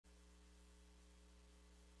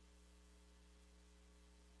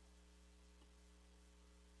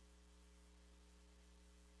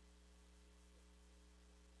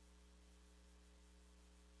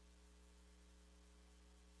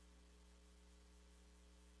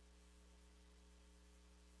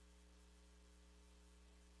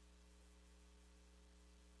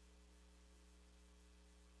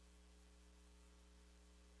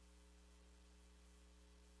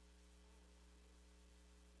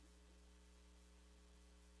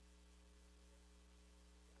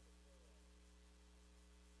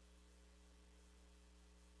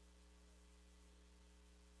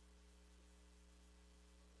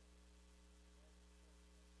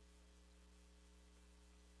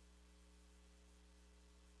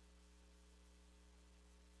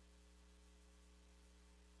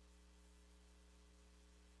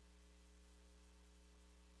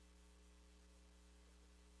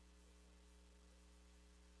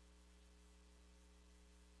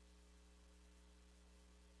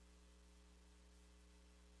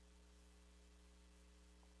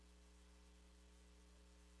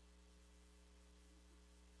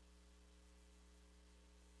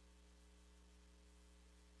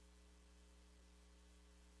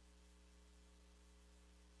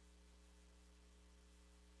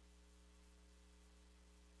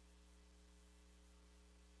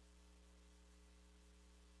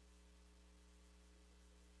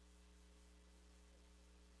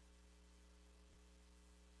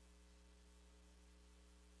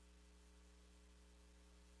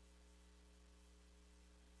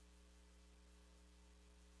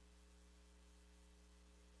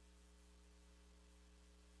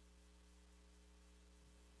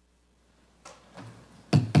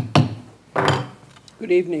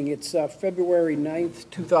Good evening. It's February 9th,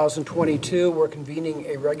 2022. We're convening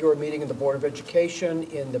a regular meeting of the Board of Education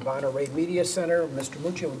in the Bonner-Ray Media Center. Mr.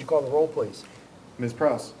 Muccio, would you call the roll, please? Ms.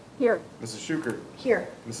 Prowse. Here. Mrs. Schuker. Here.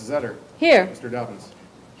 Mrs. Etter. Here. Mr. Dobbins.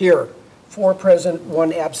 Here. 4 present,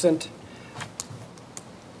 1 absent.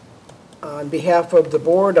 On behalf of the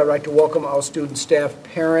board, I'd like to welcome all student, staff,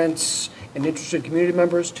 parents, and interested community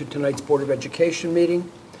members to tonight's Board of Education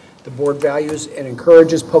meeting. The board values and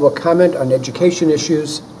encourages public comment on education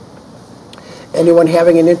issues. Anyone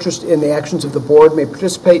having an interest in the actions of the board may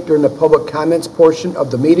participate during the public comments portion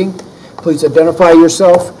of the meeting. Please identify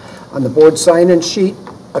yourself on the board sign-in sheet.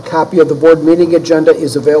 A copy of the board meeting agenda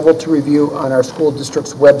is available to review on our school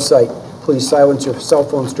district's website. Please silence your cell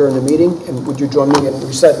phones during the meeting, and would you join me in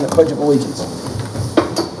reciting the Pledge of Allegiance?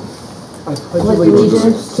 I pledge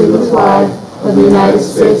allegiance to the flag of the United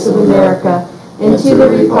States of America and to the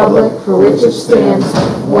republic for which it stands,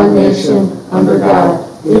 one nation, under God,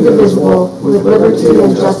 indivisible, with liberty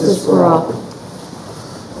and justice for all.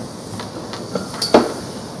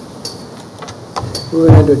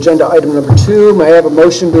 Moving on to agenda item number 2. May I have a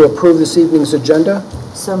motion to approve this evening's agenda?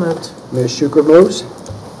 So moved. Ms. Schuker moves.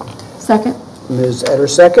 Second. Ms. Etter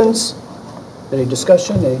seconds. Any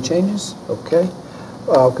discussion? Any changes? Okay.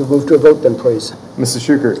 Could we move to a vote then, please? Mrs.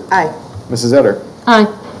 Schuker. Aye. Mrs. Etter. Aye.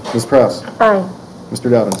 Ms. Prowse. Aye. Mr.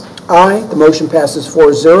 Dobbins. Aye. The motion passes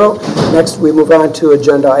 4-0. Next, we move on to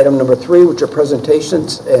agenda item number 3, which are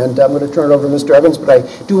presentations. And I'm going to turn it over to Mr. Evans, but I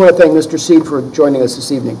do want to thank Mr. Seed for joining us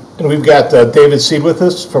this evening. And we've got David Seed with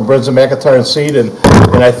us from Burns & McIntyre and Seed, and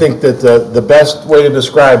I think that the best way to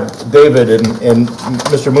describe David and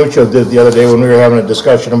Mr. Muccio did the other day when we were having a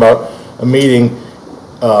discussion about a meeting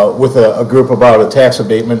with a group about a tax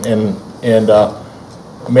abatement, and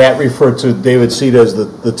Matt referred to David Seed as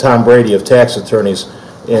the Tom Brady of tax attorneys,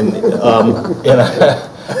 and I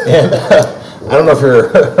don't know if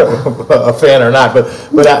you're a fan or not, but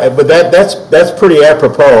that's pretty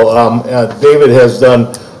apropos. David has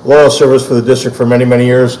done loyal service for the district for many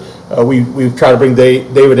years. We've tried to bring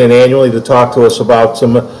David in annually to talk to us about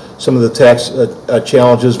some of the tax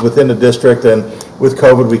challenges within the district, and with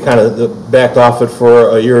COVID we kind of backed off it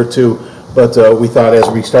for a year or two. But we thought as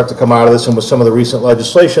we start to come out of this and with some of the recent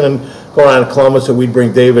legislation and going on in Columbus that we'd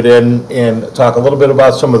bring David in and talk a little bit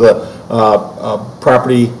about some of the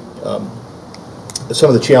property, some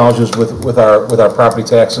of the challenges with our property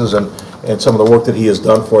taxes and some of the work that he has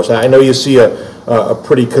done for us. I know you see a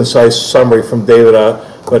pretty concise summary from David,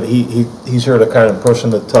 but he's here to kind of person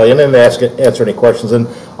to tell you and then answer any questions. And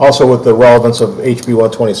also with the relevance of HB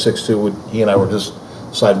 126 too, he and I were just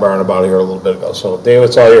sidebarring about it here a little bit ago. So David,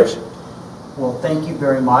 it's all yours. Well, thank you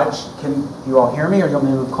very much. Can you all hear me, or do you want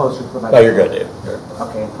me to move closer to the microphone? No, you're good, Dave.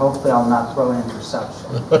 Okay, hopefully I'll not throw an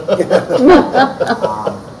interception.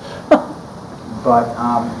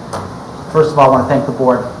 First of all, I want to thank the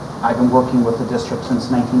board. I've been working with the district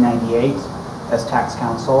since 1998 as tax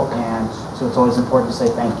counsel, and so it's always important to say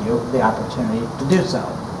thank you for the opportunity to do so.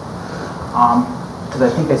 Because I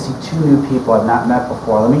think I see 2 new people I've not met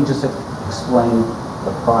before. Let me just explain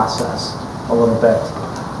the process a little bit.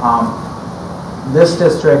 This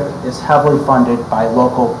district is heavily funded by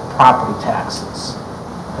local property taxes.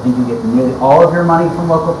 I think you get nearly all of your money from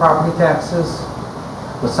local property taxes,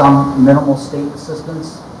 with some minimal state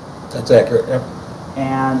assistance. That's accurate, yep.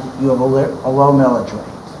 And you have a low millage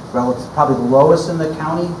rate, relative, probably the lowest in the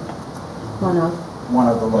county. One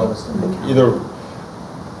of the lowest in the county. Either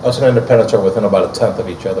us and Independence are within about 1/10 of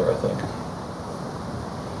each other, I think.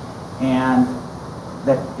 And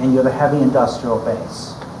you have a heavy industrial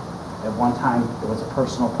base. At one time, there was a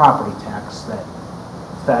personal property tax that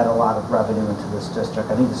fed a lot of revenue into this district.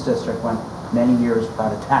 I think this district went many years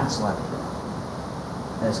without a tax levy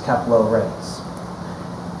and has kept low rates.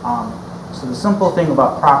 So the simple thing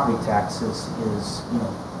about property taxes is,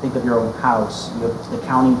 think of your own house. The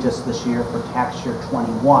county just this year for tax year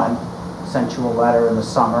 21 sent you a letter in the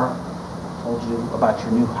summer, told you about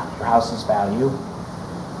your house's value.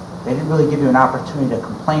 They didn't really give you an opportunity to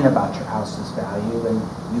complain about your house's value, and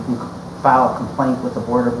you can file a complaint with the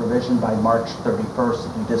Board of Revision by March 31st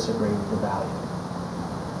if you disagree with the value.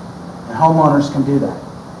 And homeowners can do that.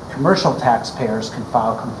 Commercial taxpayers can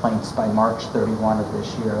file complaints by March 31 of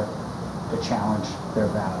this year to challenge their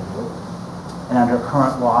value. And under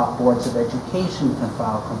current law, boards of education can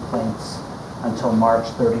file complaints until March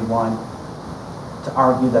 31 to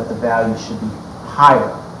argue that the value should be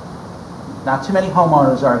higher. Not too many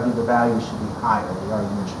homeowners argue the value should be higher. They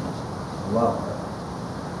argue it should be lower.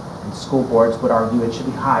 And school boards would argue it should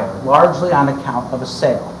be higher, largely on account of a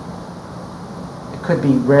sale. It could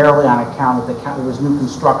be rarely on account of there was new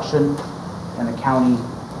construction and the county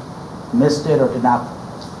missed it or did not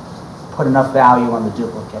put enough value on the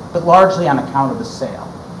duplicate, but largely on account of the sale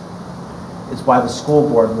is why the school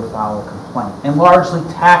board would file a complaint. And largely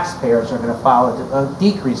taxpayers are going to file a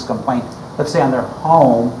decreased complaint, let's say on their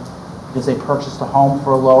home, because they purchased a home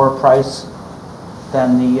for a lower price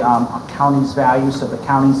than the county's value. So the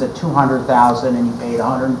county's at $200,000 and you paid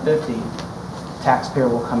 $150,000, taxpayer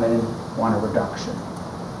will come in and want a reduction.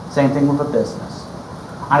 Same thing with a business.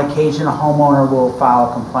 On occasion, a homeowner will file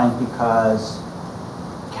a complaint because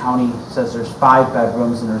the county says there's 5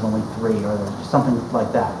 bedrooms and there's only 3, or there's something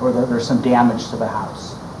like that, or there's some damage to the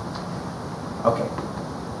house. Okay.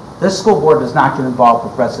 This school board does not get involved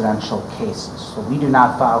with residential cases, so we do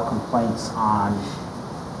not file complaints on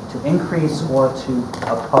to increase or to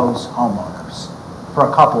oppose homeowners for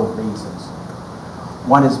a couple of reasons.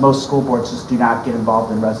 One is most school boards just do not get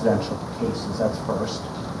involved in residential cases, that's first.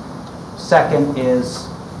 Second is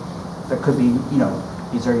there could be,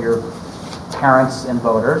 these are your parents and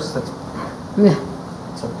voters, that's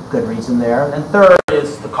a good reason there. And third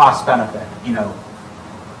is the cost benefit,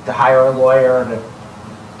 to hire a lawyer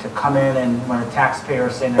to come in and when a taxpayer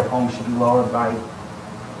is saying their home should be lowered by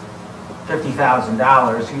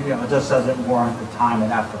 $50,000, it just doesn't warrant the time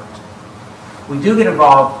and effort. We do get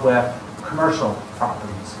involved with commercial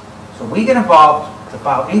properties. So we get involved to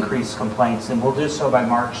file increased complaints, and we'll do so by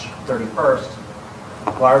March 31st,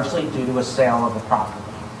 largely due to a sale of a property.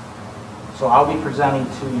 So I'll be presenting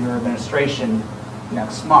to your administration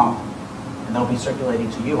next month, and they'll be circulating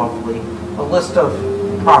to you, hopefully, a list of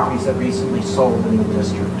properties that recently sold in the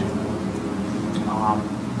district.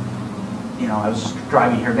 I was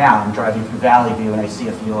driving here now. I'm driving through Valley View, and I see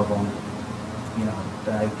a few of them,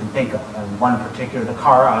 that I can think of. One in particular, the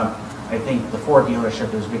car, I think the Ford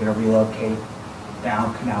dealership is going to relocate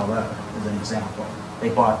down Canal Road, as an example. They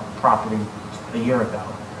bought property a year ago.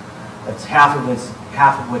 That's half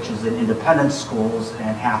of which is in independent schools,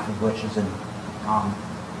 and half of which is in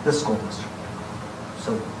this school district.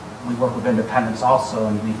 So we work with independents also,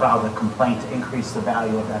 and we filed a complaint to increase the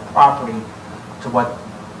value of that property to what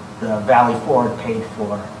the Valley Ford paid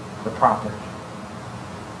for the property.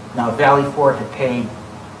 Now, if Valley Ford had paid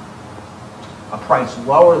a price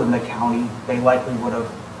lower than the county, they likely would have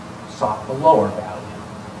sought the lower value.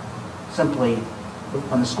 Simply,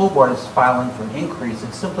 when the school board is filing for an increase,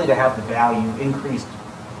 it's simply to have the value increased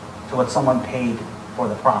to what someone paid for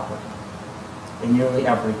the property in nearly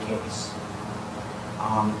every case.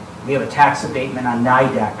 We have a tax abatement on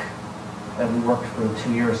NIDEC that we worked through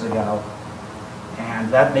 2 years ago.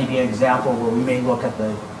 And that may be an example where we may look at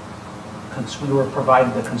we were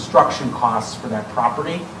provided the construction costs for that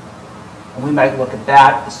property. And we might look at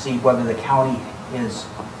that to see whether the county is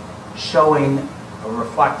showing or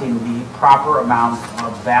reflecting the proper amount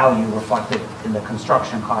of value reflected in the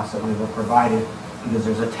construction costs that we were provided because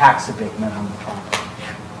there's a tax abatement on the property.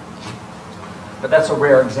 But that's a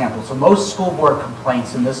rare example. So most school board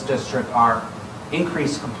complaints in this district are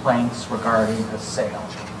increased complaints regarding a sale.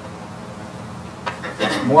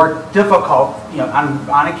 More difficult,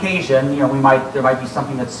 on occasion, there might be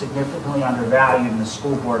something that's significantly undervalued, and the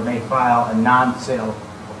school board may file a non-sale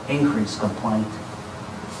increase complaint.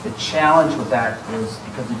 The challenge with that is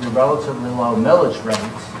because of your relatively low millage rate,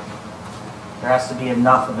 there has to be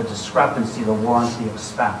enough of a discrepancy to warrant the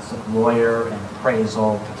expense of lawyer and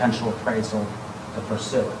potential appraisal to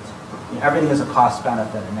pursue it. Everything is a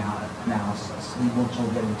cost-benefit analysis, which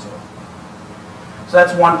we'll get into. So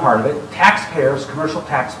that's one part of it. Taxpayers, commercial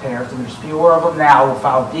taxpayers, and there's fewer of them now, will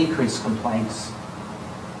file decreased complaints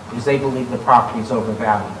because they believe the property is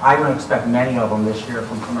overvalued. I don't expect many of them this year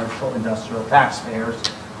from commercial industrial taxpayers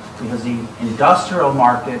because the industrial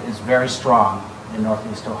market is very strong in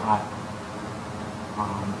Northeast Ohio.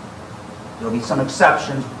 There'll be some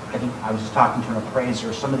exceptions. I think I was just talking to an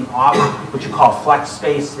appraiser. Some of the what you call flex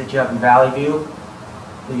space that you have in Valley View,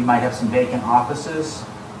 where you might have some vacant offices.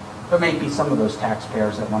 There may be some of those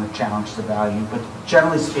taxpayers that want to challenge the value, but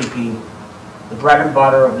generally speaking, the bread and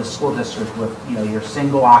butter of the school district with your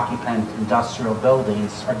single occupant industrial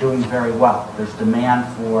buildings are doing very well. There's demand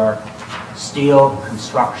for steel,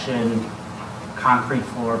 construction, concrete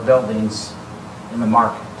floor buildings in the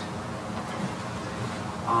market.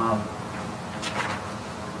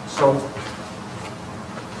 So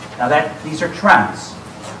now these are trends.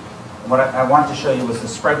 What I wanted to show you was the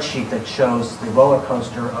spreadsheet that shows the roller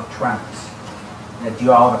coaster of trends. Do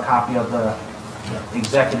you all have a copy of the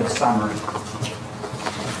executive summary?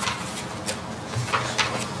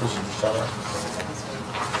 This is the summary.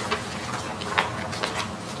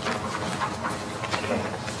 Okay.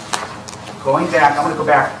 Going back, I'm going to go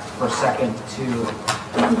back for a second to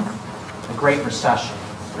the Great Recession.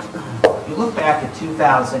 If you look back at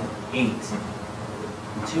 2008, In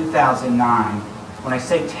 2009, when I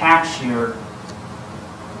say tax year,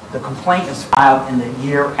 the complaint is filed in the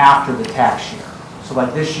year after the tax year. So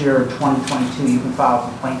like this year, 2022, you can file a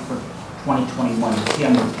complaint for 2021. You see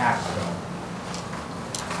on your tax bill.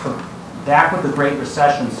 So back when the Great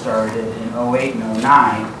Recession started in 08 and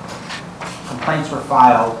 09, complaints were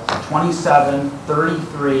filed 27,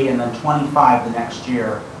 33, and then 25 the next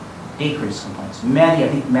year, decreased complaints. Many, I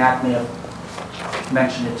think Matt may have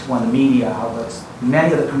mentioned it to one of the media outlets,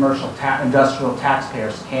 many of the commercial industrial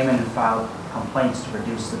taxpayers came in and filed complaints to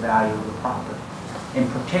reduce the value of the property. In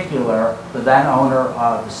particular, the then owner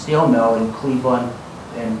of the steel mill in Cleveland,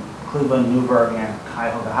 Newburgh, and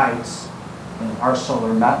Cuyahoga Heights, in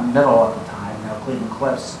ArcelorMittal at the time, now Cleveland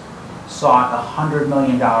Cliffs, sought a $100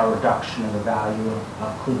 million reduction in the value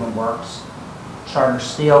of Cleveland Works. Charter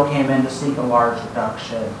Steel came in to seek a large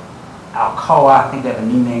reduction. Alcoa, I think they have a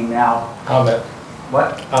new name now. Almet.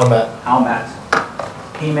 What? Almet. Almet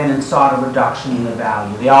came in and sought a reduction in the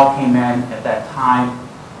value. They all came in at that time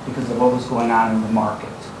because of what was going on in the market.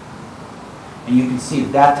 And you can see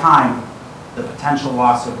at that time, the potential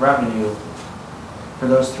loss of revenue for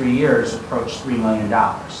those 3 years approached $3 million.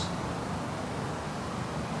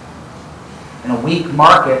 In a weak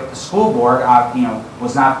market, the school board,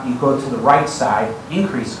 was not, you go to the right side,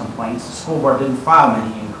 increased complaints. The school board didn't file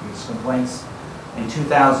many increased complaints. In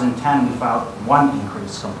 2010, we filed 1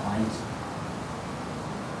 increased complaint.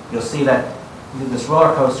 You'll see that this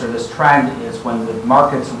roller coaster, this trend is when the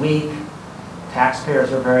market's weak,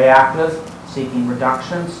 taxpayers are very active, seeking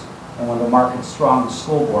reductions, and when the market's strong, the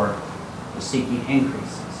school board is seeking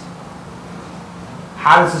increases.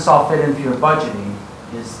 How does this all fit into your budgeting?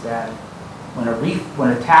 Is that when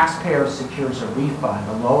a taxpayer secures a refund,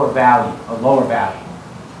 a lower value,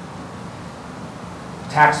 the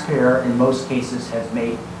taxpayer in most cases has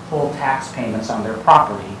made full tax payments on their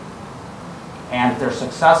property, and if they're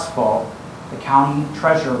successful, the county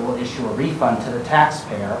treasurer will issue a refund to the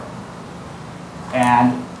taxpayer,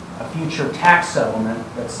 and a future tax settlement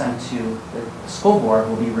that's sent to the school board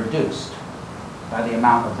will be reduced by the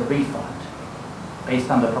amount of the refund, based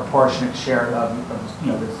on the proportionate share of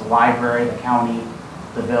there's the library, the county,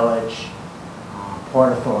 the village,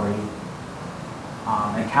 Port Authority,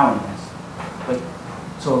 and county.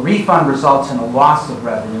 So a refund results in a loss of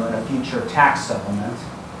revenue and a future tax settlement.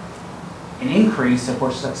 An increase, if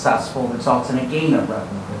we're successful, results in a gain of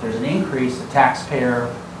revenue. If there's an increase, the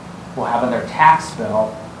taxpayer will have on their tax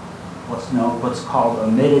bill what's called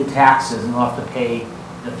omitted taxes, and they'll have to pay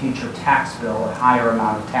the future tax bill a higher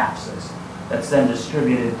amount of taxes. That's then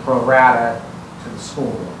distributed pro rata to the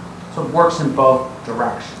school board. So it works in both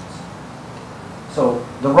directions. So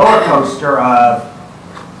the roller coaster of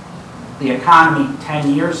the economy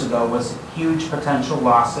 10 years ago was huge potential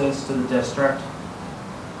losses to the district,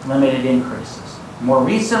 limited increases. More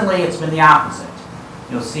recently, it's been the opposite.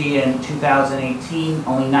 You'll see in 2018,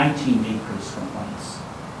 only 19 decreased complaints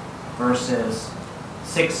versus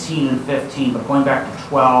 16 and 15, but going back to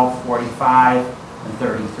 12, 45, and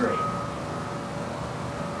 33.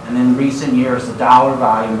 And in recent years, the dollar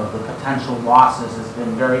volume of the potential losses has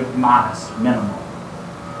been very modest, minimal.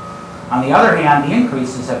 On the other hand, the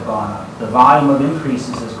increases have gone up. The volume of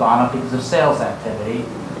increases has gone up because of sales activity,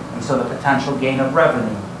 and so the potential gain of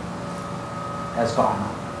revenue has gone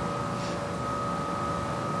up.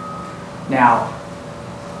 Now,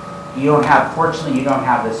 fortunately, you don't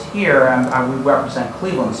have this here. We represent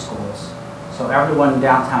Cleveland schools. So everyone in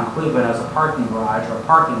downtown Cleveland has a parking garage or a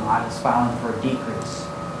parking lot is filing for a decrease,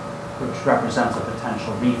 which represents a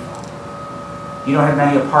potential refund. You don't have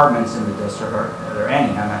many apartments in the district, or are there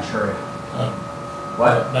any? I'm not sure.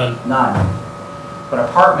 What? None. None. But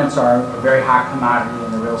apartments are a very hot commodity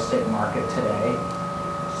in the real estate market today.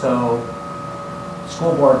 So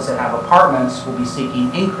school boards that have apartments will be seeking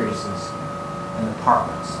increases in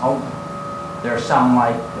apartments only. They're selling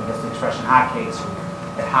like, I guess the expression, hotcakes,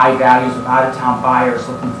 at high values with out-of-town buyers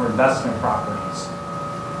looking for investment properties.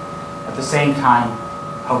 At the same time,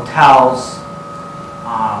 hotels,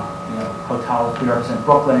 we represent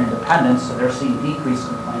Brooklyn Independence, so they're seeing decreased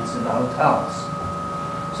complaints in the hotels.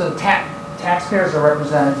 So the taxpayers are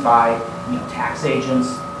represented by tax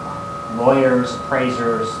agents, lawyers,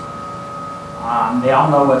 appraisers. They all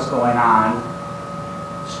know what's going on.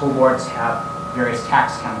 School boards have various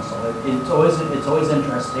tax counsel. It's always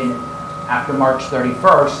interesting after March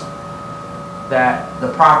 31st that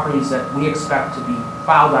the properties that we expect to be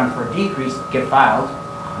filed on for a decrease get filed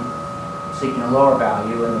on, seeking a lower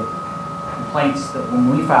value, and the complaints that when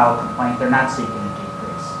we file a complaint, they're not seeking a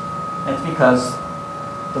decrease. It's because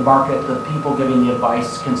the market, the people giving the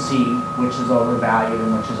advice can see which is overvalued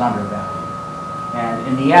and which is undervalued. And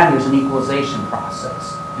in the end, there's an equalization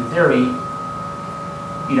process. In theory,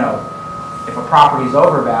 you know, if a property is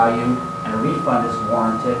overvalued and a refund is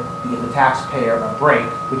warranted, you give the taxpayer a break,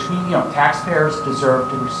 which means, you know, taxpayers deserve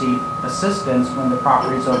to receive assistance when the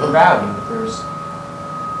property is overvalued. If there's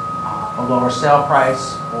a lower sale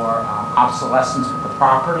price or obsolescence with the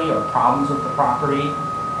property or problems with the property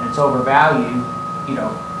and it's overvalued, you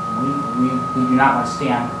know, we do not want to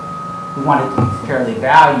stand. We want it to be fairly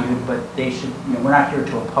valued, but they should, you know, we're not here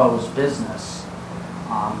to oppose business.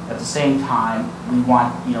 At the same time, we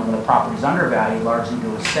want, you know, when the property is undervalued, largely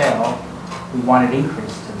due to a sale, we want it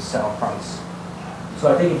increased to the sale price.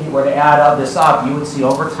 So I think if you were to add up this up, you would see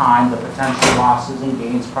over time the potential losses and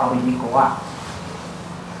gains probably equal out.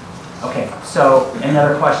 Okay, so any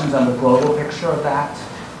other questions on the global picture of that?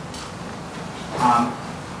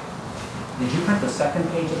 Did you print the second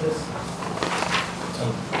page of this?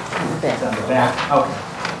 It's on the back. Okay.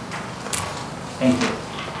 Thank you.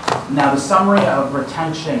 Now, the summary of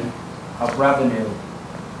retention of revenue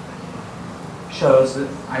shows that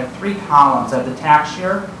I have 3 columns. I have the tax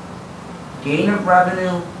year, gain of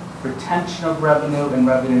revenue, retention of revenue, and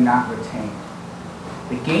revenue not retained.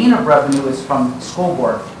 The gain of revenue is from school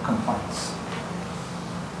board complaints.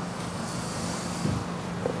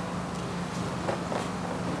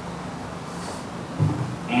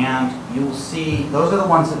 And you will see, those are the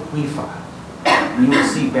ones that we filed. And you will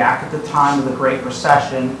see back at the time of the Great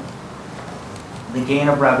Recession, the gain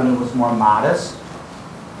of revenue was more modest.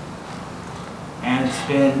 And it's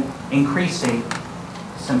been increasing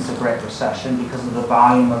since the Great Recession because of the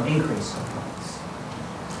volume of increased complaints.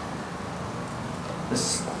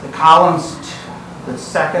 The columns, the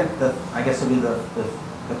second, I guess it would be the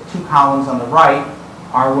 2 columns on the right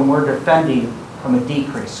are when we're defending from a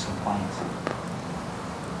decreased complaint.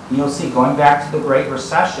 And you'll see going back to the Great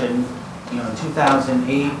Recession, you know, in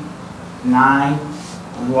 2008, 9,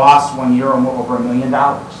 we lost 1 year over $1 million.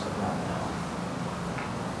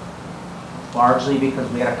 Largely because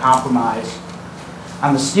we had a compromise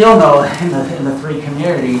on the steel mill in the 3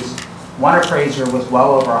 communities. One appraiser was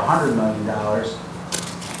well over $100 million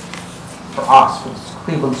for us, for the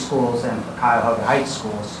Cleveland schools and for Cuyahoga Heights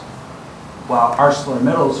schools, while Arcelor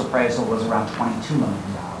Middle's appraisal was around $22 million.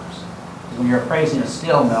 When you're appraising a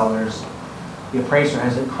steel mill, the appraiser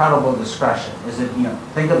has incredible discretion. You know,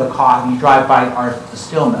 think of the cost, when you drive by the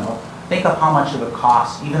steel mill, think of how much it would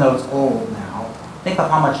cost, even though it's old now, think of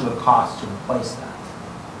how much it would cost to replace that.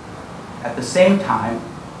 At the same time,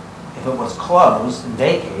 if it was closed and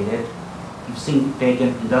vacated, you've seen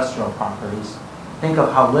vacant industrial properties, think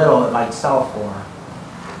of how little it might sell for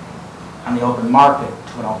on the open market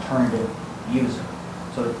to an alternative user.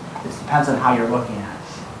 So it depends on how you're looking at it.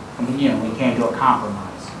 And, you know, we came to a compromise.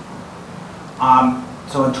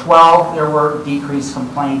 So in 12, there were decreased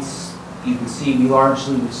complaints. You can see we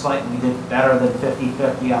did better than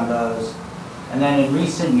 50-50 on those. And then in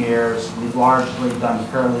recent years, we've largely done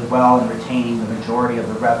fairly well in retaining the majority of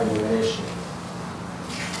the revenue at issue.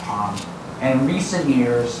 And in recent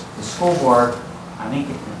years, the school board, I think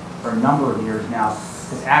for a number of years now,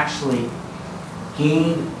 has actually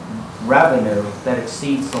gained revenue that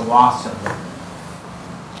exceeds the loss of revenue.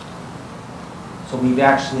 So we've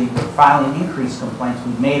actually, with filing increased complaints,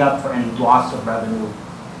 we've made up for any loss of revenue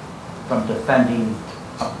from defending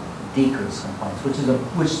decreased complaints, which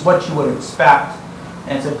is what you would expect,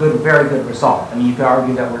 and it's a very good result. I mean, you could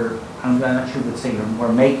argue that I'm not sure you would say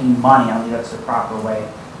we're making money. I don't think that's the proper way,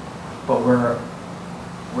 but we're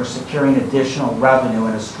securing additional revenue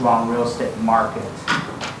in a strong real estate market,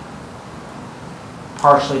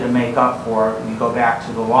 partially to make up for, if you go back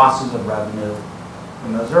to the losses of revenue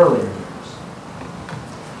in those earlier years.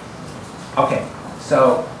 Okay,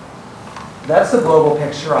 so that's the global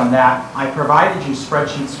picture on that. I provided you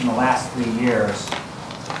spreadsheets from the last 3 years,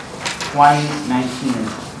 20, 19, and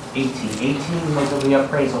 18. 18 was a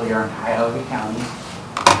reappraisal year in Cuyahoga County.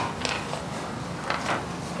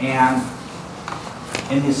 And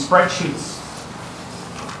in these spreadsheets,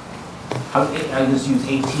 I'll just use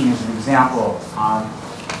 18 as an example.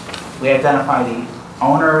 We identify the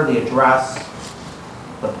owner, the address,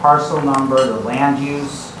 the parcel number, the land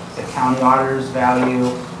use, the county auditor's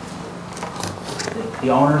value, the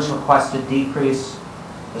owner's requested decrease,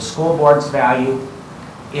 the school board's value.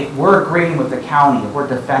 If we're agreeing with the county, if we're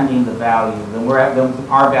defending the value, then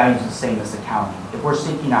our value is the same as the county. If we're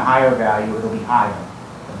seeking a higher value, it'll be higher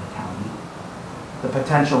than the county. The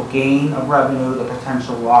potential gain of revenue, the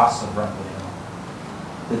potential loss of revenue.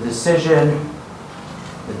 The decision,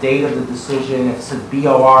 the date of the decision, if it says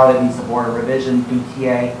BOR, that means the Board of Revision,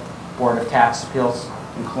 BTA, Board of Tax Appeals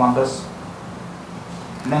in Columbus.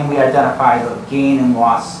 And then we identify the gain and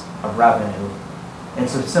loss of revenue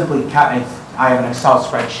It's a simply, I have an Excel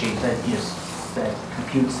spreadsheet that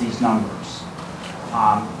computes these numbers.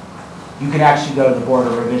 You can actually go to the Board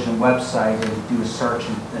of Revision website and do a search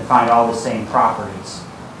and find all the same properties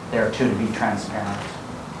there too, to be transparent.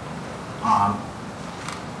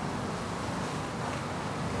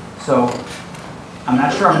 So I'm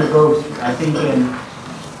not sure I'm going to go. I think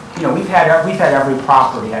we've had every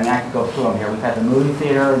property. I mean, I could go through them here. We've had the movie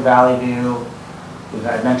theater in Valley View.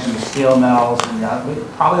 I mentioned the steel mills, and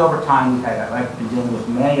probably over time I've been dealing with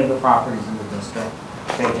many of the properties in the district.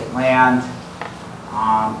 Vacant land,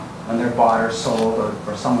 when they're bought or sold,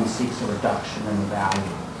 or someone seeks a reduction in the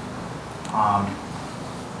value.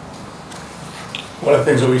 One of the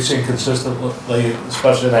things that we've seen consistently,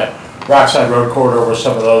 especially in that Rockside Road corridor, where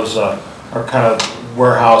some of those are kind of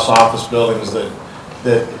warehouse office buildings that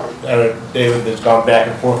David has gone back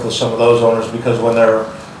and forth with some of those owners, because when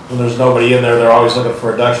there's nobody in there, they're always looking for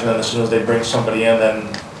a reduction, and as soon as they bring somebody in,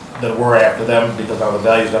 then we're after them because now the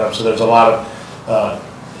value's gone up. So there's a lot of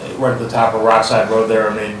right at the top of Rockside Road there,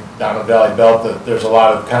 I mean, down the Valley Belt, that there's a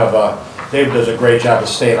lot of kind of David does a great job of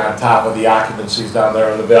staying on top of the occupancies down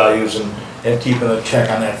there and the values and keeping a check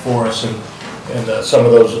on that for us. And some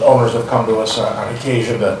of those owners have come to us on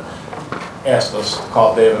occasion to ask us to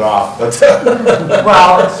call David off. But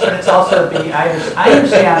well, it's also I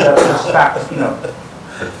understand the respect,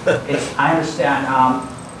 I understand.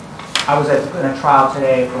 I was in a trial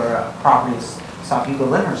today for a property at South Eagle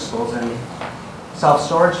Lyndhurst Schools, and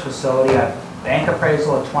self-storage facility, a bank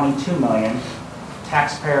appraisal of $22 million.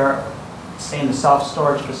 Taxpayer saying the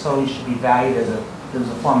self-storage facility should be valued as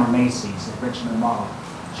a former Macy's at Richmond Mall.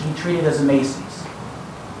 It should be treated as a Macy's.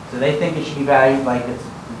 Do they think it should be valued like it's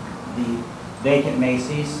the vacant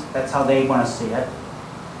Macy's? That's how they want to see it.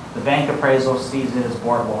 The bank appraisal sees it as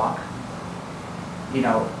Boardwalk. We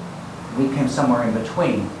came somewhere in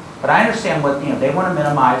between. But I understand what, they want to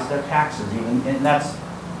minimize their taxes even, and that's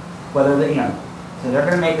whether they, so they're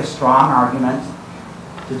going to make a strong argument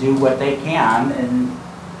to do what they can, and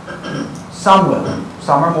some will.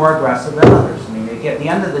 Some are more aggressive than others. I mean, at the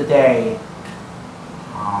end of the day,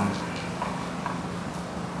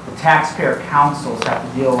 the taxpayer councils have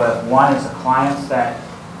to deal with, one is the clients that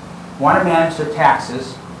want to manage their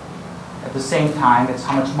taxes. At the same time, it's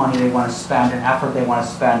how much money they want to spend and effort they want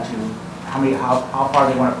to spend to how far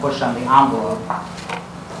they want to push on the envelope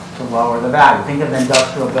to lower the value. Think of an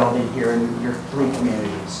industrial building here in your three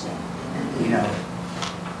communities.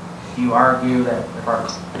 You argue that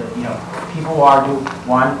people will argue,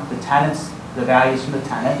 one, the values from the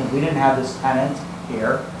tenant. If we didn't have this tenant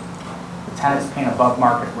here, the tenant's paying above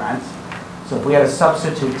market rent. So if we had a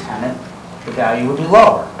substitute tenant, the value would be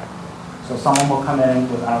lower. So someone will come in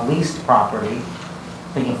with a leased property,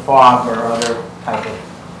 thinking FOG or other type of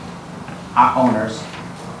owners.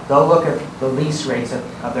 They'll look at the lease rates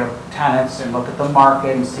of their tenants and look at the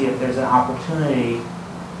market and see if there's an opportunity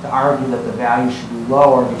to argue that the value should be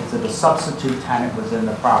lower, because if a substitute tenant was in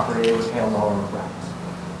the property, they would pay a lower rent.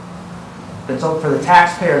 But so for the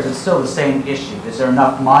taxpayers, it's still the same issue. Is there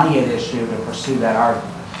enough money at issue to pursue that argument?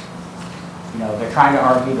 They're trying to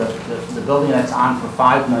argue that the building that's on for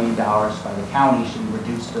 $5 million by the county should be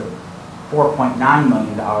reduced to $4.9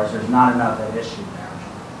 million. There's not enough at issue there.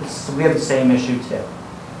 We have the same issue too.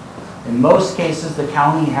 In most cases, the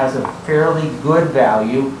county has a fairly good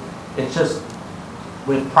value. It's just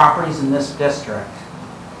with properties in this district,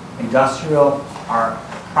 industrial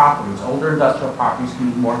properties, older industrial properties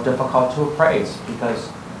can be more difficult to appraise, because,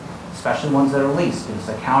 especially ones that are leased, because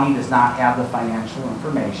the county does not have the financial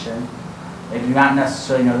information. They do not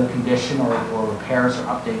necessarily know the condition or repairs or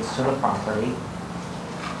updates to the property.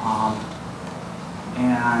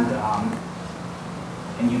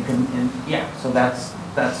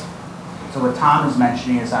 So what Tom is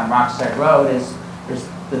mentioning is on Rockside Road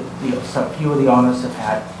so few of the owners have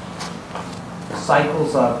had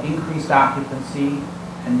cycles of increased occupancy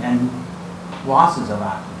and losses of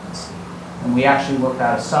occupancy. And we actually worked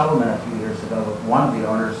out a settlement a few years ago with one of the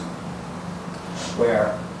owners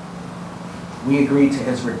where we agreed to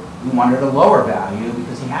we wanted a lower value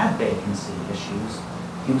because he had vacancy issues.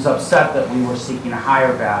 He was upset that we were seeking a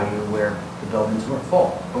higher value where the buildings were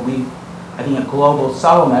full. But I think a global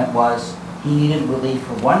settlement was he needed relief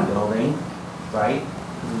for one building, right?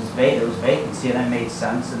 There was vacancy, and that made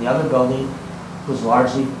sense. And the other building was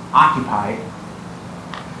largely occupied.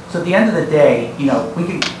 So at the end of the day,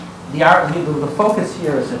 the focus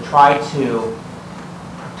here is to try to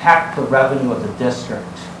protect the revenue of the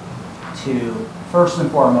district, to first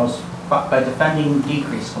and foremost, by defending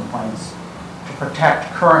decreased complaints, to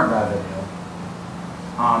protect current revenue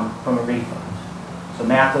from a refund. So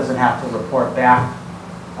Matt doesn't have to report back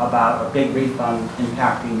about a big refund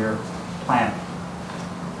impacting your planning.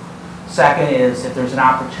 Second is if there's an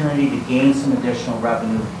opportunity to gain some additional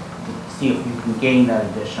revenue, to see if you can gain that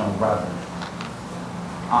additional revenue.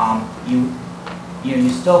 You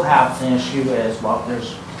still have an issue as well.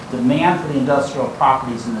 There's demand for the industrial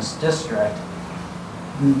properties in this district.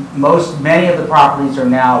 Many of the properties are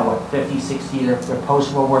now, what, 50, 60, they're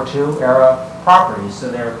post-World War II era properties.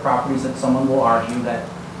 So they're properties that someone will argue that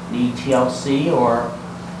need TLC, or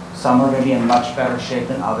some are going to be in much better shape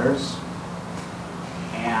than others.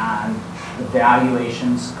 And the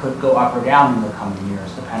valuations could go up or down in the coming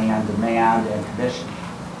years, depending on demand and condition.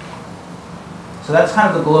 So that's kind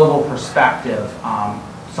of the global perspective.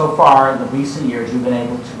 So far, in the recent years, you've been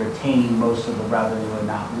able to retain most of the revenue and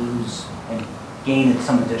not lose and gain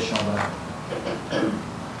some additional revenue.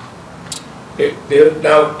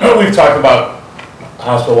 Now, we've talked about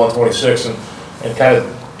Hospital 126, and kind of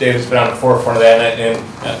David's been on the forefront of that, and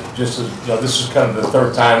just as, you know, this is kind of the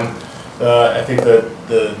third time, I think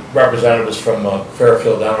the representatives from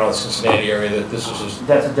Fairfield down around the Cincinnati area, that this is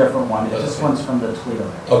That's a different one. This one's from the Toledo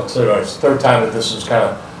area. Oh, Toledo. It's the third time that this has kind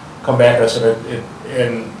of come back to us,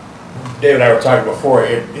 and David and I were talking before,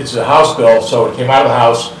 it's a House bill, so it came out of the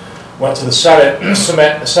House, went to the Senate.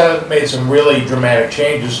 The Senate made some really dramatic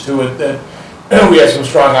changes to it that we had some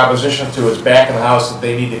strong opposition to. It's back in the House that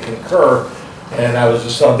they need to concur. And I was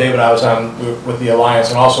just telling David, I was on with the Alliance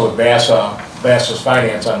and also with Bassa's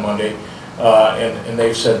Finance on Monday, and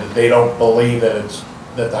they've said that they don't believe that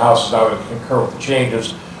the House is now going to concur with the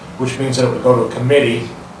changes, which means that it would go to a committee,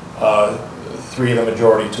 3 of the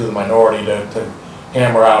majority, 2 of the minority, to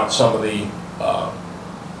hammer out some of the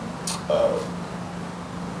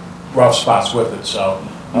rough spots with it. So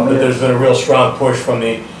but there's been a real strong push from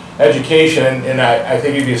the education, and I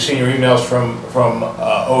think if you've seen your emails from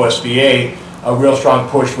OSBA, a real strong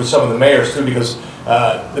push with some of the mayors too, because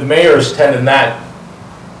the mayors tend to not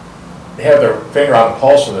have their finger on the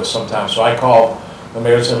pulse of this sometimes. So I call the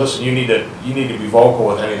mayor and say, listen, you need to be vocal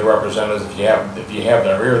with any of the representatives if you have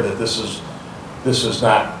their ear that this is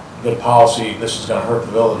not good policy. This is going to hurt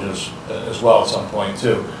the villages as well at some point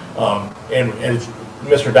too. And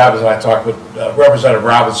Mr. Dobbins and I talked with Representative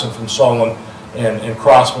Robinson from Solon and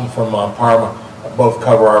Crossman from Parma. Both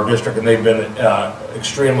cover our district, and they've been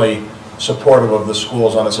extremely supportive of the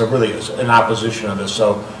schools on this. They're really in opposition of this.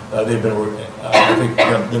 So they've been. I think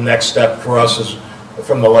the next step for us is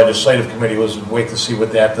from the legislative committee was wait to see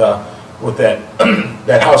what that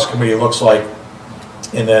that House committee looks like,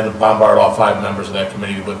 and then bombard all 5 members of that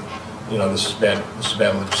committee with, you know, this is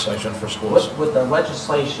bad legislation for schools. With the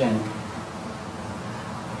legislation,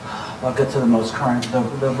 I'll get to the most current.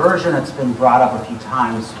 The version that's been brought up a few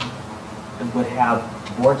times, it would have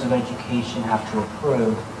boards of education have to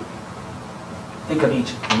approve. Think of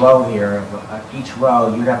each row here. Each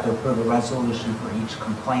row, you'd have to approve a resolution for each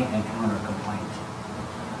complaint and counter-complaint,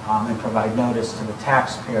 and provide notice to the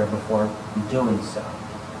taxpayer before doing so.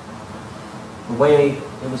 The way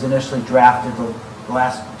it was initially drafted, the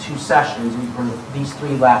last 2 sessions,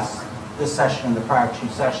 this session and the prior 2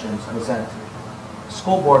 sessions, was that the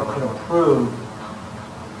school board could approve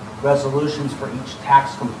resolutions for each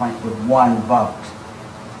tax complaint with 1 vote.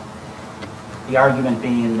 The argument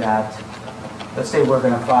being that, let's say we're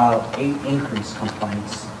going to file 8 increase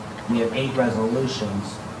complaints, we have 8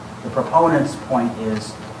 resolutions. The proponent's point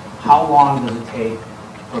is, how long does it take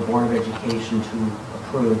for a Board of Education to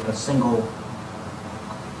approve a single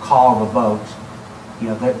call of a vote? You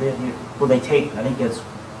know, will they take, I think it's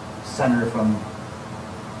Senator from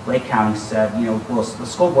Lake County said, you know, well, the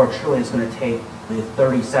school board surely is going to take the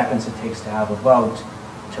 30 seconds it takes to have a vote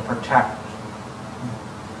to protect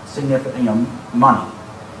significant, you know, money.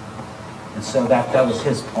 And so that was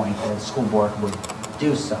his point, that the school board would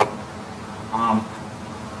do so.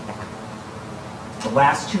 The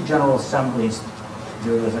last 2 General Assemblies,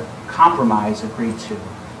 there was a compromise agreed to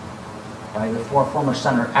by the former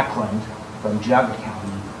Senator Eklund from Jug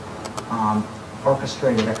County,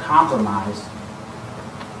 orchestrated a compromise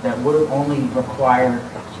that would have only required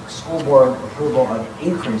school board approval of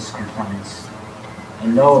increased complaints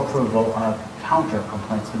and no approval of counter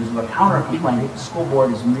complaints. Because with a counter complaint, the school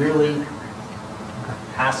board is merely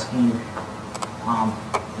asking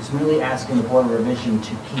the Board of Revision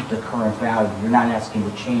to keep the current value. You're not asking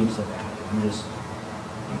to change the value.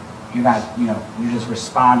 You're just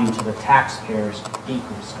responding to the taxpayers'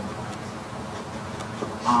 decrease complaint.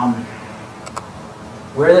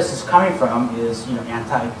 Where this is coming from is, you know,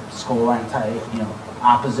 anti-school,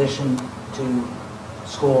 opposition to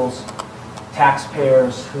schools,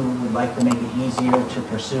 taxpayers who would like to make it easier to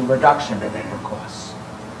pursue reduction of their costs,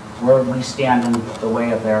 where we stand in the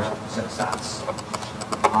way of their success.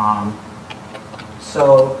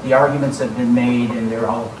 So the arguments have been made, and they're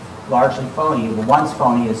all largely phony. The one's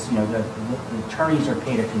phony is, the attorneys are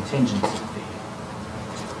paid a contingency fee.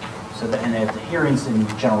 So and at the hearings in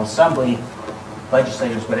General Assembly,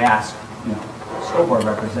 legislators would ask, school board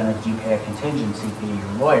representatives, do you pay a contingency fee to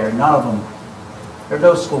your lawyer? None of them, there are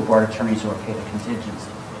no school board attorneys who are paid a contingency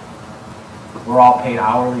fee. We're all paid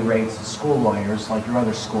hourly rates as school lawyers, like your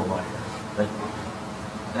other school lawyer. But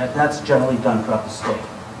that's generally done throughout the state.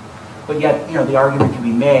 But yet, the argument can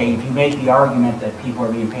be made, if you make the argument that people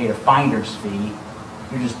are being paid a finder's fee,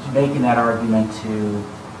 you're just making that argument to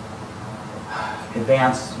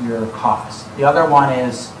advance your cause. The other one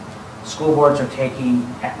is school boards are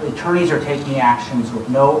attorneys are taking actions with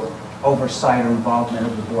no oversight or involvement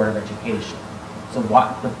of the Board of Education. So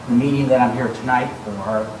what the meeting that I'm here tonight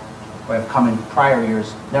for, or have come in prior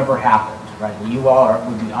years, never happened, right? You all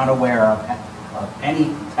would be unaware of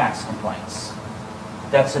any tax complaints.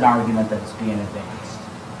 That's an argument that's being advanced.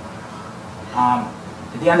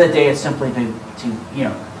 At the end of the day, it's simply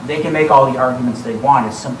they can make all the arguments they want.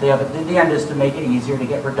 It's simply, at the end is to make it easier to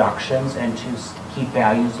get reductions and to keep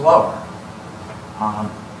values lower. I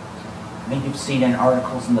think you've seen in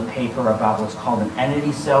articles in the paper about what's called an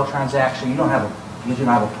entity sale transaction. Because you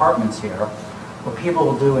don't have apartments here. What people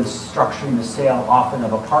will do is structuring the sale often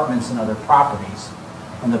of apartments and other properties.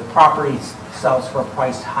 When the property sells for a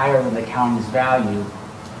price higher than the county's value,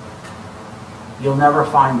 you'll never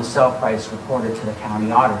find the sale price reported to the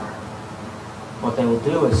county auditor. What they will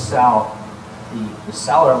do is the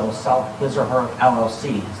seller will sell his or her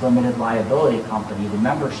LLC, his limited liability company, the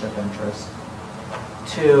membership interest,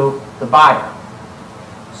 to the buyer.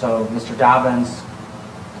 So Mr. Dobbins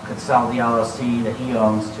could sell the LLC that he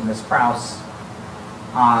owns to Ms. Krause,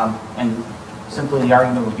 and simply the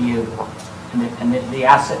argument would be, and the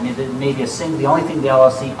asset may be the only thing the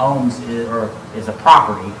LLC owns is a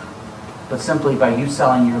property, but simply by you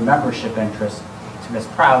selling your membership interest to Ms.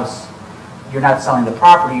 Krause, you're not selling the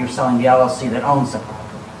property, you're selling the LLC that owns the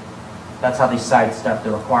property. That's how they sidestep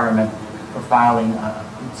the requirement for filing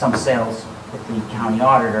some sales with the county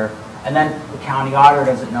auditor. And then the county auditor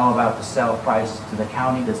doesn't know about the sale price to the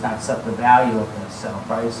county, does not set the value of the sale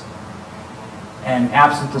price. And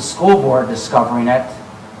absent the school board discovering it,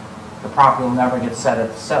 the property will never get set at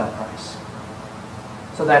the sale price.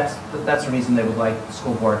 So that's the reason they would like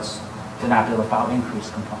school boards to not be able to file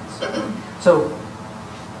increased complaints. So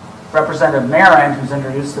Representative Marin, who's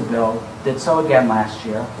introduced the bill, did so again last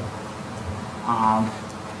year.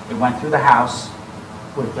 It went through the House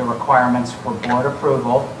with the requirements for board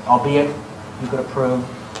approval, albeit you could approve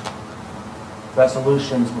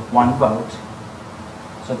resolutions with one vote.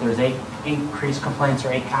 So if there's 8 increased complaints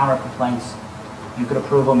or 8 counter complaints, you could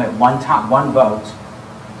approve them at one vote.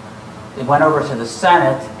 It went over to the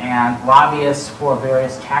Senate, and lobbyists for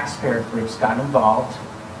various taxpayer groups got involved.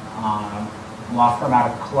 Law firm out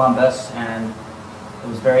of Columbus, and it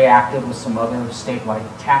was very active with some other statewide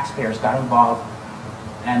taxpayers got involved.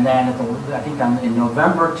 And then I think in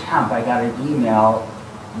November 10th, I got an email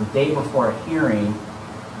the day before a hearing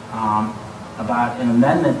about an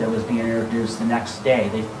amendment that was being introduced the next day.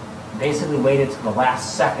 They basically waited to the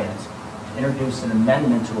last second to introduce an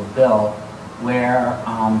amendment to a bill where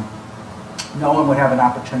no one would have an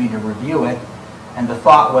opportunity to review it, and the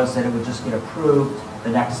thought was that it would just get approved the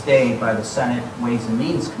next day by the Senate Ways and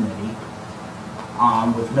Means Committee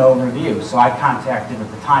with no review. So I contacted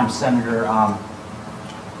at the time Senator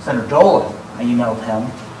Dolan. I emailed him,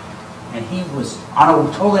 and he was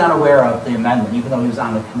totally unaware of the amendment, even though he was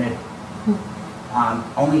on the committee.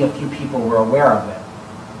 Only a few people were aware of it,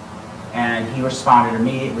 and he responded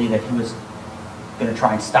immediately that he was going to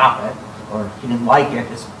try and stop it, or he didn't like it.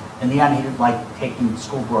 In the end, he didn't like taking the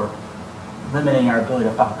school board, limiting our ability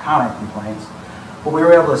to file counter complaints. But we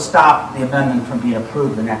were able to stop the amendment from being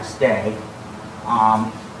approved the next day.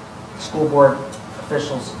 School board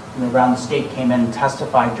officials around the state came in and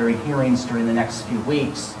testified during hearings during the next few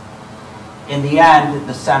weeks. In the end,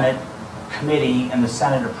 the Senate committee and the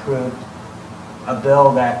Senate approved a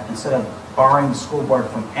bill that, instead of barring the school board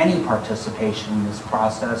from any participation in this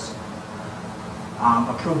process,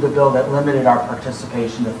 approved a bill that limited our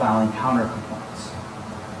participation to filing counter complaints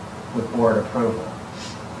with board approval.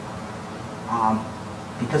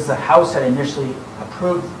 Because the House had initially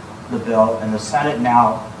approved the bill and the Senate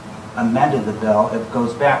now amended the bill, it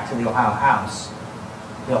goes back to the Ohio House.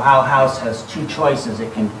 The Ohio House has 2 choices.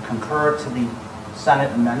 It can concur to the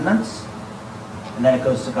Senate amendments, and then it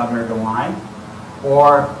goes to Governor DeWine,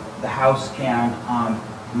 or the House can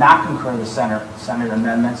not concur the Senate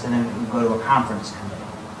amendments, and then it will go to a conference committee.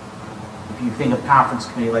 If you think of conference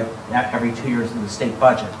committee like every 2 years in the state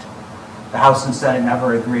budget, The House and Senate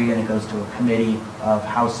never agree, and it goes to a committee of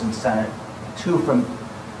House and Senate, two from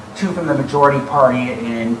the majority party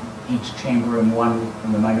in each chamber and one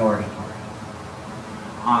from the minority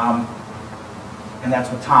party. And that's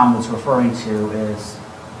what Tom was referring to, is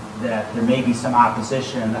that there may be some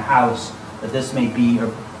opposition in the House, that this may be, or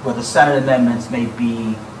where the Senate amendments may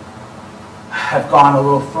be, have gone a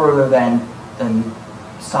little further than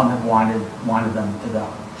some have wanted them to go.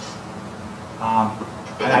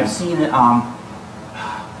 And I've seen a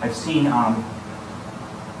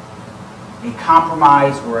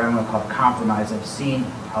compromise, or I'm going to call it compromise. I've seen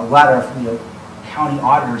a letter from the County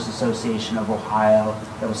Auditors Association of Ohio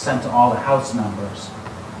that was sent to all the House members.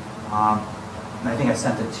 And I think I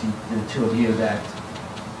sent it to the two of you, that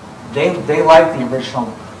they like the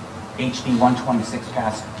original HB 126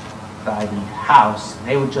 passed by the House.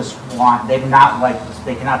 They would just want, they did not like this,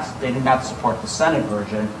 they did not support the Senate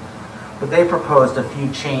version, but they proposed a few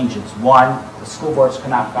changes. One, the school boards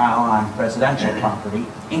cannot file on residential property,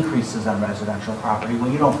 increases on residential property.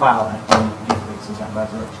 Well, you don't file any increases on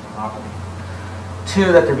residential property.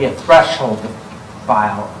 Two, that there be a threshold to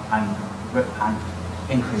file on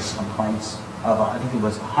increased complaints of, I think it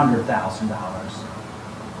was $100,000.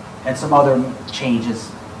 And some other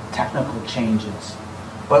changes, technical changes,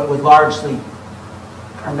 but would largely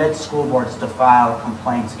permit school boards to file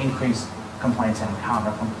complaints, increased complaints and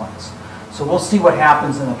counter complaints. So we'll see what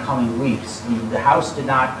happens in the coming weeks. The House did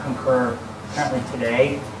not concur apparently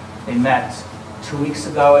today. They met 2 weeks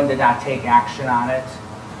ago and did not take action on it.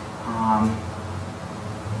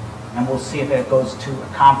 And we'll see if it goes to a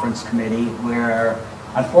conference committee, where,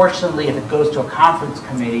 unfortunately, if it goes to a conference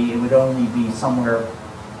committee, it would only be somewhere,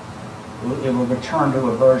 it would return to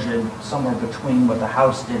a version somewhere between what the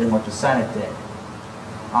House did and what the Senate did.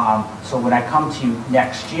 So when I come to you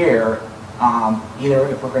next year, either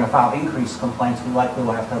if we're going to file increased complaints, we likely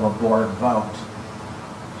will have to have a board vote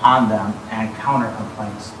on them, and counter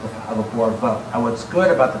complaints of a board vote. Now, what's good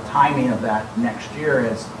about the timing of that next year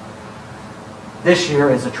is, this year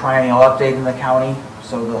is a triennial update in the county,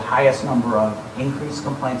 so the highest number of increased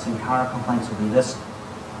complaints and counter complaints will be this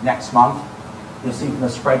next month. You'll see from the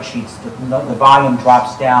spreadsheets that the volume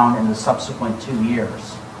drops down in the subsequent 2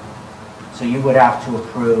 years. So you would have to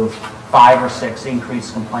approve 5 or 6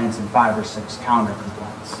 increased complaints and 5 or 6 counter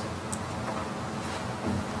complaints.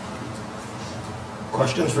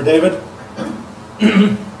 Questions for David?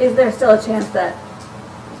 Is there still a chance that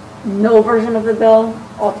no version of the bill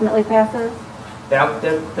ultimately passes?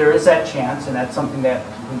 There is that chance, and that's something that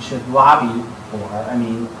we should lobby for. I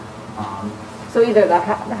mean, So either the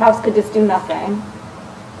House could just do nothing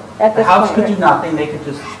at this point. the House could do nothing; they could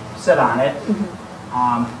just sit on it.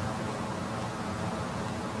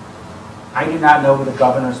 I do not know what the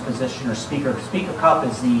governor's position or Speaker Cupp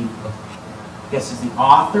is the, I guess, is the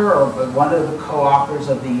author or one of the co-authors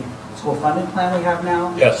of the school funding plan we have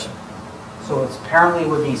now. Yes. So it's apparently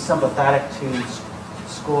would be sympathetic to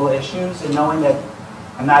school issues, and knowing that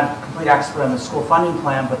I'm not a complete expert on the school funding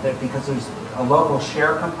plan, but that because there's a local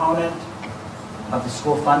share component of the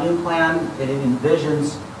school funding plan, it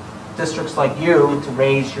envisions districts like you to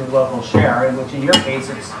raise your local share, in which in your case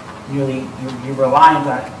it's really, you're reliant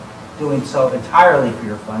on doing so entirely for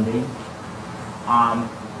your funding.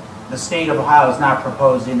 The state of Ohio is not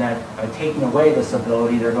proposing that by taking away this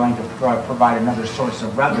ability, they're going to provide another source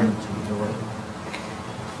of revenue to you.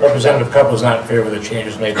 Representative Cupp was not in favor of the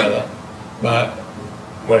changes made by that, but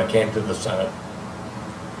when it came to the Senate.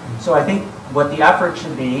 So I think what the effort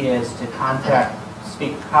should be is to contact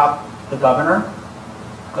Speaker Cupp, the governor.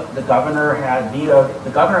 The governor had vetoed, the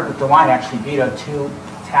governor of DeWine actually vetoed 2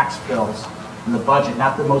 tax bills in the budget,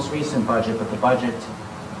 not the most recent budget, but the budget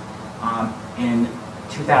in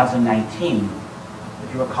 2019.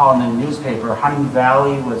 If you recall in the newspaper, Hunting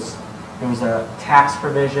Valley there was a tax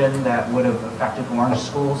provision that would have affected orange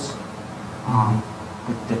schools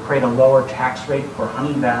to create a lower tax rate for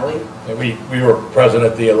Hunting Valley. And we were present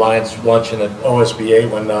at the Alliance luncheon at OSBA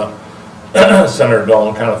when Senator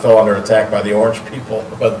Dolan kind of fell under attack by the orange people,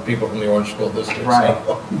 by the people from the Orange School District. Right.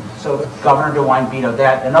 So Governor DeWine vetoed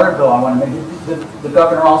that. Another bill I want to make, the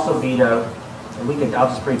governor also vetoed, and I'll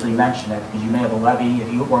just briefly mention it, because you may have a levy,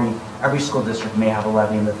 or every school district may have a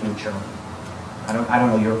levy in the future. I don't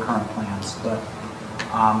know your current plans, but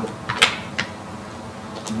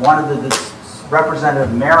one of the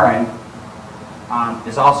Representative Marin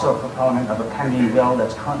is also a proponent of a pending bill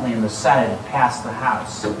that's currently in the Senate. It passed the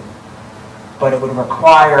House. But it would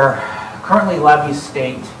require, currently levies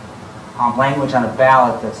state language on a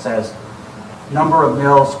ballot that says number of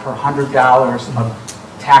mills per $100 of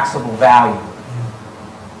taxable value.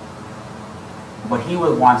 What he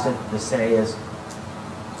would want it to say is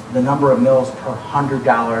the number of meals per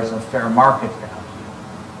 $100 of fair market value.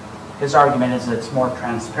 His argument is that it's more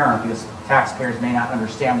transparent because taxpayers may not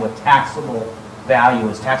understand what taxable value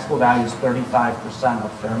is. Taxable value is 35%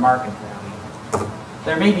 of fair market value.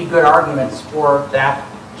 There may be good arguments for that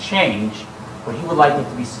change, but he would like it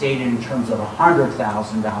to be stated in terms of $100,000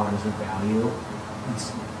 of value.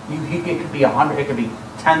 It could be it could be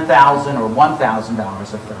 $10,000 or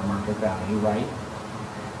 $1,000 of fair market value, right?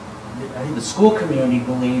 I think the school community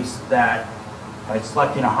believes that by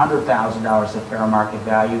selecting $100,000 of fair market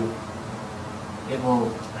value, it will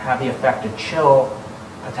have the effect to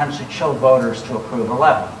potentially chill voters to approve a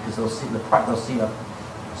levy, because they'll see a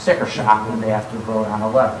sticker shock when they have to vote on a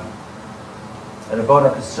levy. That a voter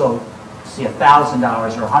could still see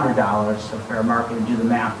 $1,000 or $100 of fair market and do the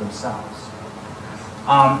math themselves.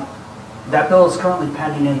 That bill is currently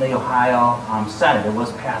pending in the Ohio Senate. It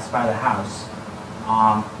was passed by the House.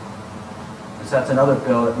 So that's another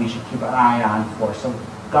bill that we should keep an eye on for. So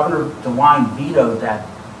Governor DeWine vetoed that.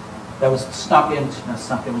 That was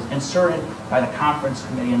it was inserted by the conference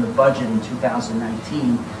committee in the budget in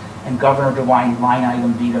 2019, and Governor DeWine line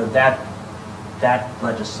item vetoed that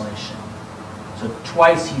legislation. So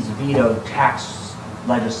twice he's vetoed tax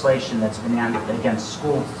legislation that's been against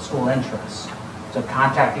school interests. So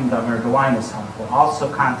contacting Governor DeWine is helpful.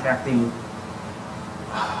 Also contacting,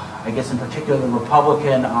 I guess in particular, the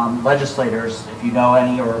Republican legislators, if you know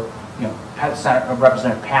any, or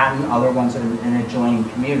Representative Patton, other ones in adjoining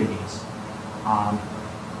communities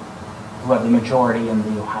who have the majority in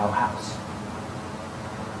the Ohio House.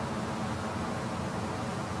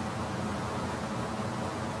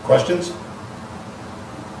 Questions?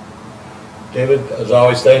 David, as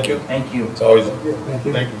always, thank you. Thank you. It's always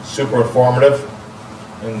super informative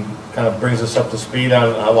and kind of brings us up to speed on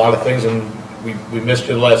a lot of things, and we missed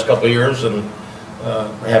you the last couple of years, and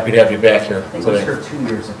we're happy to have you back here. I think I was here 2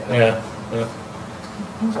 years ago. Yeah.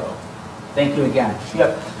 So. Thank you again.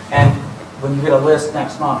 Yep. And when you get a list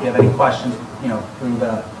next month, if you have any questions, through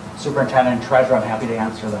the superintendent and treasurer, I'm happy to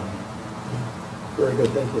answer them. Very good,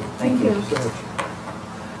 thank you. Thank you. So much.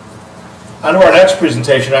 On to our next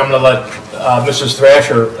presentation, I'm going to let Mrs.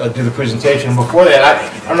 Thrasher do the presentation. Before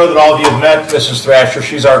that, I know that all of you have met Mrs. Thrasher.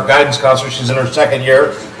 She's our guidance counselor. She's in her second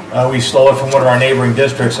year. We stole it from one of our neighboring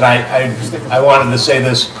districts, and I wanted to say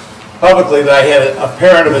this publicly, that I had a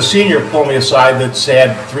parent of a senior pull me aside that's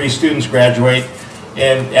had 3 students graduate,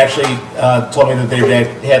 and actually told me that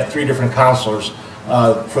they had 3 different counselors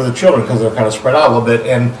for the children because they're kind of spread out a little bit,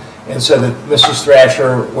 and said that Mrs.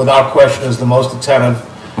 Thrasher, without question, is the most attentive,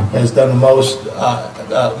 has done the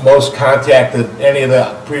most contact that any of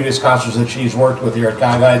the previous counselors that she's worked with here at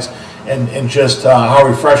Guides, and just how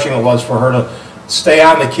refreshing it was for her to stay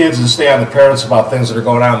on the kids and stay on the parents about things that are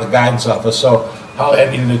going on in the guidance office. So I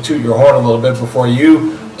needed to toot your horn a little bit before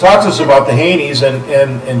you talk to us about the Haneys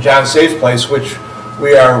and John Safe's place, which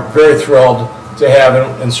we are very thrilled to have,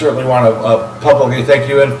 and certainly want to publicly thank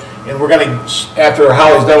you. And we're going to, after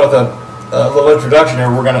Holly's done with a little introduction here,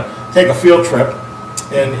 we're going to take a field trip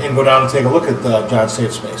and go down and take a look at John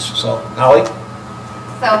Safe's space. So, Holly?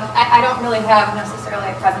 So I don't really have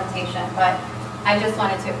necessarily a presentation, but I just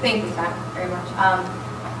wanted to thank you, John, very much.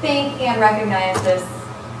 Thank and recognize this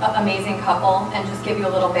amazing couple and just give you a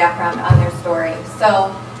little background on their story.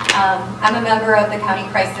 So I'm a member of the county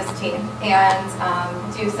crisis team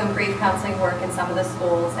and do some grief counseling work in some of the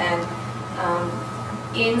schools. And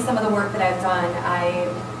in some of the work that I've done,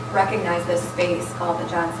 I recognize this space called the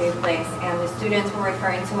John Safe Place, and the students were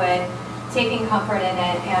referring to it, taking comfort in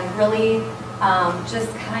it, and really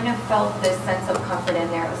just kind of felt this sense of comfort in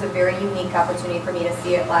there. It was a very unique opportunity for me to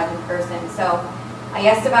see it live in person. So I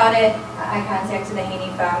asked about it, I contacted the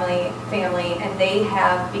Haney family, and they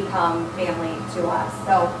have become family to us.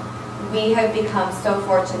 So we have become so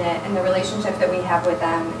fortunate, and the relationship that we have with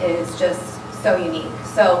them is just so unique.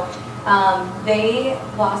 So they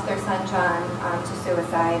lost their son John to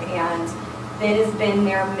suicide, and it has been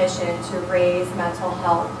their mission to raise mental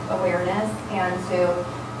health awareness and to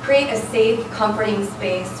create a safe, comforting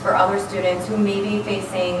space for other students who may be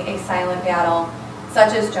facing a silent battle,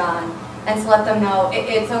 such as John, and to let them know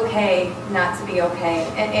it's okay not to be okay,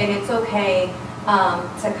 and it's okay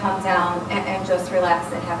to come down and just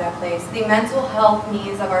relax and have that place. The mental health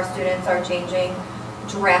needs of our students are changing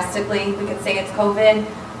drastically. We could say it's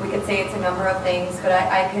COVID, we could say it's a number of things, but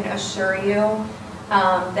I can assure you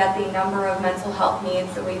that the number of mental health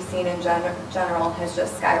needs that we've seen in general has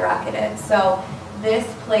just skyrocketed. So this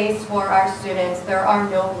place for our students, there are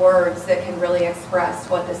no words that can really express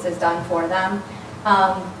what this has done for them.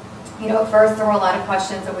 At first there were a lot of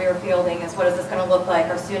questions that we were fielding is what is this going to look like?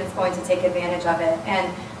 Are students going to take advantage of it?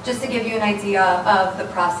 And just to give you an idea of the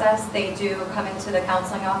process, they do come into the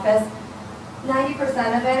counseling office.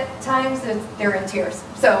 90% of it times they're in tears.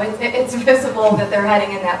 So it's visible that they're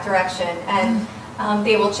heading in that direction. And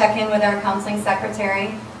they will check in with our counseling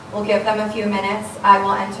secretary. We'll give them a few minutes. I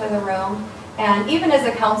will enter the room. And even as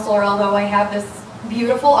a counselor, although I have this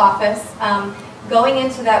beautiful office, going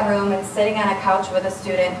into that room and sitting on a couch with a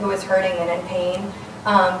student who is hurting and in pain,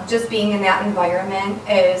 just being in that environment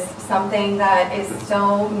is something that is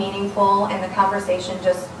so meaningful, and the conversation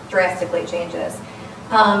just drastically changes.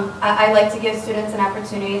 I like to give students an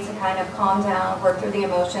opportunity to kind of calm down, work through the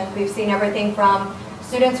emotions. We've seen everything from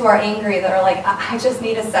students who are angry that are like, I just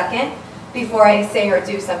need a second before I say or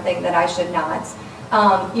do something that I should not.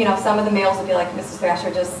 You know, some of the males will be like, Mrs.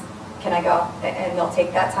 Thrasher, just, can I go? And they'll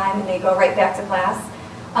take that time and they go right back to class.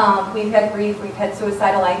 We've had grief, we've had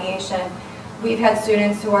suicidal ideation. We've had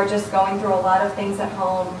students who are just going through a lot of things at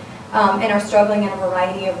home and are struggling in a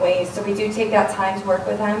variety of ways. So we do take that time to work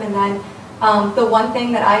with them. And then the one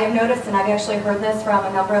thing that I have noticed, and I've actually heard this from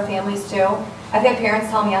a number of families too, I've had parents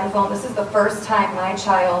tell me on the phone, this is the first time my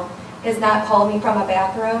child has not called me from a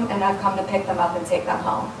bathroom and I've come to pick them up and take them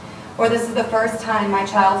home. Or this is the first time my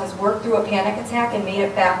child has worked through a panic attack and made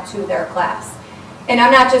it back to their class. And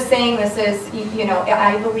I'm not just saying this is, you know,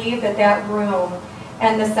 I believe that that room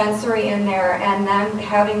and the sensory in there and them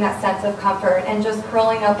having that sense of comfort and just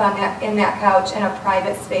curling up on in that couch in a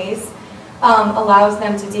private space allows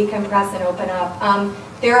them to decompress and open up.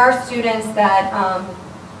 There are students that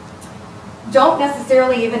don't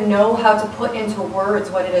necessarily even know how to put into words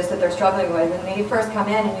what it is that they're struggling with. And they first come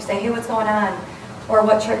in and you say, hey, what's going on? Or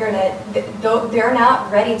what triggered it? They're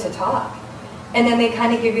not ready to talk. And then they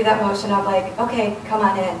kind of give you that motion of like, okay, come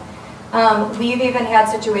on in. We've even had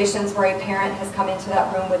situations where a parent has come into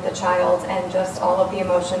that room with the child and just all of the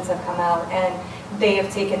emotions have come out and they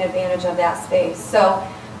have taken advantage of that space. So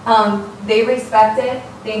they respect it.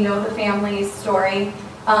 They know the family's story.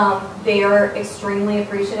 They are extremely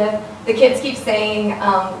appreciative. The kids keep saying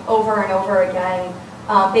over and over again,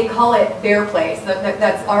 they call it their place.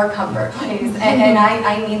 That's our comfort place. And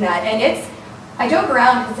I mean that. And I joke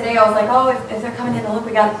around because today I was like, oh, if they're coming in to look,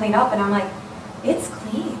 we got to clean up. And I'm like, it's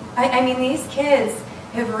clean. I mean, these kids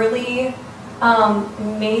have really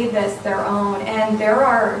made this their own. And there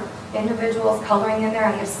are individuals coloring in there.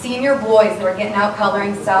 I have senior boys who are getting out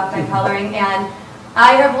coloring stuff and coloring. And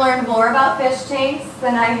I have learned more about fish tanks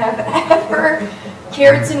than I have ever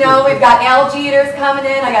cared to know. We've got algae eaters coming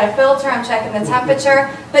in. I got a filter. I'm checking the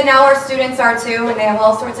temperature. But now our students are too, and they have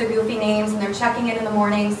all sorts of goofy names, and they're checking it in the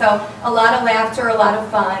morning. So a lot of laughter, a lot of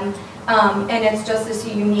fun, and it's just this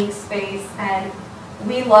unique space. And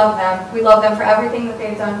we love them. We love them for everything that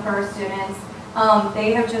they've done for our students.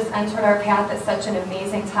 They have just entered our path at such an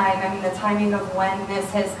amazing time. I mean, the timing of when this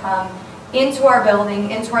has come into our building,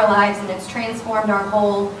 into our lives, and it's transformed our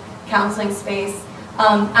whole counseling space.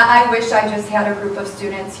 I wish I just had a group of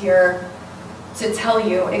students here to tell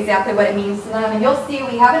you exactly what it means to them. And you'll see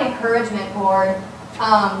we have an encouragement board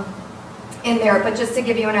in there, but just to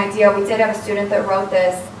give you an idea, we did have a student that wrote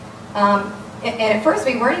this. And at first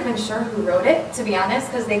we weren't even sure who wrote it, to be honest,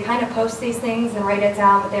 because they kind of post these things and write it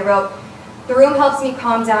down, but they wrote, "The room helps me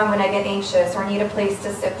calm down when I get anxious or need a place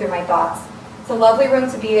to sift through my thoughts. It's a lovely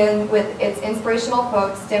room to be in with its inspirational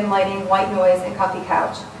quotes, dim lighting, white noise, and comfy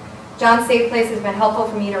couch. John's safe place has been helpful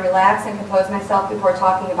for me to relax and compose myself before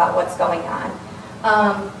talking about what's going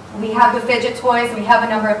on." We have the fidget toys, we have a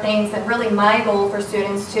number of things, and really my goal for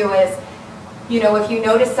students too is, you know, if you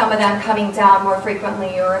notice some of them coming down more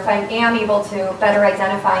frequently, or if I am able to better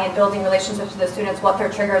identify in building relationships with the students what their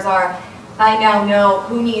triggers are, I now know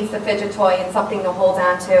who needs the fidget toy and something to hold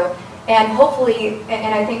on to. And hopefully,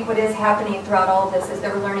 and I think what is happening throughout all of this is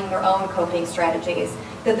they're learning their own coping strategies,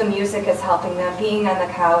 that the music is helping them, being on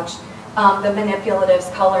the couch, the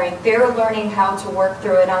manipulatives, coloring. They're learning how to work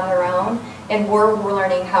through it on their own, and we're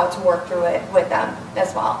learning how to work through it with them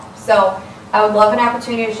as well. So I would love an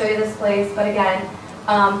opportunity to show you this place, but again,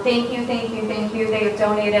 thank you, thank you, thank you. They have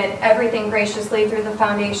donated everything graciously through the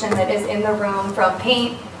foundation that is in the room, from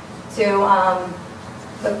paint to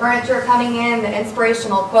the furniture coming in, the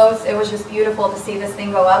inspirational quotes. It was just beautiful to see this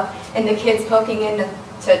thing go up, and the kids poking in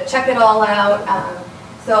to check it all out.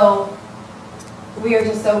 So we are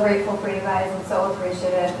just so grateful for you guys and so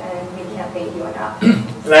appreciative, and we can't thank you enough.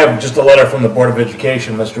 And I have just a letter from the Board of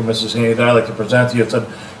Education, Mr. and Mrs. Haney, that I'd like to present to you. It said,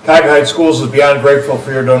 Cuyahoga Heights Schools is beyond grateful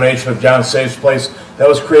for your donation of John's Safe Place that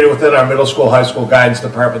was created within our middle school, high school guidance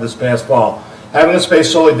department this past fall. Having a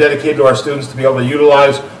space solely dedicated to our students to be able to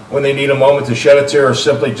utilize when they need a moment to shed a tear or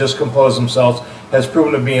simply just compose themselves has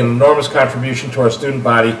proven to be an enormous contribution to our student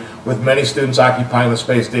body, with many students occupying the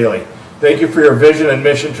space daily. Thank you for your vision and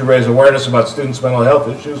mission to raise awareness about students' mental health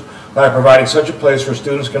issues by providing such a place where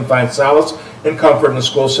students can find solace and comfort in the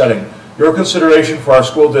school setting. Your consideration for our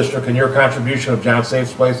school district and your contribution of John Safe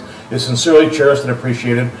Place is sincerely cherished and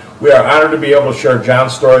appreciated. We are honored to be able to share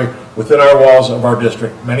John's story within our walls of our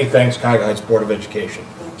district. Many thanks, Cuyahoga Heights Board of Education.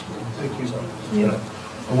 Thank you.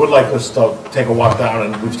 I would like us to take a walk down,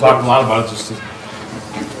 and we've talked a lot about it. Just to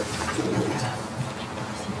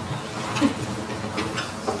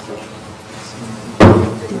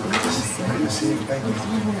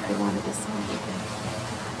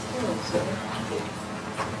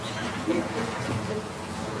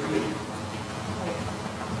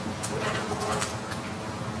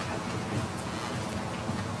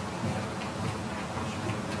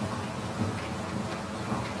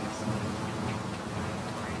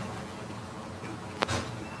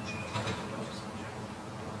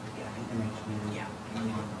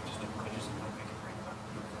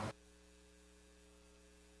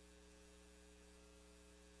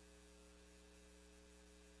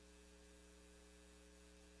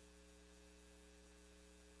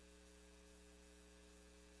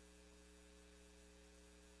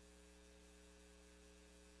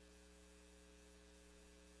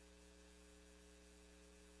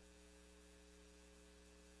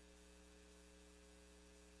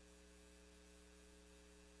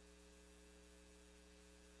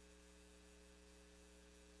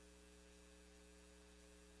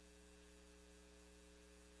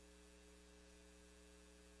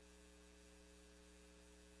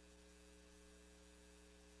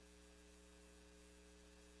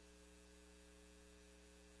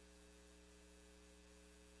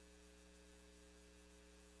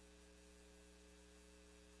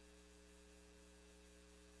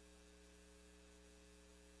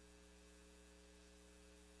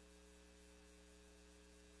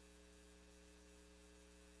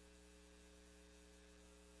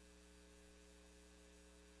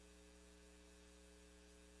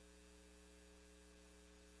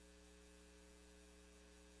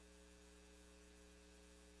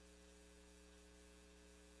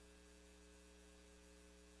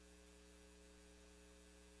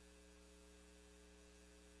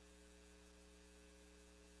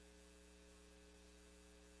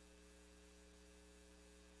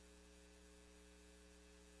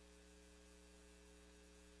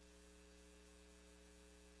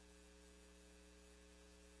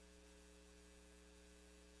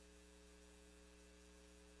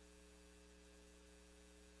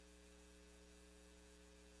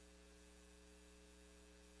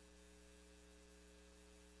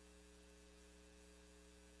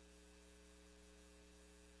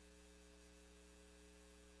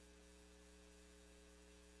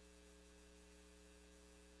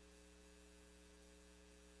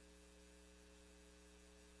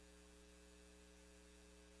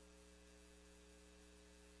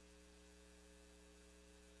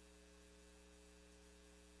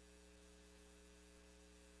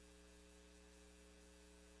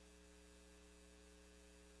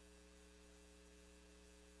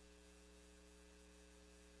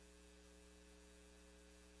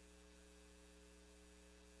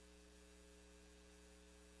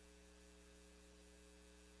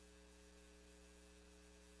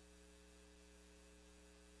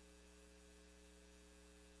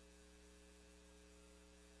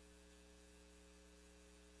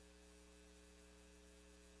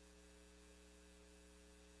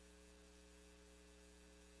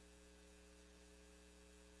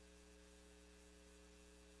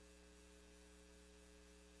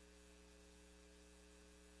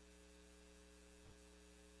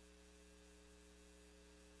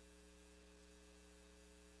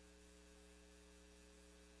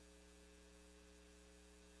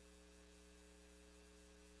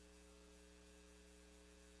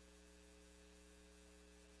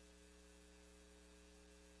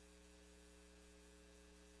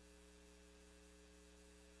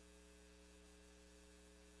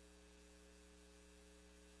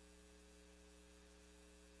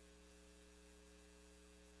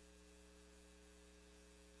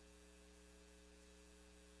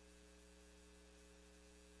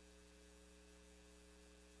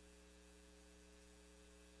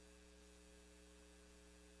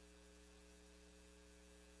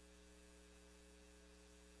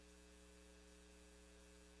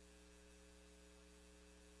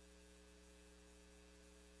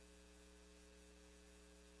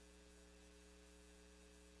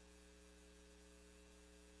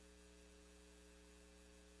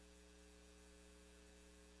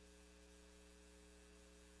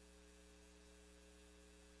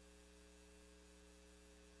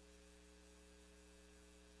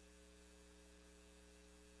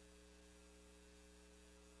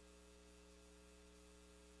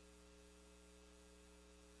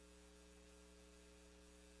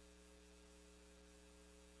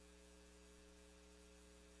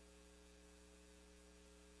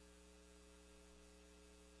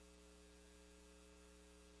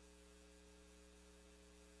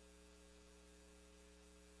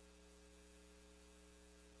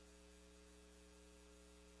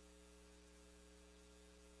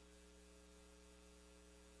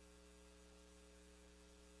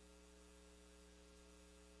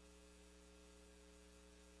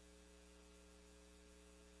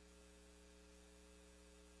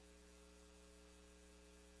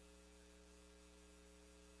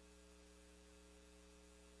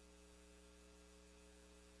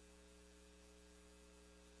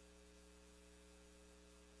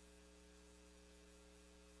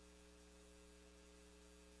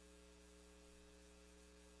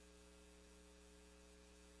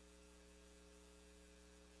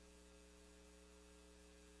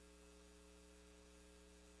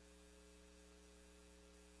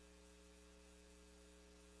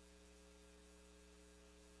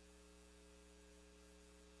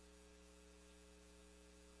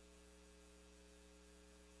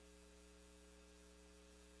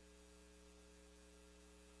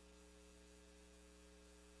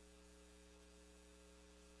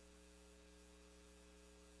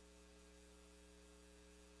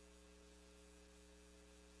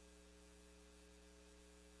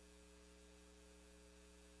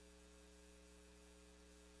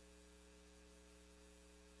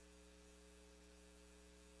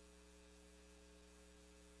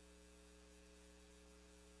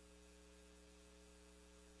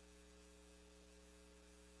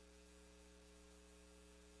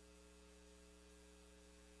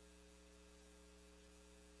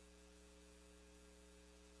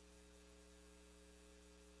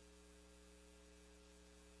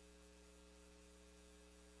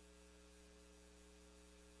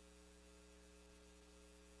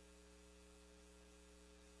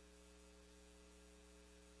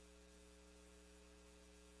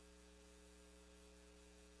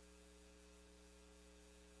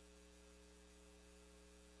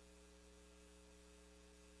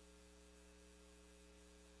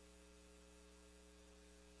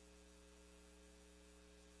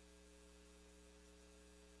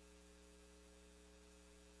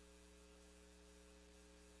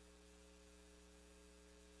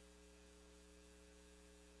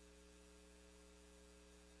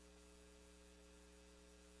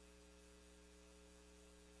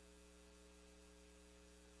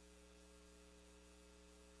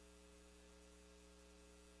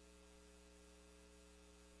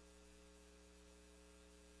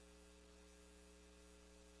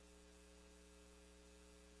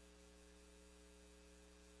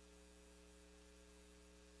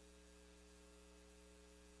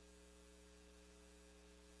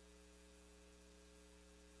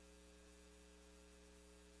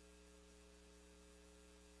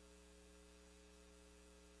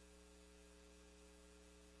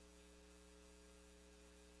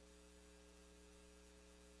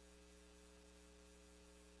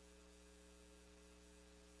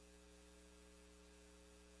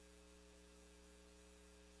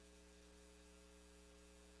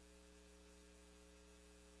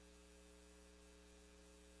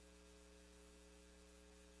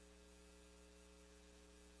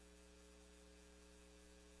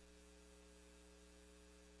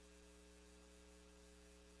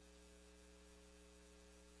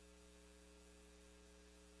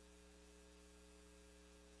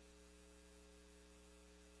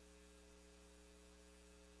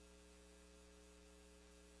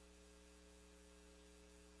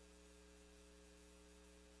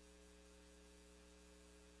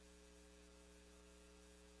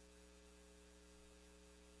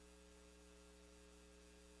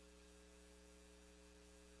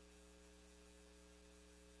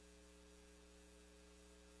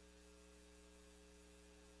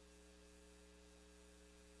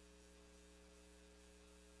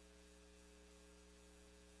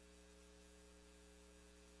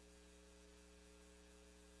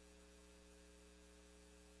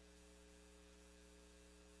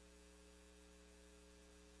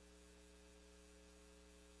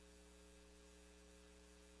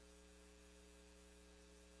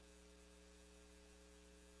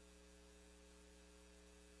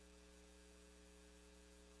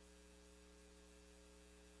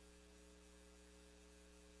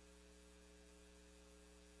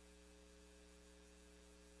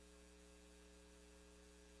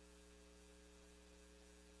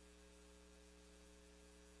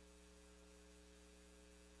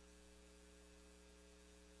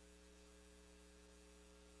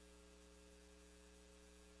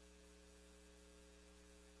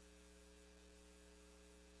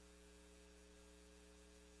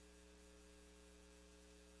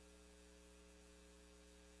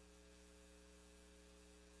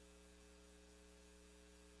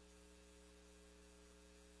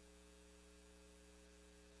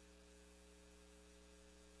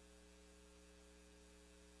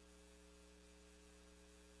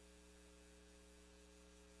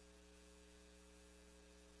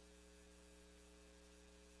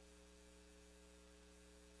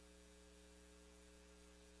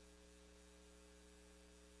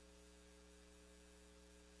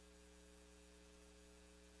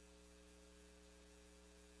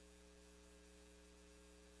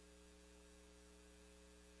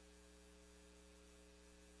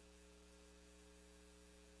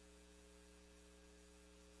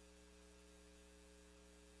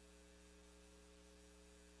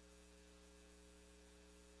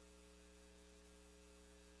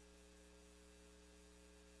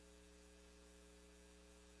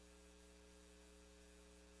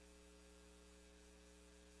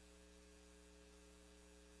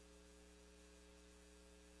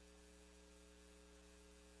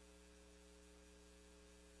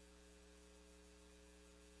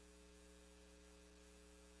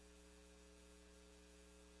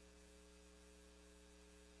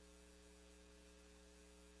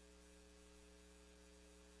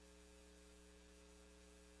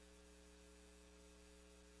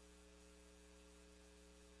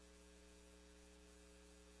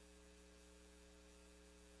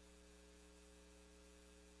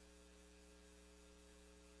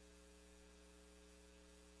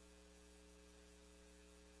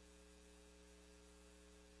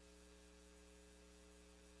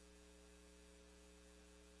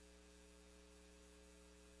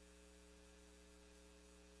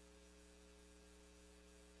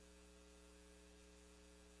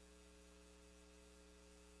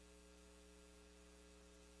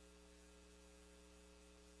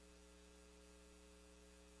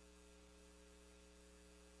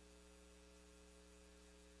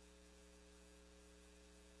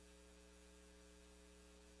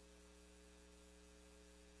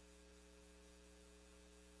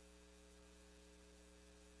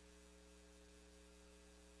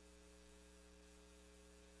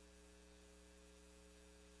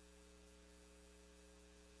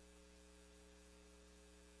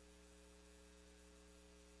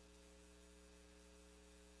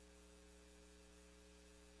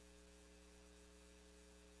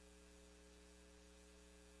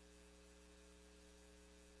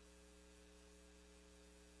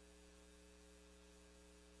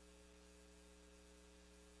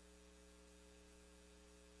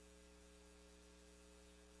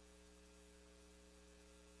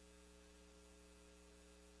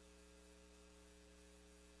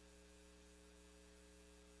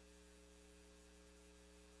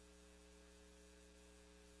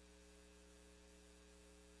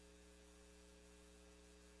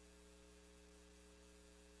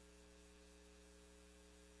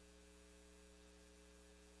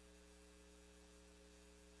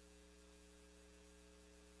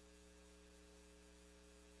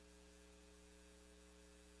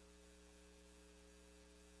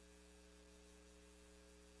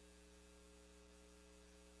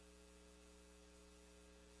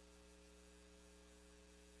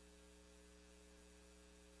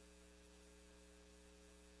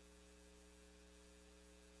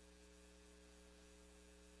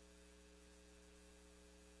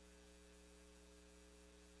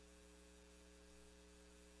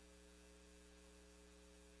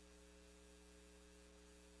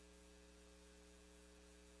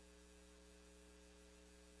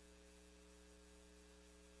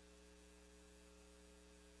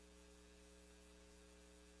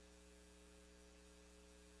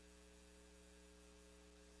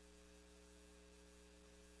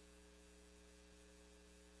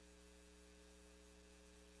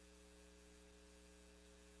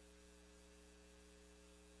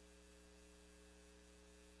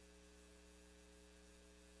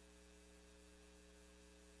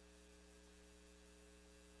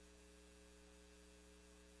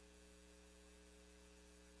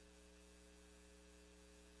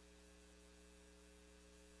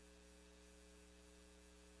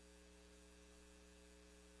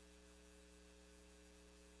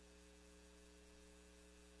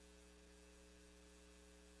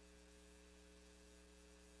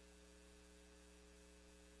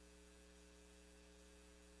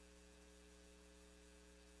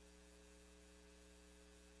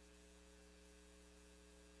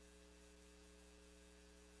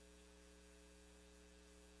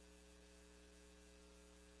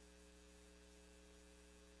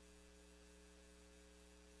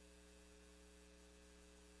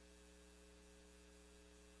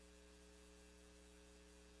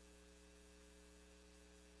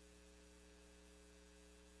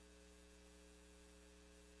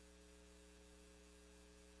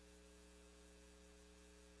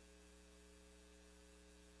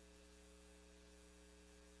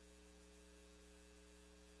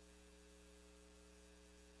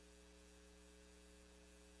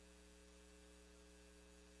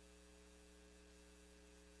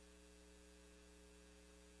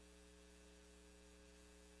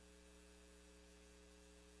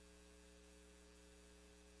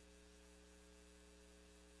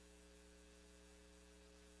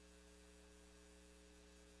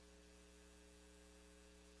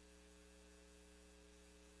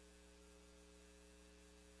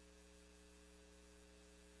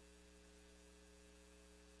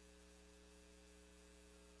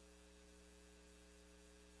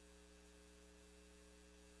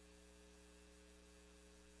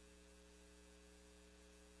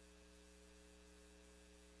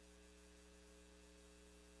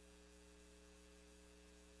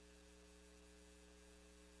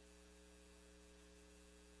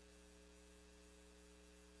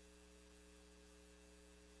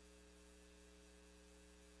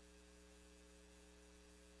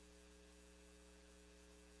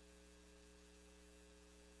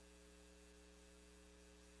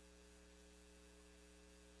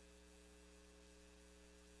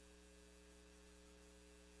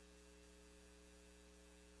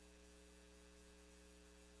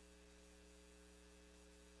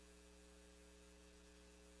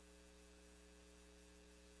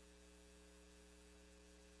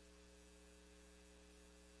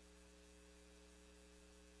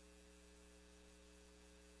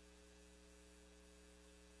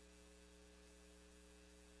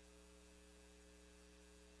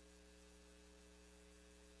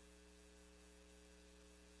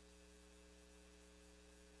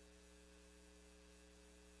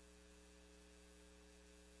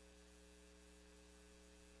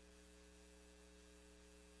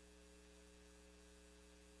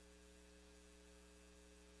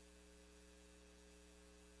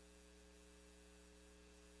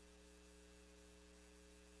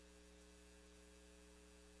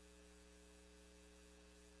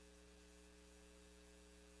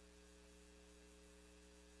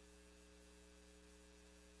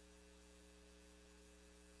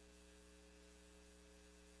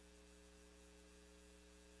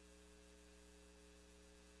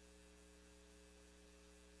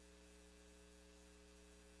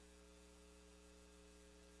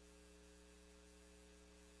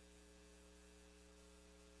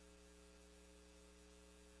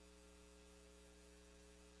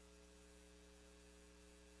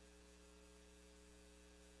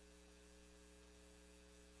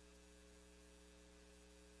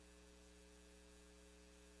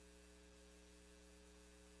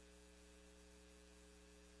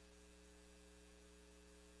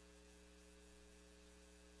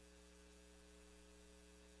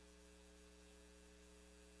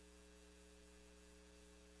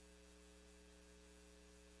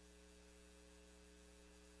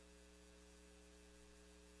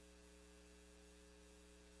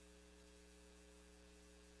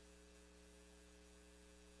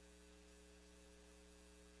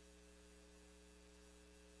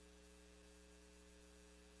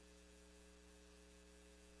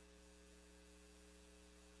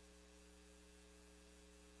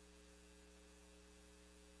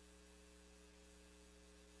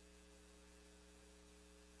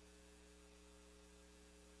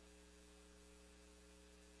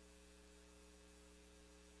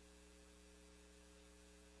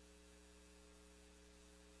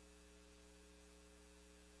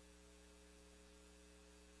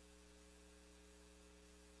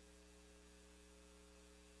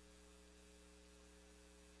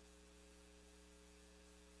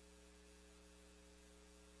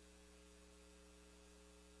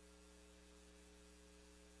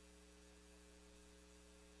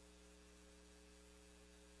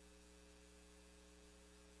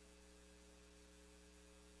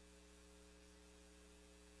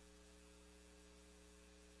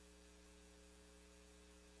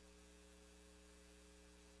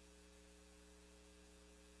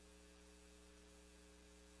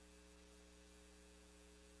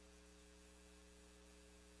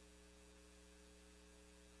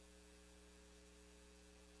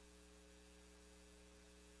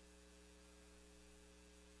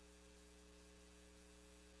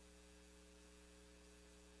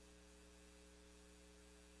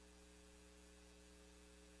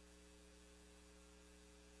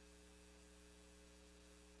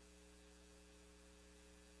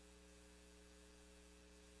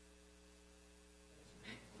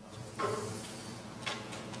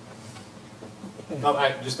No,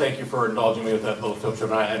 I just thank you for indulging me with that little field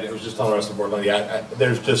trip. I was just telling the rest of the board, I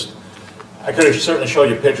could have certainly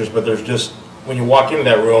showed you pictures, but there's just, when you walk into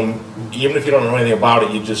that room, even if you don't know anything about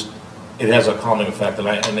it, it has a calming effect.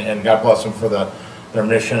 And God bless them for their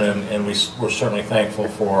mission, and we're certainly thankful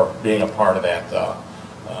for being a part of that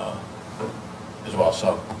as well.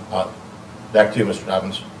 So, back to you, Mr.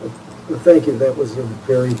 Dobbins. Well, thank you. That was a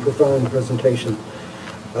very profound presentation.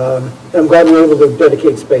 I'm glad we were able to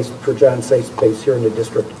dedicate space for John Safe Space here in the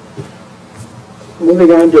district.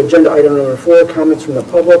 Moving on to agenda item number 4, comments from the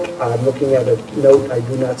public. I'm looking at a note. I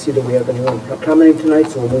do not see that we have anyone commenting tonight,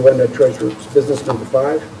 so we'll move on to Treasurer's business number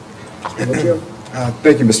 5. Mr. Muccio.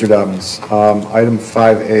 Thank you, Mr. Dobbins. Item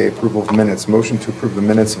 5A, approval of minutes. Motion to approve the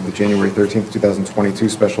minutes of the January 13th, 2022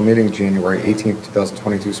 special meeting, January 18th,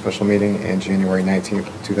 2022 special meeting, and January 19th,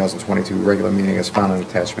 2022 regular meeting as found in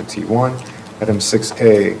attachment T1. Item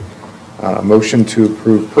 6A, motion to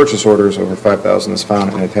approve purchase orders over $5,000 as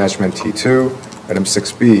found in attachment T2. Item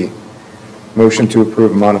 6B, motion to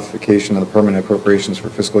approve modification of the permanent appropriations for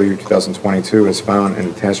fiscal year 2022 as found in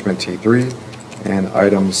attachment T3. And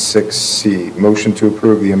item 6C, motion to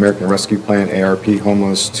approve the American Rescue Plan ARP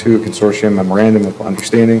Homeless 2 Consortium Memorandum of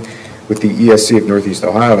Understanding with the ESC of Northeast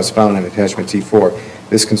Ohio as found in attachment T4.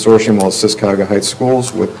 This consortium will assist Cuyahoga Heights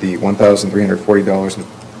schools with the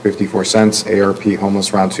 $1,340.54 ARP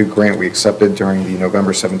Homeless Round 2 grant we accepted during the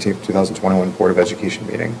November 17, 2021 Board of Education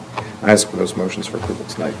meeting. I ask for those motions for approval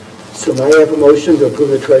tonight. So may I have a motion to approve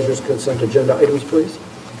the treasurer's consent agenda items, please?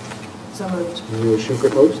 So moved. Ms.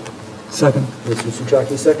 Schukert moves. Second. Mr.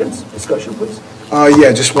 Souchaki seconds. Discussion, please.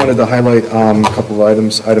 Yeah, just wanted to highlight a couple of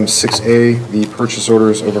items. Item 6A, the purchase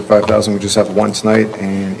orders over $5,000. We just have one tonight,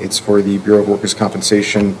 and it's for the Bureau of Workers'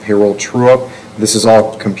 Compensation payroll true-up. This is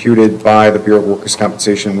all computed by the Bureau of Workers'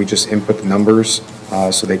 Compensation. We just input the numbers,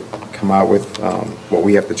 so they come out with what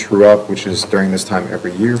we have to true up, which is during this time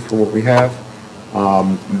every year for what we have.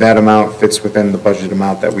 That amount fits within the budget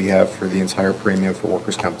amount that we have for the entire premium for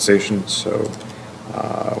workers' compensation, so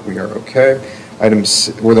we are okay.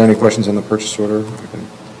 Were there any questions on the purchase order?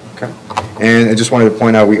 Okay. And I just wanted to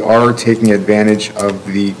point out, we are taking advantage of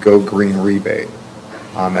the Go Green rebate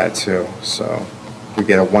on that too. So we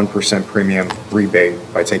get a 1% premium rebate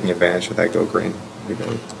by taking advantage of that Go Green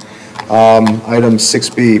rebate. Item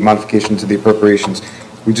 6B, modification to the appropriations.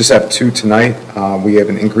 We just have two tonight. We have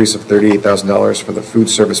an increase of $38,000 for the food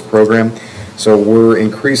service program. So we're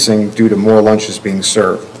increasing due to more lunches being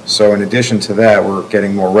served. So in addition to that, we're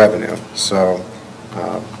getting more revenue. So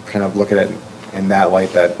kind of look at it in that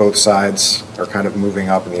light, that both sides are kind of moving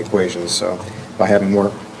up in the equation. So by having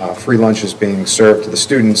more free lunches being served to the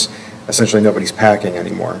students, essentially nobody's packing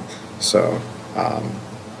anymore. So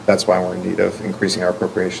that's why we're in need of increasing our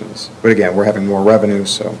appropriations. But again, we're having more revenue,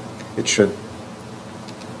 so it should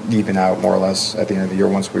even out more or less at the end of the year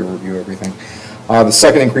once we review everything. The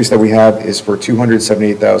second increase that we have is for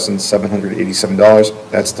 $278,787.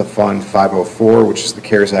 That's to Fund 504, which is the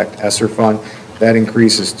CARES Act ESSER fund. That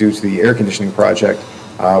increase is due to the air conditioning project,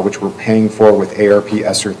 which we're paying for with ARP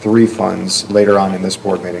ESSER 3 funds later on in this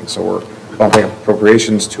board meeting. So we're bumping up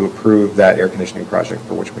appropriations to approve that air conditioning project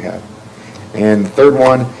for which we have. And the third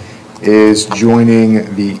one is joining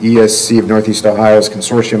the ESC of Northeast Ohio's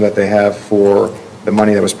consortium that they have for the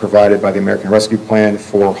money that was provided by the American Rescue Plan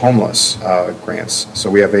for homeless grants. So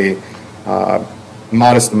we have a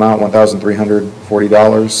modest amount,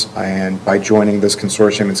 $1,340, and by joining this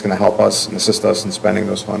consortium, it's going to help us and assist us in spending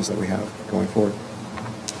those funds that we have going forward.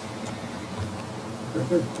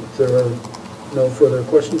 If there are no further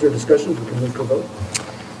questions or discussions, we can move to a vote.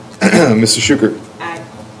 Mr. Schukert. Aye.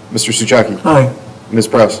 Mr. Souchaki. Aye. Ms.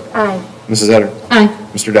 Press. Aye. Mrs. Etter. Aye.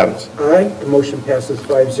 Mr. Dobbins. Aye, the motion passes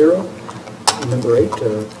 5-0. Number 8,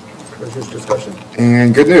 treasurer's discussion.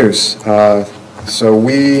 And good news. So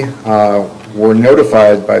we were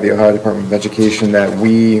notified by the Ohio Department of Education that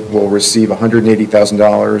we will receive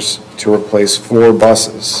 $180,000 to replace 4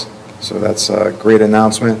 buses. So that's a great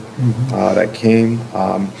announcement that came.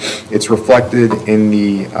 It's reflected in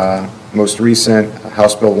the most recent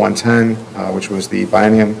House Bill 110, which was the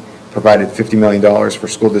biennium, provided $50 million for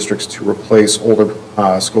school districts to replace older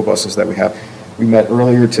school buses that we have. We met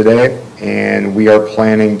earlier today, and we are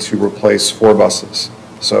planning to replace 4 buses.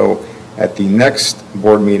 So at the next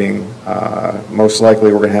board meeting, most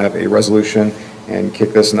likely we're going to have a resolution and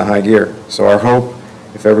kick this into high gear. So our hope,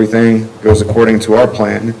 if everything goes according to our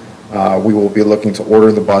plan, we will be looking to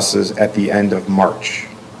order the buses at the end of March.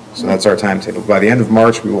 So that's our timetable. By the end of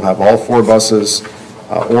March, we will have all 4 buses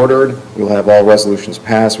ordered. We will have all resolutions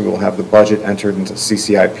passed. We will have the budget entered into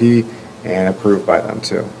CCIP and approved by them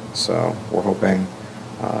too. So we're hoping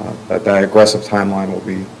that aggressive timeline will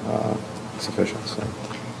be sufficient, so.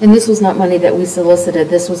 And this was not money that we solicited,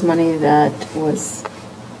 this was money that was...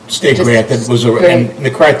 State Just grant, that was, grant. and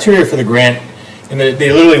the criteria for the grant, and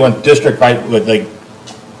they literally went district by, with like,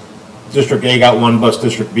 District A got one bus,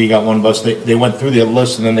 District B got one bus. They went through the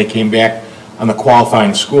list and then they came back on the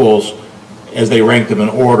qualifying schools as they ranked them in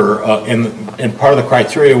order. And part of the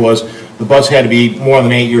criteria was the bus had to be more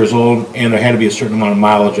than 8 years old and there had to be a certain amount of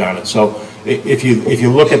mileage on it. So if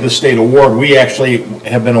you look at the state award, we actually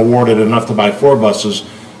have been awarded enough to buy 4 buses.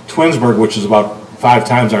 Twinsburg, which is about 5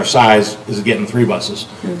 times our size, is getting 3 buses.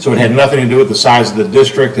 So it had nothing to do with the size of the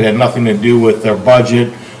district. It had nothing to do with their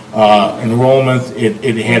budget. Enrollment,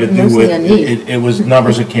 it had to do with, it was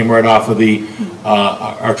numbers that came right off of the,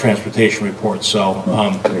 our transportation report, so.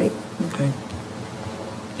 Great. Okay.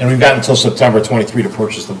 And we've got until September 23 to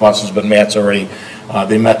purchase the buses, but Matt's already,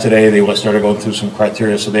 they met today, they started going through some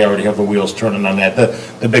criteria, so they already have the wheels turning on that.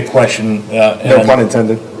 The big question. No pun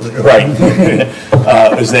intended. Right.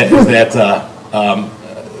 Is that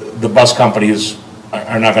the bus companies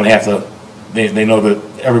are not gonna have to, they know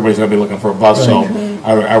that everybody's gonna be looking for a bus, so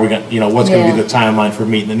are we gonna, what's gonna be the timeline for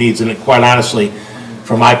meeting the needs? And quite honestly,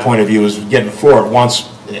 from my point of view, is getting 4 at once.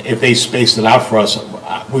 If they spaced it out for us,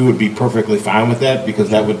 we would be perfectly fine with that, because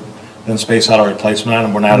that would then space out our replacement on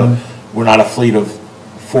them. We're not a fleet of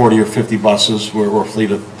 40 or 50 buses, we're a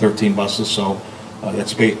fleet of 13 buses, so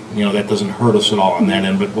that doesn't hurt us at all on that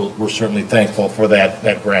end, but we're certainly thankful for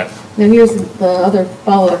that grant. Now here's the other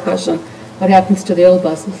follow-up question. What happens to the old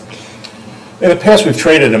buses? In the past, we've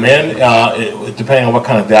traded them in, depending on what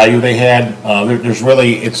kind of value they had.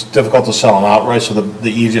 It's difficult to sell them outright, so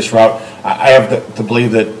the easiest route, I have to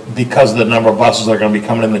believe that because of the number of buses that are going to be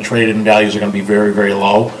coming in, the trade-in values are going to be very, very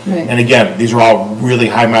low. Right. And again, these are all really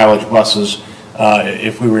high mileage buses.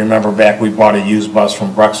 If we remember back, we bought a used bus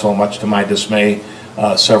from Brexville, much to my dismay,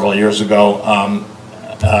 several years ago.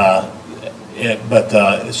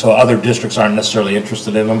 So other districts aren't necessarily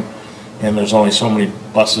interested in them. And there's only so many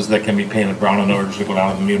buses that can be painted brown in order to go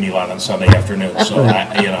down to the Muni lot on Sunday afternoon. So,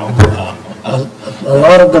 A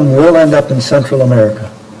lot of them will end up in Central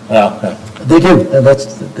America. They do, and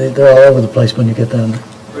they're all over the place when you get down there.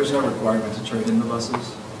 There's no requirement to trade in the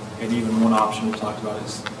buses, and even one option we talked about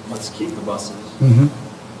is, let's keep the buses.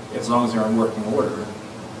 As long as they're in working order.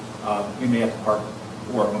 We may have to park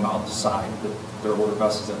 4 of them out the side, but they're older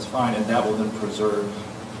buses, that's fine, and that will then preserve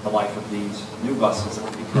the life of these new buses that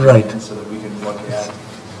will be coming in, so that we can look at,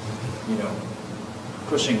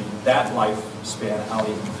 pushing that lifespan out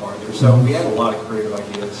even farther. So we have a lot of creative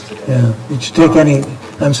ideas today. Yeah. Did you take any,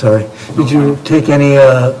 I'm sorry, did you take any,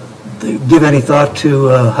 give any thought to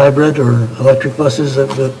hybrid or electric buses that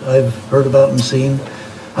I've heard about and seen?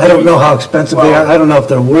 I don't know how expensive they are. I don't know if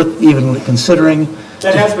they're worth even considering.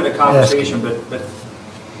 That has been a conversation, but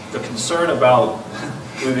the concern about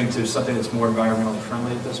moving to something that's more environmentally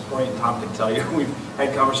friendly at this point, Tom can tell you, we've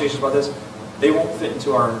had conversations about this. They won't fit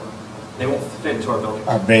into our building.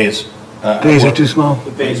 Our bays. Bays are too small?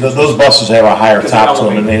 The bays Those buses have a higher top to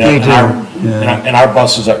them, and They do, and our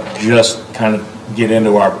buses are just kind of get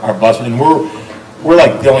into our bus, and we're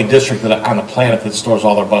like the only district on the planet that stores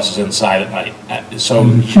all their buses inside at night. So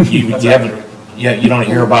you don't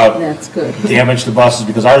hear about That's good. damage to buses,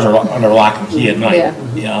 because ours are under lock and key at night.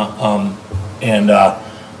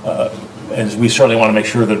 And we certainly want to make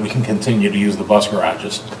sure that we can continue to use the bus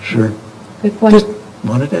garages. Sure. Good point. Just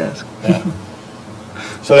wanted to ask.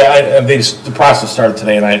 So the process started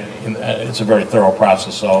today, and it's a very thorough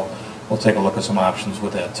process, so we'll take a look at some options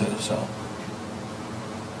with that too, so.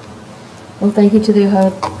 Well, thank you to the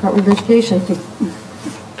Department of Education. Is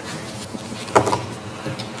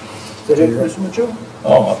that it, Mr. Mitchell?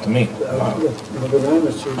 Oh, up to me. Number 9,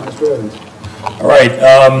 Mr. Evans. All right.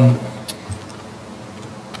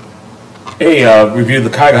 Review the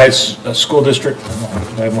Cuyahoga Heights School District. Do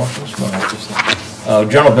I have motions? No,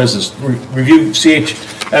 just general business. Review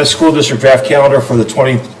CHS School District draft calendar for the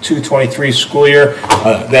 22-23 school year.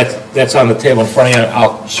 That's on the table in front of you.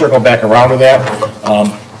 I'll circle back around to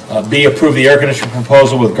that. B, approve the air conditioning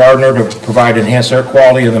proposal with Gardner to provide enhanced air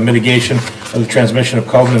quality and the mitigation of the transmission of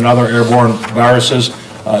COVID and other airborne viruses.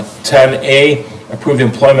 10A, approve the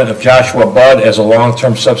employment of Joshua Budd as a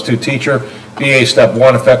long-term substitute teacher. BA Step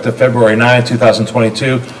 1, effective February 9,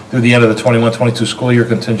 2022 through the end of the 21-22 school year,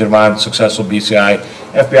 contingent upon successful BCI,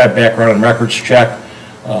 FBI background and records check.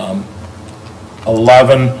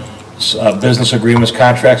 11, business agreements,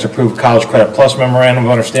 contracts, approved College Credit Plus memorandum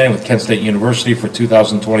of understanding with Kent State University for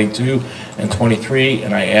 2022 and 23,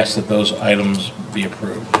 and I ask that those items be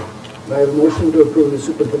approved. I have a motion to approve the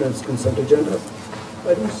superintendent's consent agenda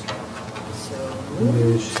items. So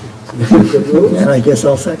And I guess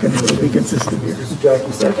I'll second it to be consistent here. Mr.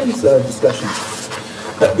 Jackie seconds, discussion.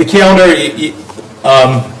 The calendar,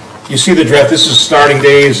 you see the draft. This is starting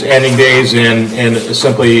days, ending days, and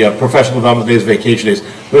simply professional development days, vacation days.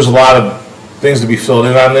 There's a lot of things to be filled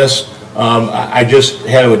in on this. I just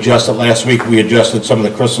had to adjust it last week. We adjusted some of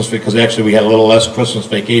the Christmas, because actually we had a little less Christmas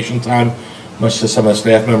vacation time, much to some of the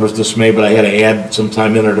staff members' dismay, but I had to add some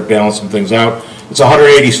time in there to balance some things out. It's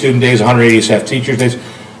 180 student days, 180 staff teachers days,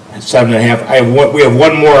 7.5. We have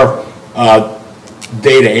one more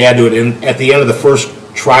day to add to it, and at the end of the first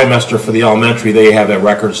trimester for the elementary, they have that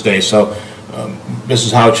records day. So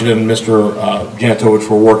Mrs. Houchin and Mr. Jantovich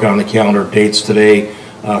were working on the calendar dates today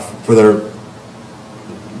for their.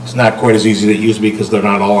 It's not quite as easy as it used to be because they're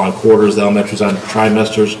not all on quarters. The elementary's on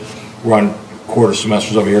trimesters. We're on quarter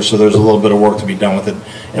semesters over here, so there's a little bit of work to be done with it.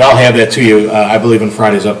 And I'll have that to you, I believe, in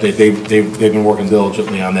Friday's update. They've been working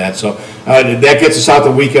diligently on that. So that gets us out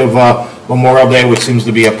the week of Memorial Day, which seems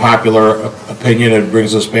to be a popular opinion. It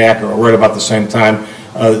brings us back right about the same time.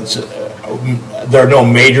 There are no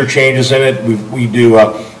major changes in it.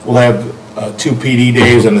 We'll have 2 PD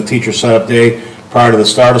days and the teacher setup day prior to the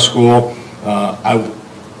start of school.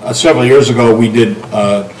 Several years ago, we did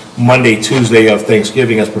Monday, Tuesday of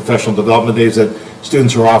Thanksgiving as professional development days. That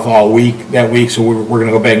students are off all week that week, so we're going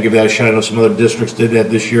to go back and give that a shot. I know some other districts did that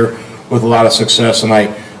this year with a lot of success, and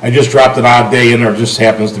I just dropped an odd day in there. It just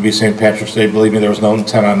happens to be St. Patrick's Day. Believe me, there was no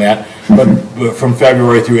intent on that. But from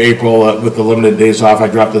February through April, with the limited days off, I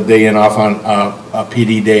dropped a day in off on a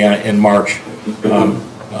PD day in March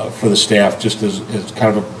for the staff, just as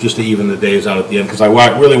kind of just to even the days out at the end, because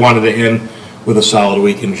I really wanted to end with a solid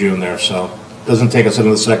week in June there. So it doesn't take us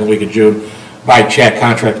into the second week of June. By chat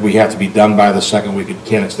contract, we have to be done by the second week. It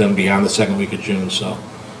can't extend beyond the second week of June. So,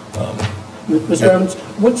 Mr. Evans,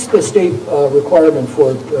 what's the state requirement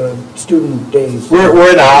for student days?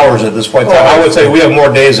 We're in hours at this point in time. I would say we have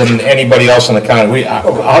more days than anybody else in the county.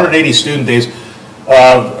 180 student days.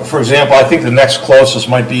 For example, I think the next closest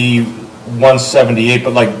might be 178,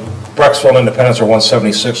 but like Brecksville and Independence are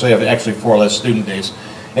 176, so they have actually 4 less student days.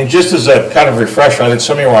 And just as a kind of refresher, I think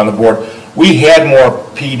some of you were on the board, we had more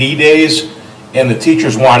PD days, and the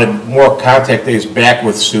teachers wanted more contact days back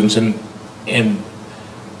with students, and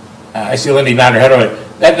I see Lindy nodding her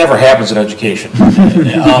head. That never happens in education.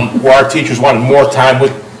 Where our teachers wanted more time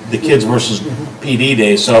with the kids versus PD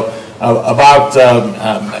days. So about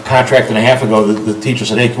a contract and a half ago, the teacher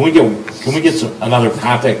said, "Hey, can we get another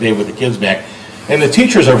contact day with the kids back?" And the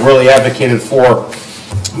teachers have really advocated for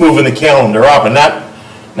moving the calendar up, and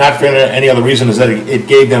not for any other reason, is that it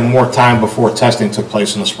gave them more time before testing took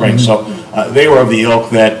place in the spring. So they were of the ilk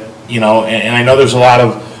that, and I know there's a lot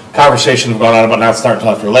of conversations going on about not starting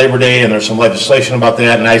until after Labor Day, and there's some legislation about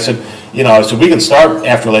that. And I said, we can start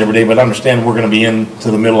after Labor Day, but understand we're going to be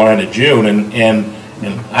into the middle or end of June, and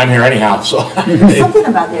I'm here anyhow. So something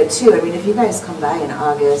about that too. I mean, if you guys come by in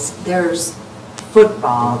August, there's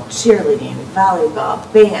football, cheerleading, volleyball,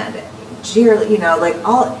 band,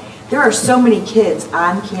 there are so many kids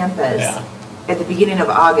on campus at the beginning of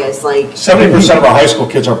August. 70% of our high school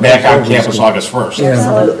kids are back on campus August 1st. Yeah.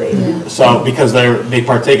 Absolutely. Yeah. So because they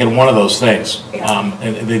partake in one of those things,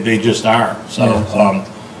 and they just are. So,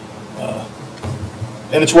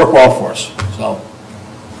 and it's worked well for us. So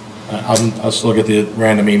I'll still get the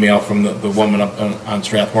random email from the woman up on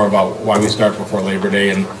Strathmore about why we start before Labor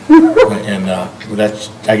Day, and that's,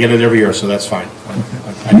 I get it every year, so that's fine.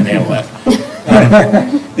 I can handle that.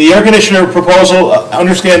 The air conditioner proposal,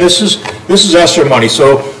 understand this is ESSER money.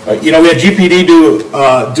 So we had GPD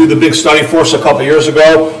do the big study for us a couple years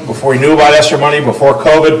ago before we knew about ESSER money, before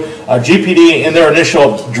COVID. GPD, in their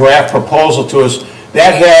initial draft proposal to us,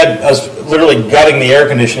 that had us literally gutting the air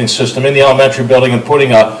conditioning system in the elementary building and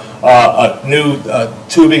putting a new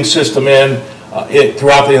tubing system in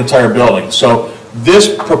throughout the entire building. So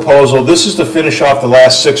this proposal, this is to finish off the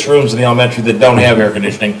last 6 rooms in the elementary that don't have air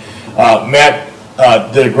conditioning. Matt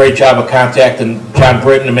did a great job of contacting John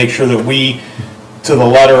Britton to make sure that we, to the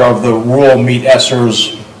letter of the rule, meet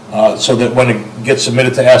ESSER's, so that when it gets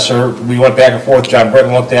submitted to ESSER, we went back and forth, John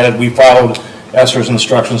Britton looked at it, we followed ESSER's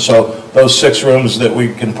instructions, so those 6 rooms that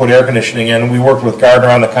we can put air conditioning in, we worked with Gardner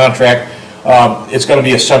on the contract. It's going to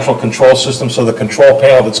be a central control system, so the control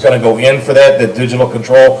panel that's going to go in for that digital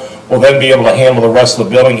control, will then be able to handle the rest of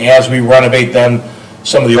the building as we renovate then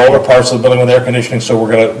some of the older parts of the building with air conditioning. So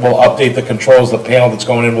we'll update the controls. The panel that's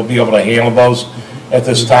going in will be able to handle those at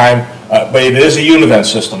this time. But it is a univent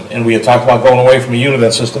system, and we had talked about going away from a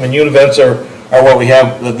univent system. And univents are what we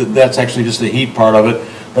have. That's actually just the heat part of it.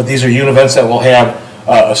 But these are univents that will have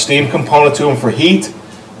a steam component to them for heat,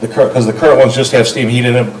 because the current ones just have steam heat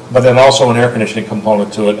in it, but then also an air conditioning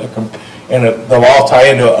component to it. And they'll all tie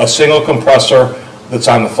into a single compressor that's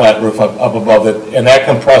on the flat roof up above it. And that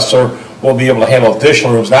compressor will be able to handle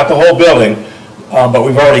additional rooms, not the whole building, but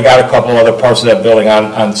we've already got a couple other parts of that building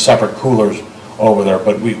on separate coolers over there.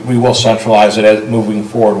 But we will centralize it as moving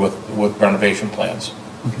forward with renovation plans.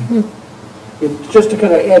 And just to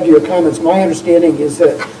kind of add to your comments, my understanding is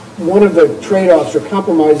that one of the trade-offs or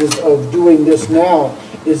compromises of doing this now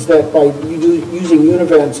is that by using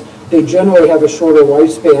univents, they generally have a shorter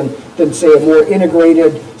lifespan than, say, a more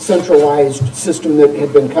integrated, centralized system that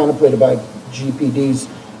had been contemplated by GPD's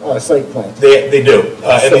site plan. They do.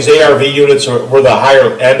 And these ARV units were the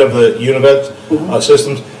higher end of the univent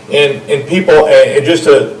systems. And people, and just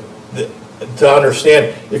to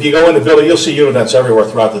understand, if you go in the building, you'll see univents everywhere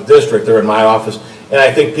throughout the district. They're in my office. And I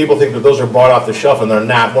think people think that those are bought off the shelf, and they're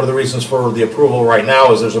not. One of the reasons for the approval right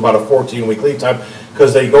now is there's about a 14-week lead time,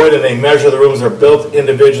 because they go in and they measure the rooms. They're built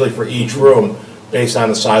individually for each room based on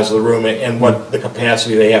the size of the room and what the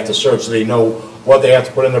capacity they have to serve, so they know what they have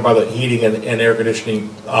to put in there by the heating and air conditioning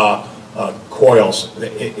coils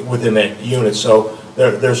within that unit. So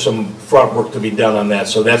there's some front work to be done on that.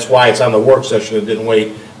 So that's why it's on the work session. It didn't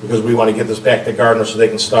wait, because we want to get this back to Gardner so they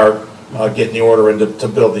can start getting the order in to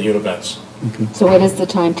build the univents. So what is the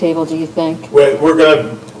timetable, do you think? We're going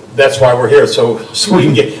to, that's why we're here, so we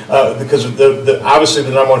can get, because obviously the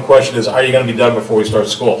number one question is, are you going to be done before we start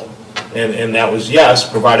school? And that was yes,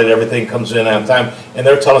 provided everything comes in on time. And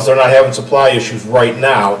they're telling us they're not having supply issues right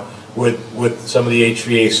now with some of the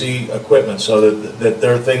HVAC equipment, so that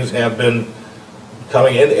their things have been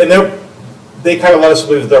coming in. And they kind of let us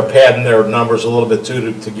believe that they're padding their numbers a little bit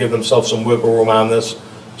too, to give themselves some wiggle room on this.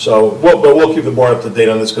 So, but we'll keep the board up to date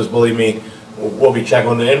on this, because believe me, we'll be checking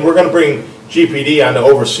on it. And we're going to bring GPD on to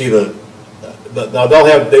oversee now they'll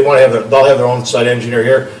have their own site engineer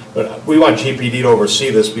here, but we want GPD to oversee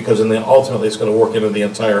this, because ultimately it's going to work into the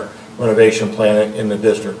entire renovation plan in the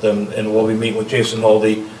district. And we'll be meeting with Jason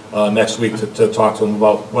Nolde next week to talk to him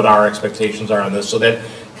about what our expectations are on this. So that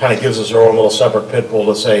kind of gives us our own little separate pit bull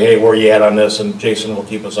to say, hey, where are you at on this? And Jason will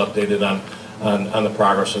keep us updated on the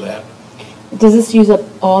progress of that. Does this use up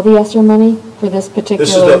all the ESSER money for this particular?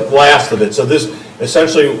 This is the last of it. So this,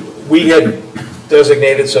 essentially, we had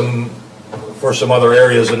designated for some other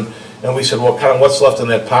areas, and we said, well, kind of what's left in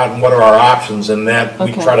that pot and what are our options? And that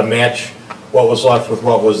we try to match what was left with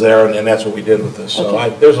what was there, and that's what we did with this. So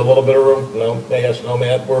there's a little bit of room. No, yes, no,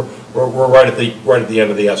 Matt. We're right at the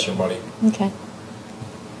end of the ESSER money. Okay.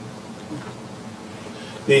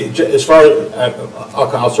 As far as,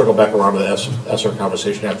 I'll circle back around to the ESSER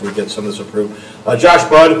conversation after we get some of this approved. Josh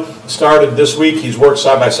Budd started this week. He's worked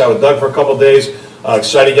side by side with Doug for a couple of days.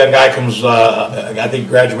 Exciting young guy, comes, I think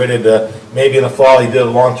graduated maybe in the fall. He did a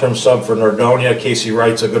long-term sub for Nordonia. Casey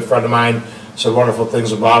Wright's a good friend of mine. Said wonderful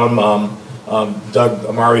things about him. Doug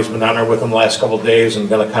Amari's been down there with him the last couple of days and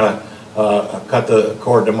going to kind of cut the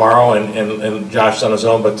cord tomorrow, and Josh's on his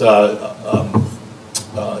own, but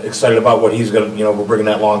excited about what he's going to, we're bringing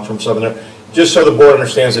that long-term sub in there. Just so the board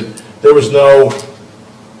understands that there was no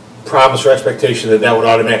promise or expectation that would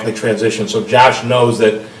automatically transition. So Josh knows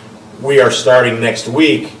that we are starting next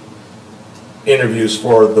week interviews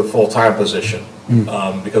for the full-time position,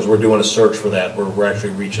 because we're doing a search for that. We're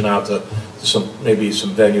actually reaching out to maybe some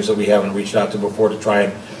venues that we haven't reached out to before to try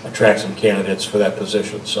and attract some candidates for that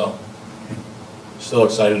position. So still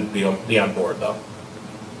excited to be on board though.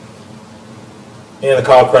 And the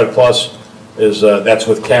College Credit Plus is, that's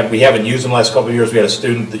with Kent. We haven't used them the last couple of years. We had a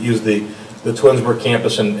student that used the Twinsburg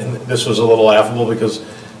campus, and this was a little laughable because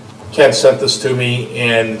Kent sent this to me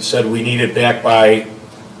and said we need it back by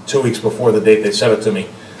 2 weeks before the date they sent it to me.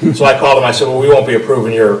 So I called him. I said, well, we won't be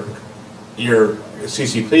approving your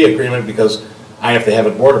CCP agreement because I have to have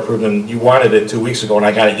it board approved, and you wanted it 2 weeks ago, and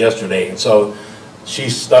I got it yesterday. And so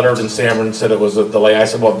she stuttered and stammered and said it was a delay. I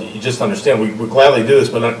said, well, you just understand, we would gladly do this,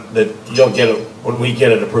 but that you'll get it when we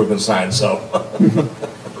get it approved and signed, so.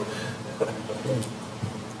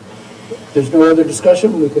 There's no other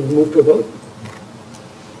discussion, we can move to a vote.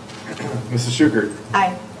 Mrs. Schukert.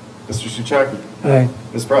 Aye. Mr. Suchaki. Aye.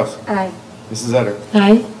 Ms. Press. Aye. Mrs. Etter.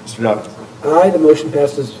 Aye. Mr. Dobbins. Aye, the motion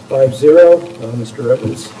passes 5-0. Mr.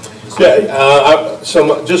 Evans. Yeah,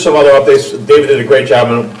 just some other updates. David did a great job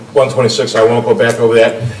on 126, I won't go back over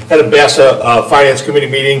that. Had a BASA Finance Committee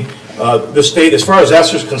meeting. The state, as far as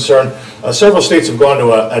ESSER is concerned, several states have gone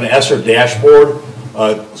to an ESSER dashboard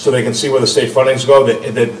so they can see where the state fundings go.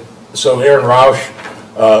 So Aaron Roush,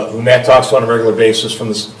 who Matt talks to on a regular basis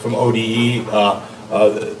from ODE,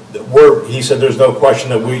 he said there's no question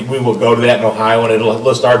that we will go to that in Ohio, and it'll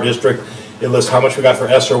list our district. It lists how much we got for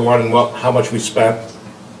ESSER 1 and how much we spent.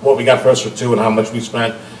 what we got for ESSER 2 and how much we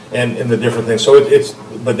spent and the different things. So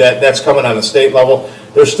but that's coming on the state level.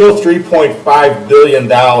 There's still $3.5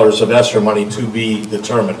 billion of ESSER money to be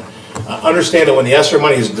determined. Understand that when the ESSER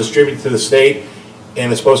money is distributed to the state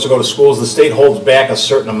and it's supposed to go to schools, the state holds back a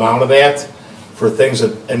certain amount of that for things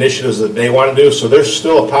initiatives that they want to do. So there's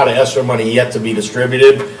still a pot of ESSER money yet to be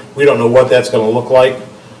distributed. We don't know what that's going to look like.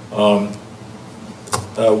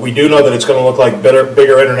 We do know that it's going to look like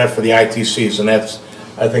bigger internet for the ITCs, and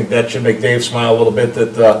I think that should make Dave smile a little bit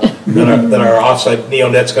that our offsite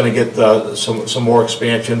NeoNet's going to get some more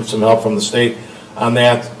expansion, some help from the state on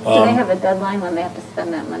that. Do they have a deadline when they have to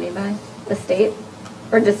spend that money by, the state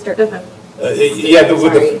or district? Yeah,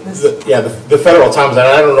 the federal times, and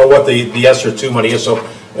I don't know what the ESSER 2 money is, so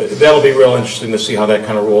that'll be real interesting to see how that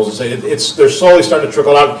kind of rolls. They're slowly starting to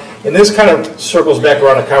trickle out, and this kind of circles back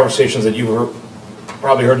around the conversations that you've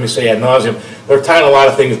probably heard me say ad nauseum. They're tying a lot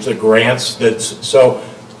of things to grants. So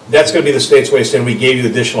that's going to be the state's way of saying we gave you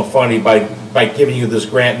additional funding by giving you this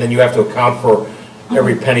grant, and then you have to account for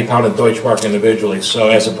every penny, pound, and Deutschmark individually. So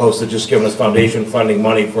as opposed to just giving us foundation funding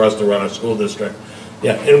money for us to run our school district.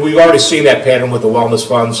 Yeah, and we've already seen that pattern with the wellness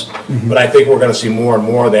funds, but I think we're going to see more and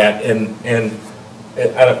more of that, and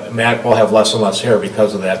Matt will have less and less hair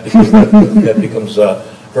because of that, because that becomes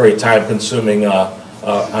very time-consuming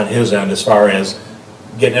on his end as far as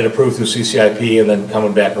getting it approved through CCIP and then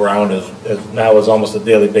coming back around as now is almost a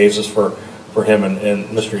daily basis for him and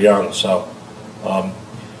Mr. Young. So,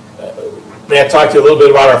 Matt talked to you a little bit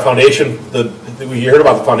about our foundation. We heard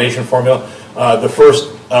about the foundation formula. The first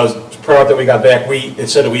printout that we got back, it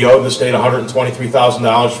said that we owed the state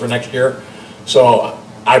 $123,000 for next year. So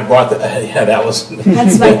I brought that was.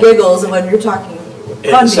 Hence my giggles when you're talking.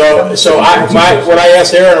 What I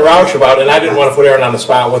asked Aaron Roush about, and I didn't want to put Aaron on the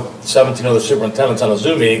spot with 17 other superintendents on a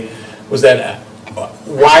Zoom meeting, was that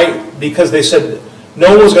why? Because they said no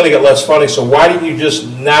one was going to get less funding, so why didn't you just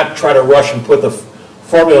not try to rush and put the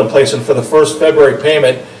formula in place, and for the first February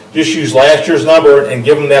payment, just use last year's number and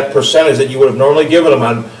give them that percentage that you would have normally given them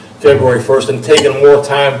on February 1st and taken more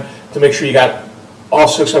time to make sure you got all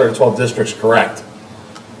 612 districts correct.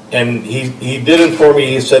 And he did inform me,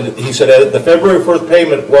 he said the February 1st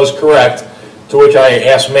payment was correct, to which I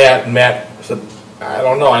asked Matt, and Matt said, I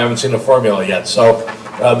don't know, I haven't seen the formula yet. So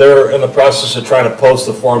they're in the process of trying to post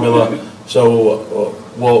the formula, so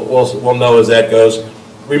we'll know as that goes.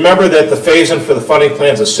 Remember that the phase-in for the funding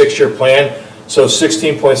plan is a 6-year plan, so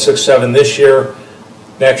 16.67 this year,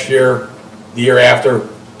 next year, the year after,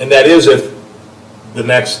 and that is if the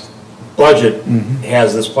next budget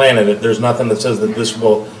has this plan in it. There's nothing that says that this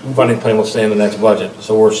funding plan will stay in the next budget.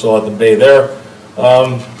 So we're still at the bay there.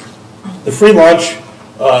 The free lunch,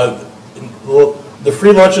 the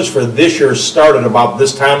free lunches for this year started about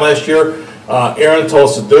this time last year. Aaron told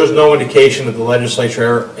us that there's no indication that the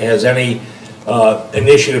legislature has any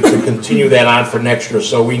initiative to continue that on for next year.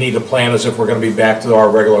 So we need to plan as if we're going to be back to our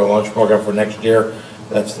regular lunch program for next year.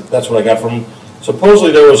 That's what I got from him.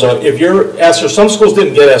 Supposedly there was if you're ESSER, some schools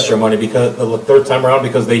didn't get ESSER money because the third time around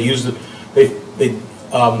because they used it, it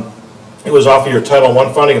was off of your Title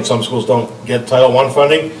I funding, and some schools don't get Title I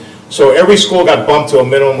funding. So every school got bumped to a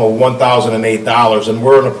minimum of $1,008, and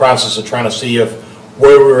we're in the process of trying to see if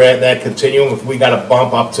where we were at that continuum, if we got a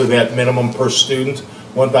bump up to that minimum per student,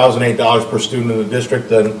 $1,008 per student in the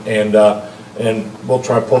district, and we'll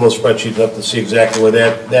try to pull those spreadsheets up to see exactly where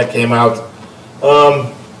that came out.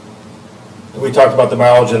 We talked about the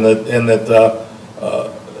mileage and that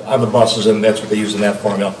on the buses, and that's what they use in that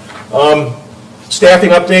formula. Staffing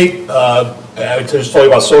update, I just told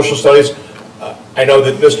you about social studies. I know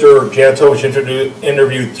that Mr. Janitovich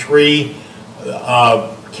interviewed 3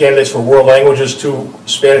 candidates for world languages, 2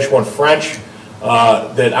 Spanish, 1 French,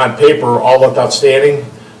 that on paper all looked outstanding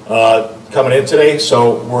coming in today,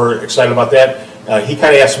 so we're excited about that. He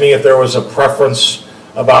kind of asked me if there was a preference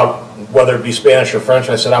about whether it be Spanish or French.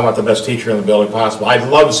 I said I want the best teacher in the building possible. I'd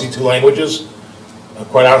love to see 2 languages.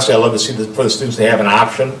 Quite honestly, I'd love to see for the students to have an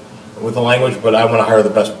option with the language, but I want to hire the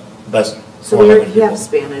best. So you have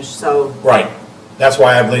Spanish, so. Right. That's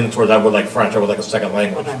why I'm leaning towards I would like French. I would like a second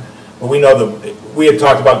language. Okay. But we know that we had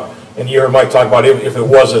talked about, and you heard Mike talk about if it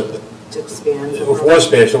was to expand. If it was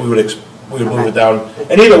Spanish, then we would move it down.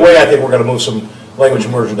 And either way, I think we're going to move some language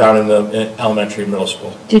immersion down in the elementary and middle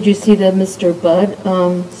school. Did you see that Mr. Budd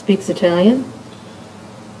speaks Italian?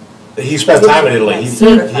 He spent time in Italy.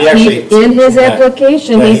 He actually, in his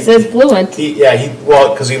application, he says fluent.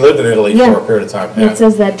 Because he lived in Italy for a period of time. It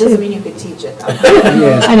says that too. Doesn't mean you could teach it.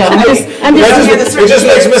 I know. It just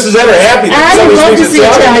makes Mrs. Etter happy. I would love to see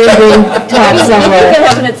Italian being taught somewhere. You could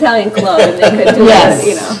have an Italian club, and they could do it,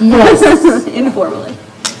 yes. informally.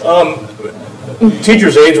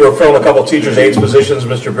 Teachers' aides, we're filling a couple teachers' aides positions.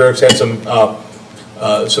 Mr. Burks had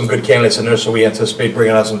some good candidates in there, so we anticipate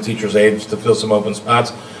bringing on some teachers' aides to fill some open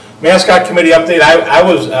spots. Mascot committee update,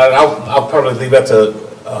 I'll probably leave that to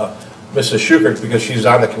Mrs. Schukert because she's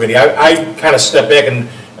on the committee. I kind of stepped back and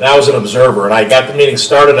I was an observer, and I got the meeting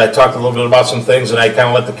started. I talked a little bit about some things, and I kind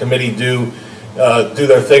of let the committee do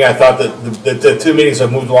their thing. I thought that the two meetings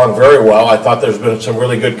have moved along very well. I thought there's been some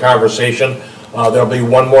really good conversation. There'll be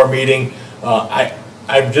one more meeting.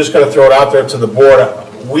 I'm just going to throw it out there to the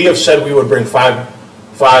board. We have said we would bring five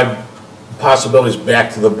possibilities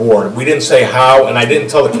back to the board. We didn't say how, and I didn't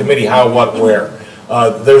tell the committee how, what, where.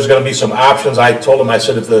 There's going to be some options. I told them, I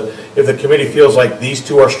said, if the committee feels like these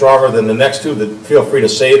two are stronger than the next two, then feel free to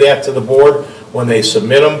say that to the board when they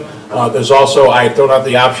submit them. There's also, I thrown out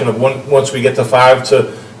the option of once we get to 5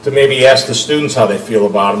 to maybe ask the students how they feel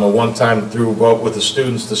about them, a one-time through vote with the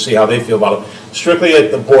students to see how they feel about them. Strictly at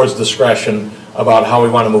the board's discretion about how we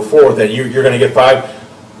want to move forward. That you're going to get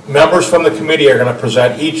 5 members from the committee are going to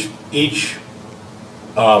present. Each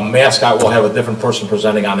mascot will have a different person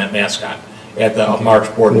presenting on that mascot at the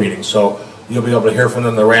March board meeting. So you'll be able to hear from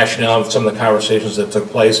them the rationale of some of the conversations that took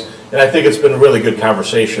place. And I think it's been a really good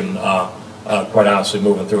conversation, quite honestly,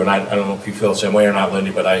 moving through. And I don't know if you feel the same way or not,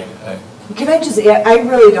 Lindy, but Can I just add, I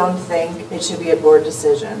really don't think it should be a board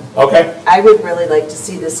decision. Okay. I would really like to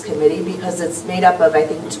see this committee because it's made up of, I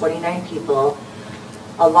think, 29 people,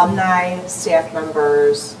 alumni, staff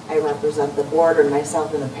members, I represent the board or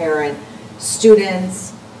myself and the parent,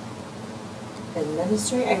 students,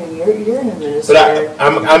 administrator, I mean, you're an administrator. But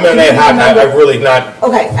I'm an ad hoc, I'm really not.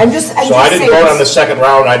 Okay, I'm just So I didn't vote on the second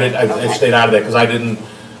round, I stayed out of it because I didn't.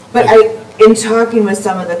 But in talking with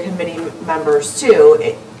some of the committee members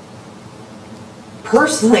too,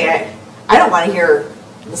 personally, I don't want to hear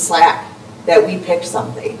the slack that we picked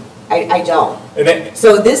something. I don't.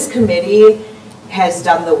 So this committee has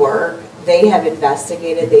done the work. They have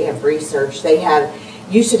investigated, they have researched,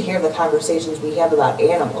 you should hear the conversations we have about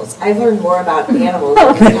animals. I've learned more about animals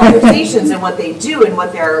in these conversations and what they do and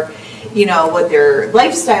what their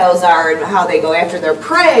lifestyles are and how they go after their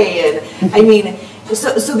prey. And I mean,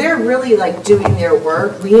 so they're really like doing their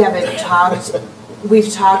work. We've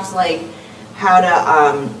talked like how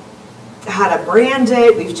to brand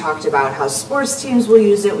it. We've talked about how sports teams will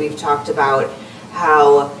use it. We've talked about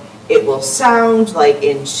how it will sound like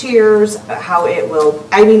in cheers, how it will,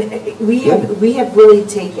 I mean, we have really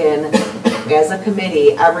taken, as a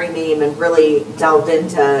committee, every name and really delved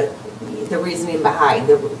into the reasoning behind,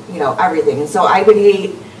 everything. And so I would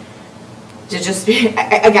hate to just be,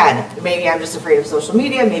 again, maybe I'm just afraid of social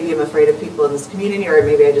media, maybe I'm afraid of people in this community, or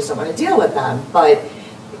maybe I just don't want to deal with them. But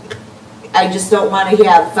I just don't want to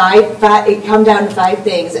have it come down to 5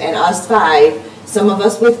 things and us 5, some of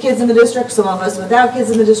us with kids in the district, some of us without kids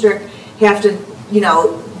in the district, have to,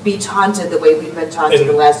 be taunted the way we've been taunted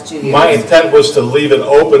the last 2 years. My intent was to leave it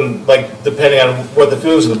open, like, depending on what the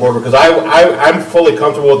feelings of the board, because I'm fully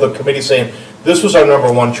comfortable with the committee saying, this was our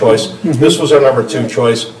number 1 choice, this was our number 2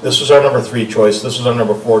 choice, this was our number 3 choice, this was our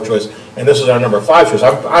number 4 choice, and this is our number 5 choice.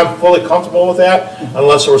 I'm fully comfortable with that,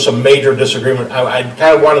 unless there was some major disagreement. I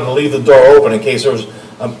kind of wanted to leave the door open in case there was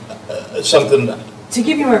something. To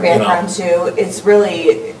give you more background too, it's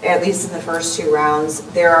really, at least in the first 2 rounds,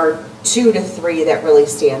 there are 2 to 3 that really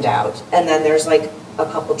stand out. And then there's like a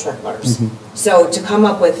couple tricklers. So to come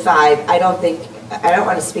up with 5, I don't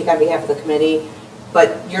want to speak on behalf of the committee,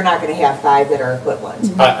 but you're not going to have 5 that are equivalent.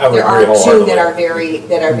 There are 2 that are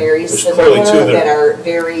very similar, that are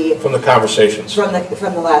very. From the conversations. From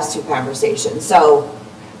the last 2 conversations. So.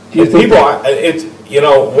 People,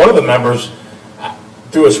 one of the members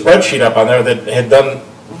threw a spreadsheet up on there that had done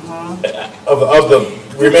of the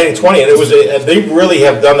remaining 20, and it was they really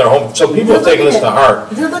have done their homework. So people have taken this to heart.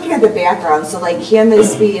 They're looking at the background. So like, can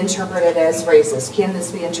this be interpreted as racist? Can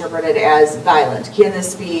this be interpreted as violent? Can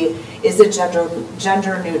this be? Is it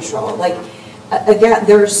gender neutral? Like, again,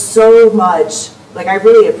 there's so much. Like, I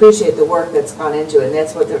really appreciate the work that's gone into it, and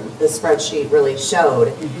that's what the spreadsheet really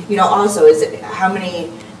showed. Also, is it how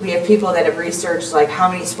many? We have people that have researched like how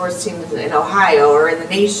many sports teams in Ohio or in the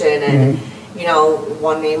nation, and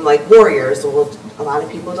one name like Warriors. Well, a lot of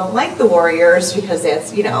people don't like the Warriors because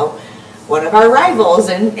that's one of our rivals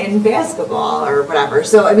in basketball or whatever.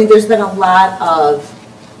 So I mean, there's been a lot of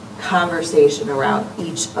conversation around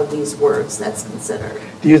each of these words that's considered.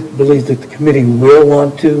 Do you believe that the committee will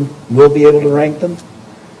be able to rank them?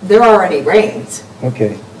 They're already ranked.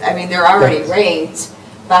 Okay. I mean, they're already ranked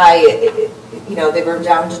by. They were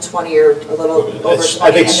down to 20 or a little over 20.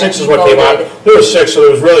 I think 6 is what came out. There was 6, so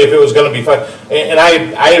there was really, if it was going to be 5. And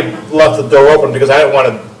I left the door open because I didn't want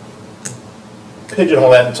to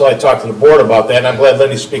pigeonhole that until I talked to the board about that, and I'm glad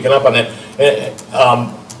Lindy's speaking up on that,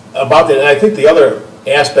 about that. And I think the other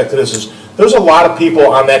aspect of this is, there's a lot of people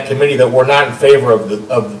on that committee that were not in favor of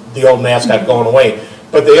the old mascot going away,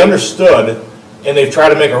 but they understood, and they've tried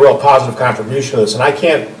to make a real positive contribution to this, and I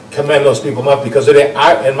can't commend those people enough, because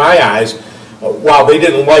in my eyes, while they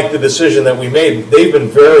didn't like the decision that we made, they've been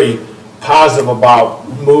very positive about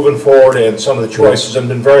moving forward and some of the choices, and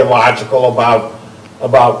been very logical about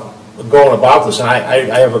going about this, and I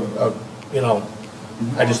have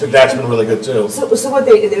I just think that's been really good too. So what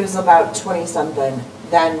there was about 20-something,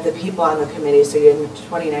 then the people on the committee, so you had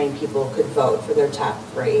 29 people could vote for their top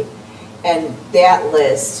 3. And that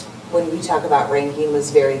list, when we talk about ranking, was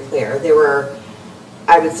very clear. There were,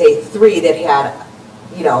 I would say, 3 that had,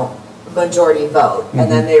 majority vote.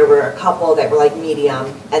 And then there were a couple that were like medium,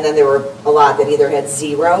 and then there were a lot that either had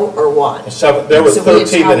 0 or 1. So there were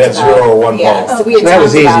 13 that had 0 or 1 vote. Yeah, so we had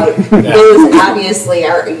talked about those, obviously,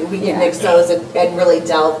 we can mix those and really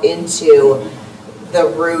delve into the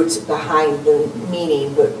root behind the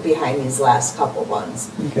meaning behind these last couple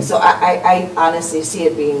ones. Okay. So I honestly see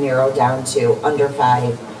it being narrowed down to under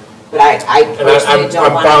 5. But I personally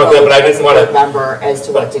don't want to vote as a board member as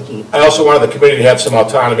to what to keep. I also wanted the committee to have some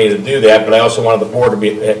autonomy to do that, but I also wanted the board to be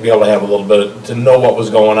able to have a little bit, to know what was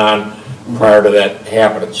going on prior to that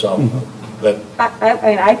happening, so.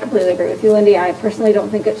 I completely agree with you, Lindy. I personally don't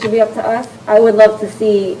think it should be up to us. I would love to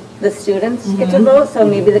see the students get to vote, so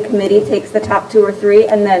maybe the committee takes the top 2 or 3,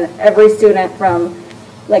 and then every student from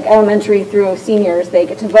like elementary through seniors, they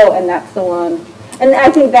get to vote, and that's the one. And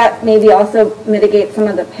I think that maybe also mitigates some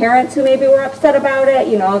of the parents who maybe were upset about it,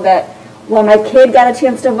 that, well, my kid got a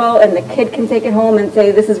chance to vote, and the kid can take it home and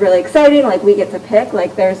say, this is really exciting, like, we get to pick,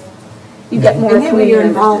 like, you get more. And then when you're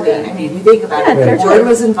involving, I mean, you think about it, the board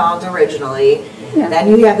was involved originally, then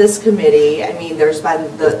you have this committee, I mean, there's been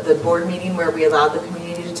the board meeting where we allowed the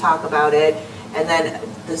community to talk about it, and then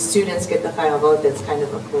the students get the final vote. That's kind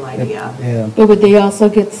of a cool idea. Yeah. But would they also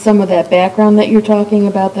get some of that background that you're talking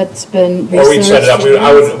about that's been researched? Or we'd set it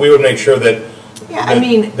up, we would make sure that. Yeah, I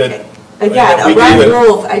mean, again, a red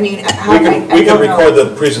wolf, I mean, we can record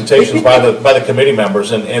the presentations by the committee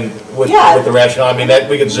members and with the rationale. I mean, that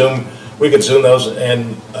we could zoom those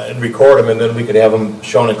and record them, and then we could have them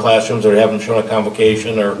shown in classrooms or have them shown at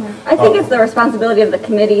convocation or. I think it's the responsibility of the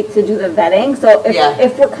committee to do the vetting. So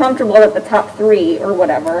if we're comfortable that the top 3 or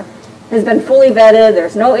whatever has been fully vetted,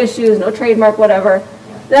 there's no issues, no trademark, whatever,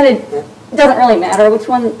 then it doesn't really matter which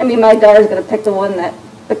one. I mean, my daughter's going to pick the one that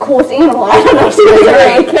the coolest animal. I don't know if she doesn't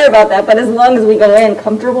really care about that, but as long as we go in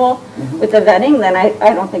comfortable with the vetting, then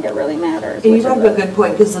I don't think it really matters. And you brought up a good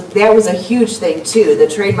point, because that was a huge thing too, the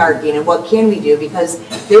trademarking and what can we do, because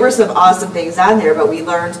there were some awesome things on there, but we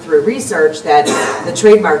learned through research that the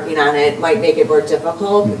trademarking on it might make it more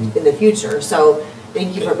difficult in the future. So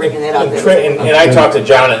thank you for bringing that up. And I talked to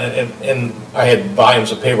John, and I had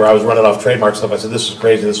volumes of paper. I was running off trademark stuff. I said, this is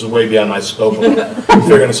crazy. This is way beyond my scope of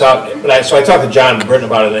figuring this out. So I talked to John and Britton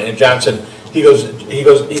about it, and John said, he goes, and he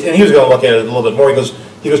was going to look at it a little bit more.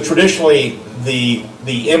 He goes, traditionally, the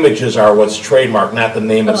images are what's trademarked, not the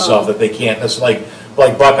name itself, that they can't. It's like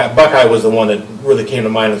Buckeye. Buckeye was the one that really came to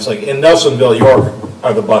mind. It's like, in Nelsonville, York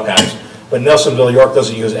are the Buckeyes. But Nelsonville, York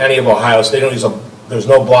doesn't use any of Ohio State. They don't use there's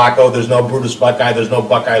no Blocko, there's no Brutus Buckeye, there's no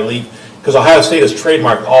Buckeye Leaf, because Ohio State has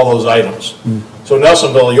trademarked all those items. So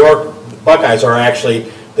Nelsonville, York, Buckeyes are actually,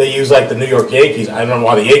 they use like the New York Yankees. I don't know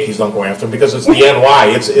why the Yankees don't go after them, because it's the NY.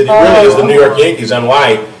 It really is the New York Yankees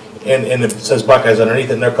NY, and it says Buckeyes underneath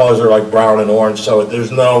it, and their colors are like brown and orange, so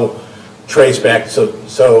there's no trace back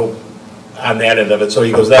so on that end of it. So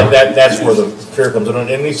he goes, that's where the fear comes in.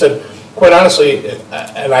 And he said, quite honestly,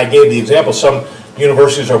 and I gave the example, some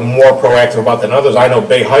universities are more proactive about than others. I know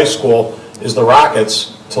Bay High School is the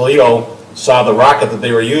Rockets. Toledo saw the rocket that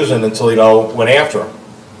they were using, and Toledo went after them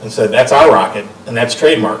and said, that's our rocket, and that's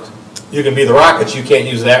trademarked. You can be the Rockets, you can't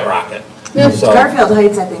use that rocket. So, Garfield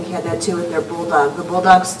Heights, I think, had that too with their bulldog. The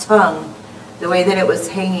bulldog's tongue, the way that it was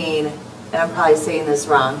hanging, and I'm probably saying this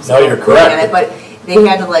wrong. So no, you're correct. But they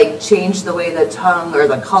had to like change the way the tongue or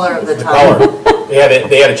the color of the tongue. Color.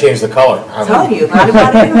 They had to change the color. I'm telling you, a lot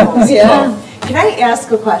about animals. Yeah. Can I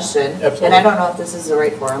ask a question? Absolutely. And I don't know if this is the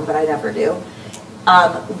right forum, but I never do.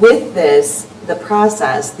 With this, the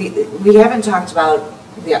process, we haven't talked about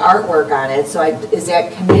the artwork on it, so is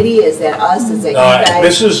that committee, is that us, is that you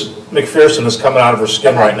guys? Mrs. McPherson is coming out of her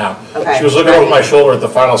skin right now. Okay. She was looking over my shoulder at the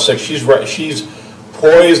final 6. She's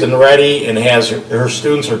poised and ready, and has her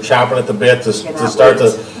students are chomping at the bit to start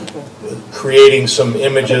creating some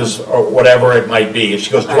images or whatever it might be. And she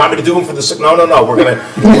goes, do you want me to do them for the 6? No, we're going to,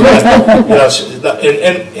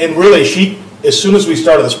 and really, as soon as we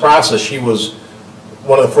started this process, she was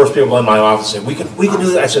one of the first people in my office said, we can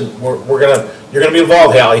do that. I said, you're gonna be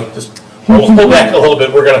involved, Hallie. Just hold back a little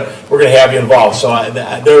bit. We're gonna have you involved. So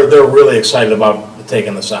they're really excited about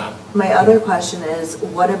taking this on. My other question is,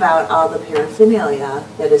 what about all the paraphernalia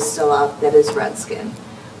that is still up that is Redskin?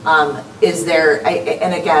 Is there,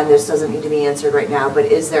 and again, this doesn't need to be answered right now, but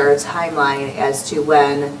is there a timeline as to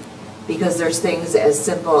when, because there's things as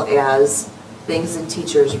simple as things in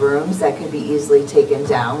teachers' rooms that can be easily taken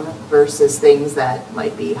down versus things that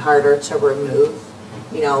might be harder to remove,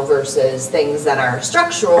 you know, versus things that are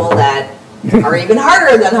structural that are even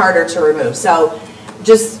harder to remove. So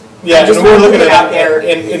just, yeah, just and we're looking out at there.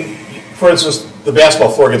 and for instance, the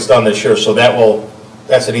basketball floor gets done this year, so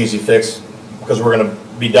that's an easy fix because we're going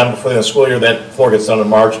to be done before the end of the school year. That floor gets done in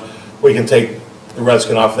March. We can take the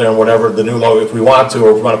Redskin off there and whatever, the new logo, if we want to,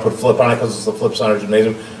 or if we want to put flip on it because it's the Flip Center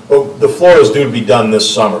Gymnasium. But the floor is due to be done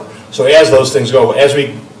this summer. So as those things go, as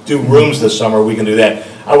we do rooms this summer, we can do that.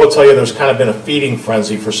 I will tell you, there's kind of been a feeding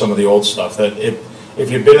frenzy for some of the old stuff. That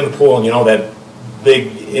if you've been in the pool and you know that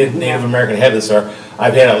big Native American head that's there,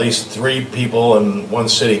 I've had at least 3 people in one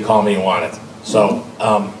city call me and want it. So,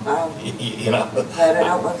 you know. Glad I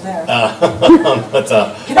don't live there. But,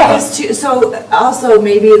 Can I ask too, so also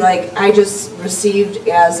maybe like I just received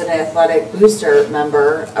as an athletic booster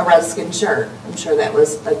member a Redskin shirt. I'm sure that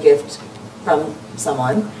was a gift from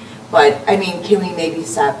someone. But I mean, can we maybe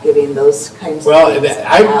stop giving those kinds of things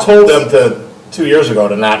I out? told them 2 years ago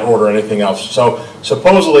to not order anything else. So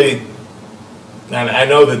supposedly, and I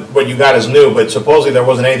know that what you got is new, but supposedly there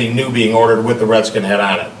wasn't anything new being ordered with the Redskin head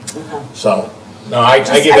on it. Okay. So, no, I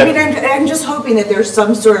give I that. mean, I'm just hoping that there's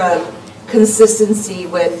some sort of consistency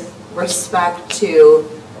with respect to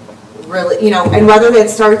really, you know, and whether that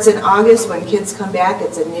starts in August when kids come back,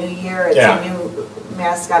 it's a new year, it's a new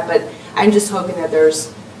mascot, but I'm just hoping that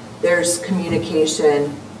there's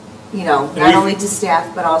communication, you know, not only to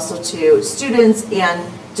staff, but also to students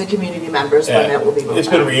and to community members when that will be moved It's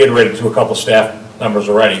been reiterated to a couple staff members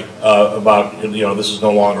already about, you know, this is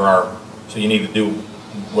no longer so you need to do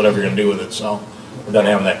whatever you're going to do with it. So we're done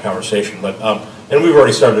having that conversation. But and we've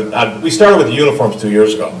already started. We started with the uniforms 2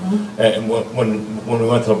 years ago, and when we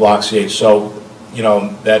went to the Block CH. So you know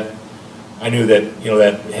that I knew that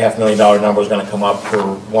that $500,000 number was going to come up for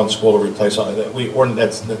one school to replace all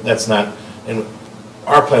that. That's not. And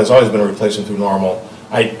our plan has always been to replace them through normal.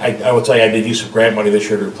 I will tell you, I did use some grant money this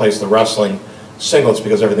year to replace the wrestling singlets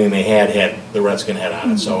because everything they had the Redskin head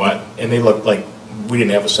on it. So and they looked like we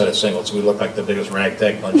didn't have a set of singlets. We looked like the biggest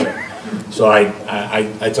ragtag bunch. So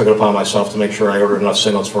I took it upon myself to make sure I ordered enough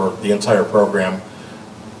singlets for the entire program,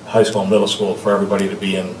 high school and middle school, for everybody to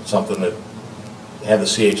be in something that had the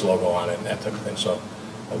CH logo on it and that type of thing. So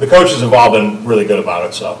the coaches have all been really good about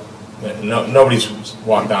it. So nobody's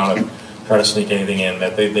walked down and tried to sneak anything in.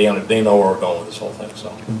 That they know where we're going with this whole thing.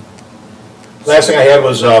 So last thing I had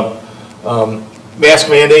was mask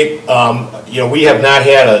mandate. We have not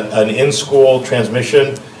had an in-school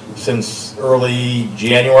transmission since early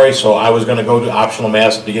January, so I was going to go to optional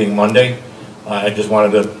masks beginning Monday. I just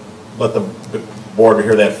wanted to let the board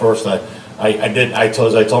hear that first. I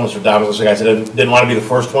told Mr. Dobbins, I said I didn't want to be the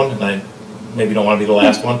first one, and I maybe don't want to be the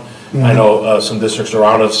last one. I know some districts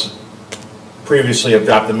around us previously have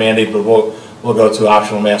dropped the mandate, but we'll go to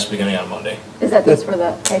optional masks beginning on Monday. Is that just for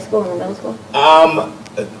the high school and the middle school?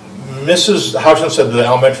 Mrs. Houchin said the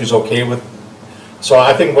elementary is okay with. So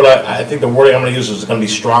I think I think the wording I'm going to use is going to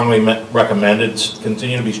be strongly recommended.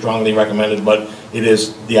 Continue to be strongly recommended, but it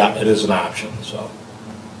is an option.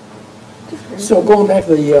 So going back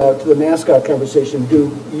to the mascot conversation,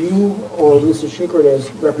 do you or Mrs. Schuchert as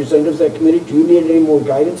representatives of that committee, do you need any more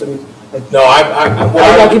guidance? I mean, no,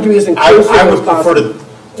 I'd like it to be as inclusive I would as possible. prefer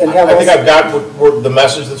to. I think I've got the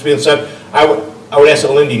message that's being said. I would ask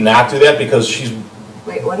Lindy not to do that because she's.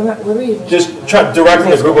 Wait, what are you? Just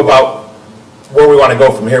directing the group about where we want to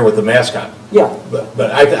go from here with the mascot. Yeah. But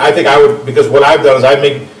I think I would, because what I've done is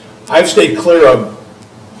I've stayed clear of,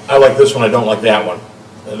 I like this one, I don't like that one.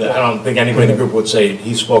 I don't think anybody in the group would say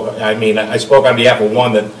he spoke. I mean, I spoke on behalf of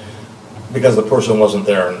one that, because the person wasn't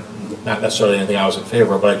there, and not necessarily anything I was in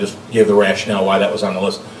favor of, but I just gave the rationale why that was on the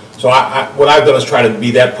list. So what I've done is try to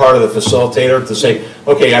be that part of the facilitator to say,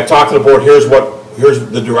 okay, I've talked to the board, here's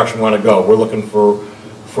the direction we want to go. We're looking for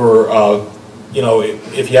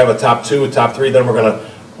if you have a top 2, a top 3, then we're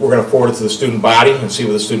gonna forward it to the student body and see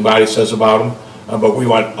what the student body says about them. But we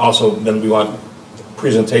want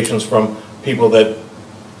presentations from people that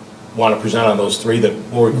want to present on those 3, that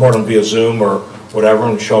we'll record them via Zoom or whatever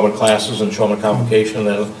and show them in classes and show them in convocation,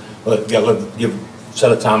 and then give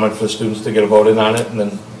set a time for the students to get a vote in on it, and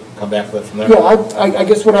then come back with it from there. Yeah, I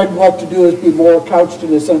guess what I'd like to do is be more couched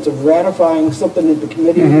in the sense of ratifying something that the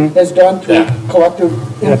committee has done through Yeah. collective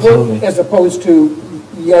input, Absolutely. as opposed to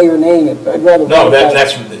yay or naying it. I'd rather. No,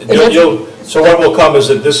 ratify. so what will come is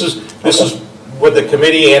that this is what the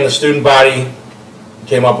committee and the student body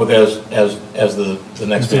came up with as the next the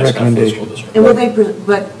mascot for the school recommendation. district. And will they,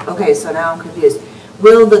 but, okay, so now I'm confused.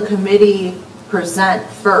 Will the committee present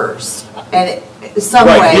first? And some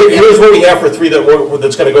way. Right, here's what we have for three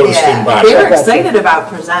that's gonna go to the student Yeah, body. they were excited about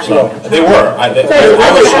presenting. So, they were, I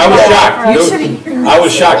was shocked. I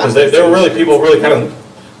was shocked, because there were really, people really kind of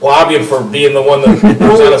lobbying for being the one that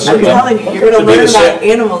presented I'm something. telling you, you're gonna To be learn the about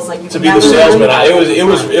animals like you've To be the never salesman, learned.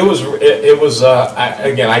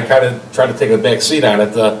 again, I kind of tried to take a back seat on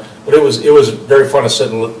it, but it was very fun to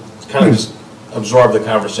sit and kind of just absorb the So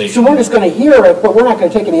conversation. we're just gonna hear it, but we're not gonna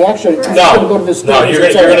take any action. It's gonna go to the No,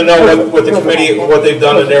 students, you're gonna know Perfect, what the perfect. committee, what they've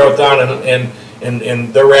done to narrow it down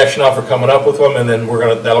and their rationale for coming up with them, and then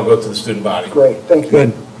that'll go to the student body. Great, thank you.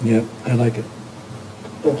 Good, yeah, I like it.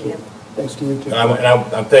 Thank you. Thanks to you too. And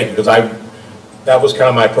I'm thanking you, because that was kind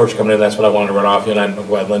of my approach coming in, that's what I wanted to run off you, and I'm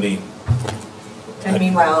glad Lindy. And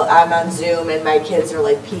meanwhile, I'm on Zoom and my kids are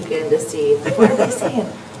like peeking to see, like, what are they saying?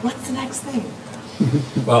 What's the next thing?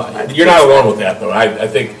 Well, you're not alone with that, though, I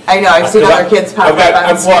think. I know, I've seen other kids pop I've got- up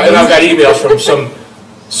on I've- And I've got emails from some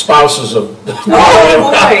spouses of.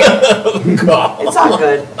 Oh, boy. God. It's all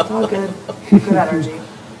good. It's all good. Good energy.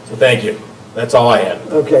 So thank you, that's all I had.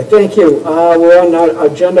 Okay, thank you. We're on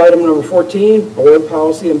agenda item number 14, board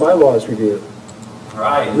policy and bylaws review.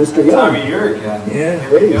 Right. Mr. That time Young. of year again. Yeah.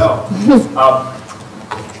 Here we go.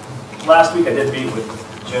 Last week I did meet with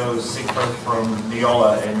Joe Siegfried from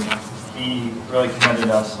Neola, and he really commended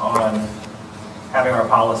us on having our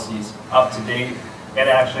policies up to date and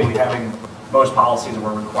actually having most policies that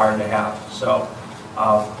we're required to have. So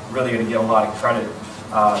really going to give a lot of credit,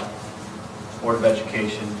 Board of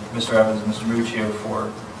Education, Mr. Evans and Mr. Muccio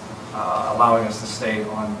for allowing us to stay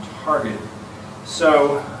on target.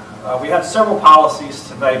 So we have several policies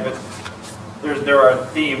tonight, but there are a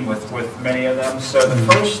theme with many of them. So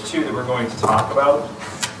the first two that we're going to talk about,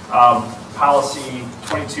 policy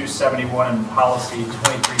 2271 and policy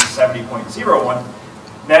 2370.01,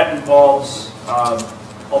 that involves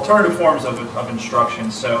alternative forms of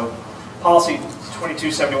instruction. So policy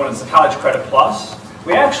 2271 is the College Credit Plus.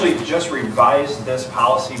 We actually just revised this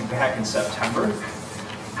policy back in September.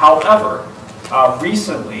 However,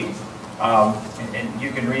 recently, and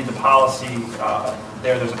you can read the policy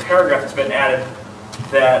there's a paragraph that's been added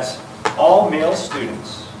that all male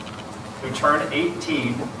students who turn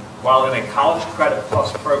 18 while in a College Credit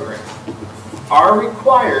Plus program are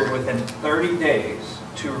required within 30 days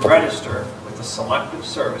to register with the Selective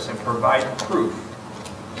Service and provide proof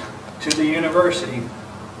to the university,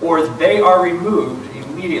 or they are removed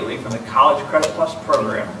immediately from the College Credit Plus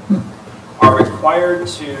program, are required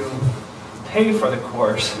to pay for the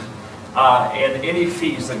course and any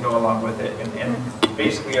fees that go along with it, and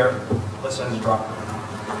basically are listed as drop.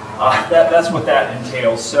 That's what that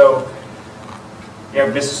entails. So, yeah,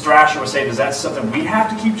 Mrs. Thrasher would say, does that something we have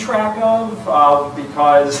to keep track of?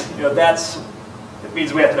 Because it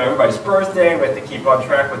means we have to know everybody's birthday. We have to keep on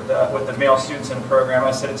track with the male students in the program.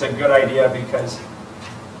 I said it's a good idea because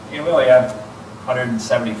we only have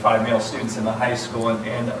 175 male students in the high school,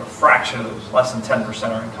 and a fraction of those, less than 10%,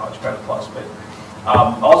 are in College Credit Plus. But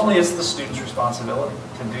ultimately, it's the student's responsibility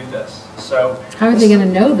to do this. So How are they going to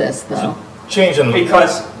know this, though? Changing.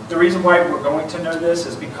 because the reason why we're going to know this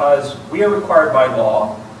is because we are required by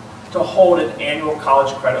law to hold an annual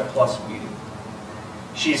College Credit Plus meeting.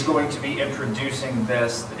 She's going to be introducing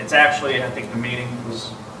this. It's actually, I think the meeting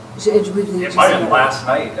was, it might have been last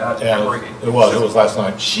night. Yeah, it was last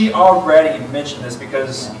night. She already mentioned this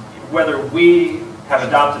because whether we have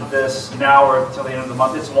adopted this now or until the end of the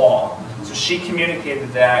month, it's law. So she communicated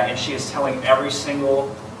that, and she is telling every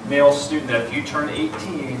single male student that if you turn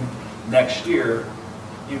 18 next year,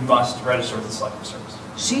 you must register with the Selective Service.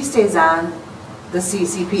 She stays on the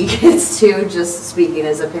CCP kids too, just speaking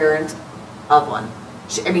as a parent of one.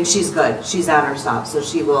 She's good. She's on her stuff, so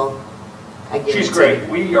she will. She's great.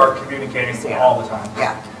 We are communicating all the time.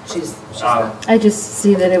 Yeah, she's good. I just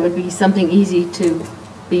see that it would be something easy to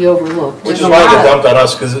be overlooked. Which is why they dumped on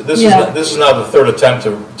us, because this is now the third attempt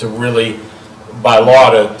to really, by law,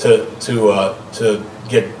 to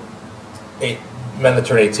get men that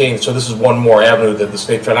turn 18. So this is one more avenue that the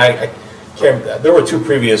state tried. I can't. There were two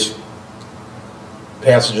previous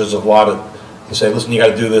passages of law to say, listen, you got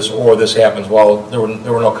to do this, or this happens. Well, there were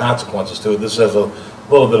no consequences to it. This has a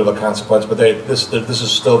little bit of a consequence, but this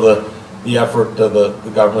is still the effort of the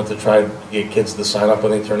government to try to get kids to sign up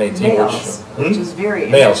when they turn 18. Males, which is very.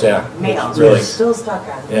 Males, yeah. Males, Really. we're still stuck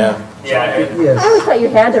on. Yeah. Yeah, Yes. I always thought you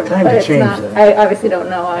had to, Time but to it's change not. that. I obviously don't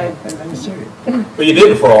know. But you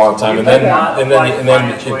did it for a long time, and then, Okay. and then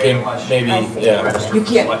it came, maybe, yeah. You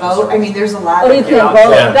can't vote, I mean, there's a lot. Oh, you of- can't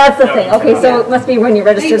Yeah. vote? That's the thing. Okay, so it must be when you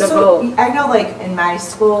register to So, vote. I know like in my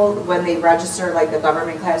school, when they register, like the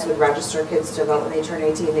government class would register kids to vote when they turn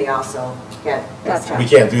 18, they also get. Gotcha. We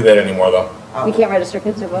can't do that anymore, though. You can't register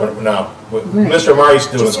kids to vote? No. Mr. Amar used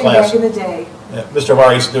to do his Just class. back in the day. Yeah, Mr.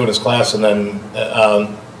 Amar used to do his class, and then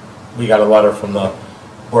we got a letter from the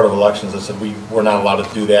Board of Elections that said we're not allowed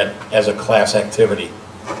to do that as a class activity.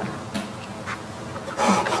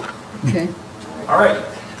 Okay. All right.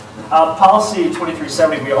 Policy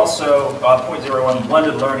 2370, we also, .01,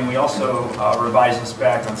 blended learning, we also revised this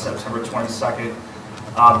back on September 22nd.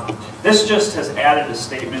 This just has added a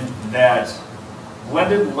statement that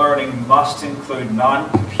blended learning must include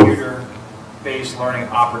non-computer-based learning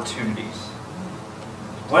opportunities.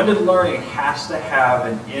 Blended learning has to have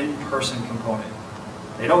an in-person component.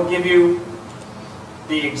 They don't give you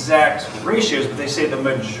the exact ratios, but they say the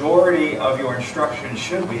majority of your instruction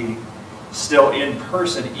should be still in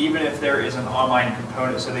person, even if there is an online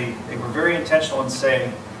component. So they were very intentional in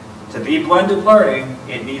saying, to be blended learning,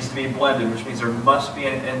 it needs to be blended, which means there must be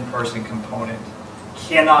an in-person component.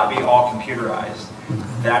 Cannot be all computerized.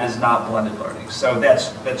 That is not blended learning. So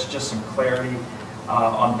that's just some clarity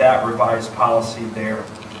on that revised policy there.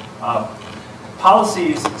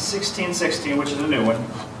 Policies 1616, which is a new one,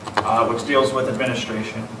 which deals with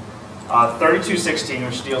administration. 3216,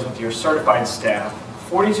 which deals with your certified staff.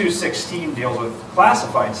 4216 deals with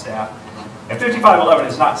classified staff. And 5511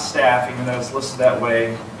 is not staff, even though it's listed that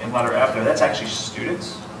way in letter F there. That's actually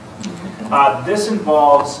students. This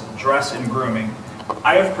involves dress and grooming.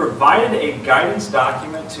 I have provided a guidance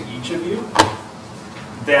document to each of you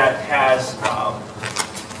that has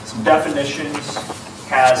some definitions,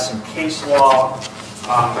 has some case law,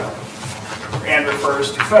 and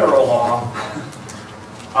refers to federal law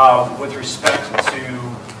with respect to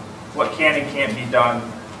what can and can't be done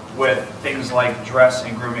with things like dress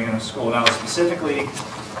and grooming in a school. Now, specifically,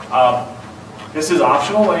 this is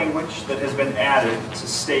optional language that has been added to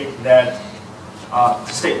state that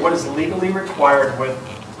what is legally required with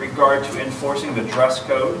regard to enforcing the dress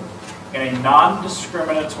code in a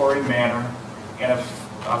non-discriminatory manner and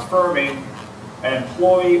affirming an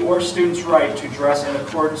employee or student's right to dress in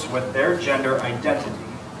accordance with their gender identity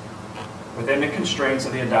within the constraints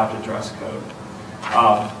of the adopted dress code,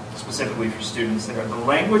 specifically for students there. The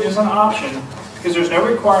language is an option because there's no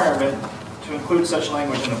requirement to include such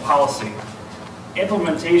language in the policy.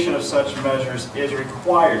 Implementation of such measures is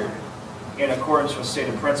required in accordance with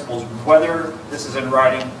stated principles, whether this is in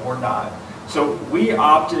writing or not. So we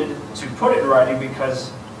opted to put it in writing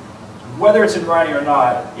because whether it's in writing or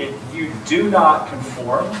not, if you do not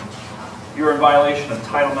conform, you're in violation of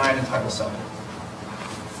Title IX and Title VII.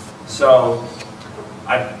 So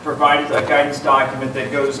I provided a guidance document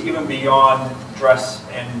that goes even beyond dress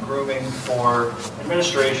and grooming for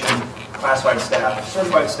administration, classified staff,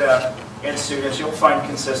 certified staff, and students. You'll find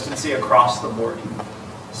consistency across the board.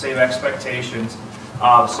 Same expectations.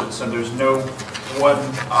 So there's no one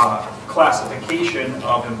classification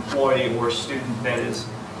of employee or student that is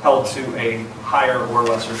held to a higher or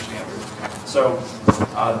lesser standard. So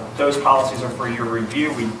those policies are for your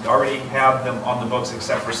review. We already have them on the books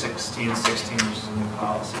except for 1616, which is a new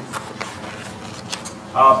policy.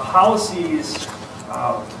 Policies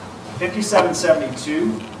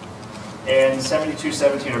 5772 and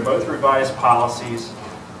 7217 are both revised policies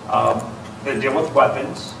that deal with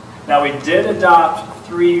weapons. Now, we did adopt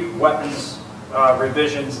 3 weapons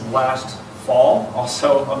revisions last fall,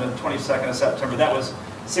 also on the 22nd of September. That was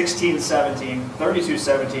 1617,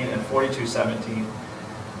 3217, and 4217.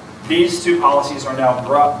 These 2 policies are now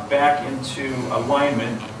brought back into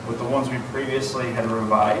alignment with the ones we previously had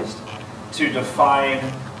revised to define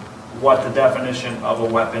what the definition of a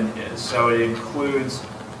weapon is. So it includes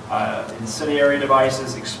incendiary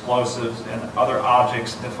devices, explosives, and other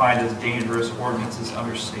objects defined as dangerous ordinances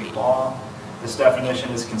under state law. This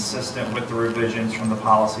definition is consistent with the revisions from the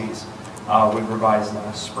policies we revised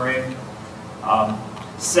last spring.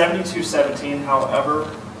 7217, however,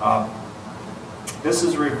 this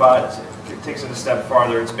is revised. It takes it a step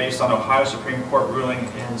farther. It's based on Ohio Supreme Court ruling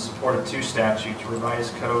in support of 2 statutes,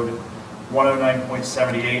 Revised Code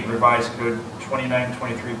 109.78, Revised Code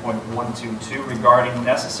 2923.122, regarding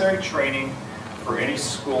necessary training for any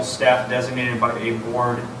school staff designated by a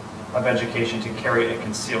Board of Education to carry a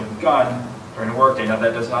concealed gun during a workday. Now,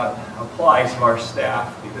 that does not apply to our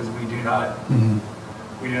staff because we do not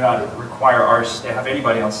we do not require our staff,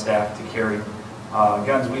 anybody on staff, to carry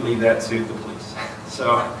guns. We leave that to the police.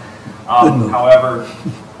 So, however,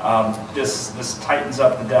 this tightens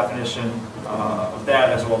up the definition of that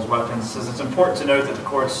as well as weapons. Says it's important to note that the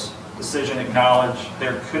court's decision acknowledged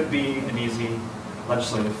there could be an easy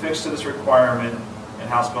legislative fix to this requirement, and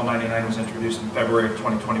House Bill 99 was introduced in February of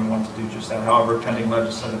 2021 to do just that. However, pending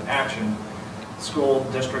legislative action, school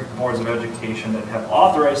district boards of education that have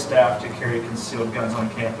authorized staff to carry concealed guns on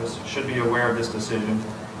campus should be aware of this decision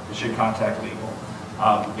and should contact legal.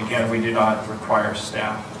 Again, we do not require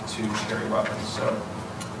staff to carry weapons. So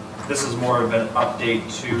this is more of an update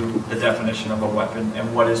to the definition of a weapon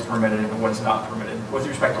and what is permitted and what is not permitted with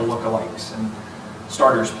respect to lookalikes and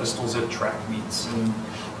starters, pistols at track meets, and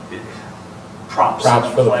props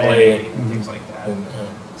for the play, and things like that.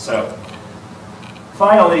 So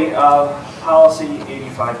finally, policy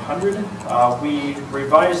 8500. We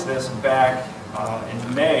revised this back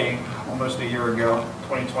in May, almost a year ago,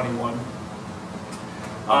 2021.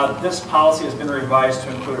 This policy has been revised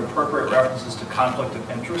to include appropriate references to conflict of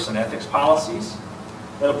interest and ethics policies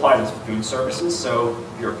that apply to food services. So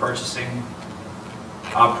if you're purchasing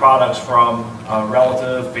products from a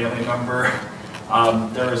relative, family member,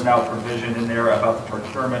 there is now provision in there about the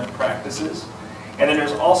procurement practices. And then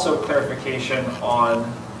there's also clarification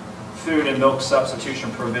on food and milk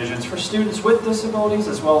substitution provisions for students with disabilities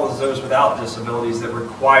as well as those without disabilities that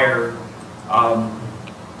require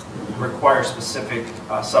specific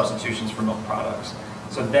substitutions for milk products.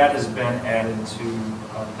 So that has been added to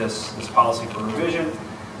this policy for revision.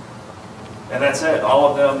 And that's it. All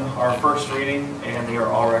of them are first reading, and they are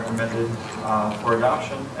all recommended for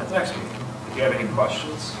adoption at the next meeting. If you have any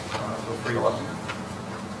questions, feel free to let me know.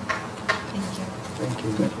 Thank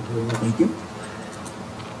you. Thank you.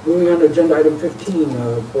 Moving on to agenda item 15,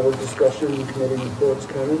 board discussion, committee reports,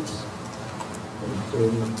 comments. Any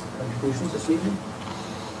contributions this evening?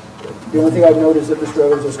 The only thing I've noticed is that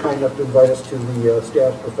Mr. Evans is kind enough to invite us to the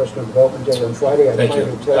staff professional development day on Friday. Thank you.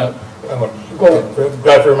 Go ahead.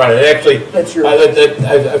 Glad for reminding. Actually, That's your.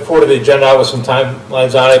 I forwarded the agenda out with some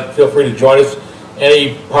timelines on it. Feel free to join us.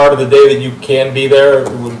 Any part of the day that you can be there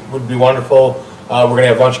would be wonderful. We're going to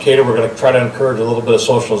have lunch catered. We're going to try to encourage a little bit of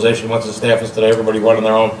socialization once the staff is today. Everybody went in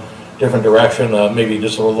their own different direction. Maybe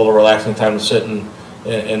just a little relaxing time to sit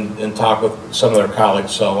and talk with some of their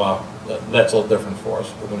colleagues. So that's a little different for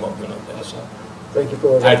us than what we're going to do. So Thank you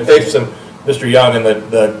for that. thanks to Mr. Young and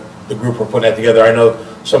the group for putting that together. I know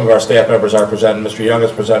some of our staff members are presenting. Mr. Young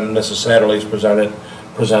is presenting. Mrs. Satterley is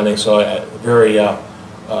presenting. So very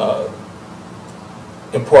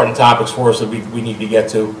important topics for us that we need to get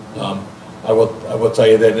to. I will tell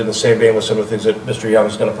you that in the same vein with some of the things that Mr. Young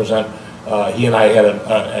is going to present, he and I had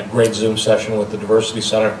a great Zoom session with the Diversity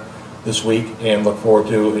Center this week, and look forward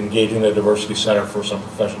to engaging the Diversity Center for some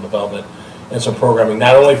professional development and some programming,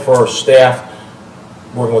 not only for staff,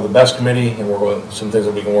 working with the BEST committee, and working with some things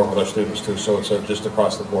that we can work with our students too. So it's just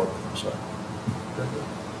across the board. So.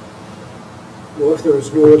 Well, if there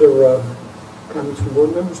is no other comments from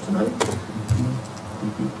board members tonight?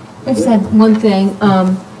 I just had one thing,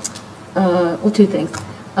 well, two things.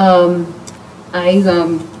 I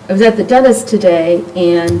was at the dentist today,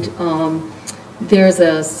 and there's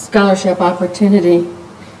a scholarship opportunity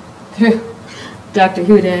through Dr.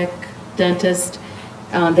 Hudak, dentist.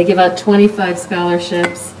 They give out 25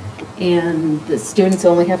 scholarships, and the students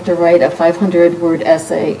only have to write a 500-word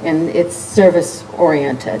essay, and it's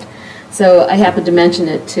service-oriented. So I happened to mention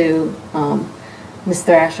it to Ms.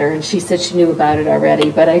 Thrasher, and she said she knew about it already,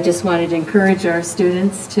 but I just wanted to encourage our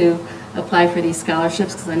students to apply for these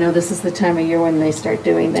scholarships, because I know this is the time of year when they start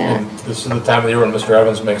doing that. And this is the time of the year when Mr.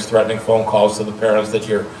 Evans makes threatening phone calls to the parents that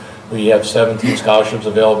we have 17 scholarships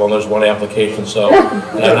available and there's one application. So,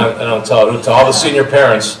 and I don't tell it to all the senior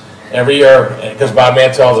parents every year, because Bob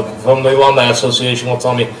Mantell from the Alumni Association will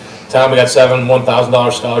tell me, Tom, we got 7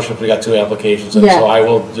 $1,000 scholarships, we got 2 applications. And so I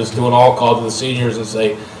will just do an all call to the seniors and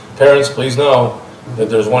say, parents, please know that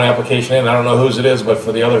there's one application in. I don't know whose it is, but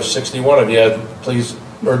for the other 61 of you, please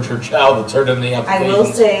urge your child to turn in the application. I will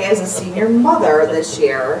say, as a senior mother this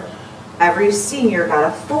year, every senior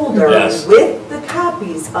got a folder with the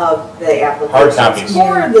copies of the applications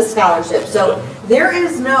for the scholarship. So there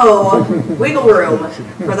is no wiggle room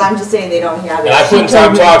for them to say they don't have it. And I put in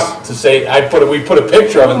Tom Talks to say, we put a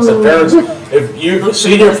picture of it and said, parents, if you,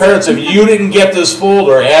 senior parents, if you didn't get this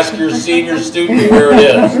folder, ask your senior student where it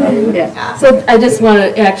is. Yeah. So I just want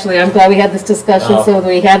to, actually, I'm glad we had this discussion so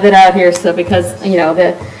we have it out here, so because, you know,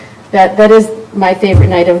 that is my favorite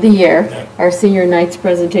night of the year, our senior night's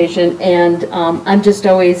presentation, and I'm just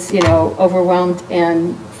always, you know, overwhelmed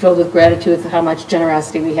and filled with gratitude for how much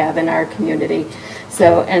generosity we have in our community. So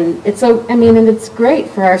So, and it's so, I mean, and it's great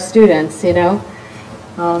for our students, you know.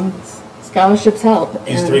 Scholarships help.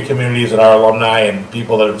 These three communities and our alumni and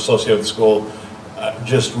people that are associated with the school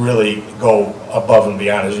just really go above and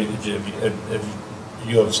beyond, as you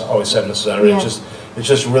have always said, Mrs. Senator. Yeah. It's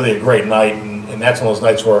just really a great night, and that's one of those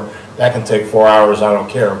nights where that can take 4 hours, I don't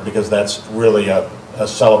care, because that's really a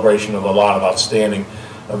celebration of a lot of outstanding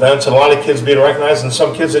events, and a lot of kids being recognized, and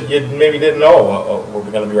some kids that you maybe didn't know were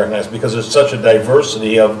going to be recognized, because there's such a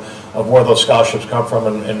diversity of where those scholarships come from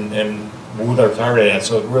and who they're targeted at.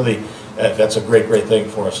 So it really, that's a great thing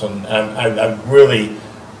for us, and I'm really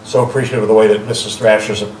so appreciative of the way that Mrs.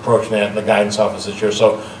 Thrasher's approaching that in the guidance office this year.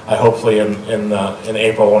 So I hopefully in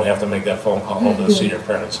April won't have to make that phone call home to the senior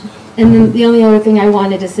parents. And then the only other thing I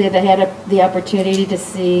wanted to say, that I had the opportunity to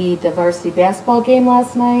see the varsity basketball game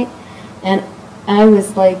last night, and I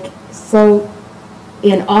was like so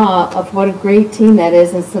in awe of what a great team that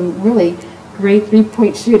is, and some really great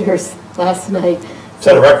 3-point shooters last night.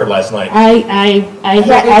 Set a record last night. I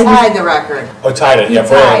tied the record. Oh, tied it. He Yeah,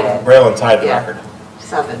 tied it. Braylon tied the Yeah. record.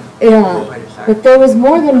 7. Yeah, but there was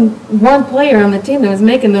more than one player on the team that was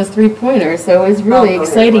making those 3-pointers, so it was really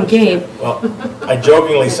exciting game. Well, I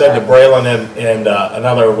jokingly said to Braylon and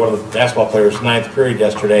another one of the basketball players, 9th period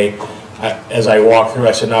yesterday, as I walked through,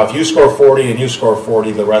 I said, now if you score 40 and you score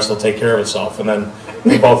 40, the rest will take care of itself. And then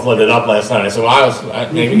we both lit it up last night. I said,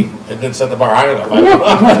 well, maybe it didn't set the bar high enough. I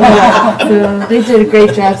don't know. So they did a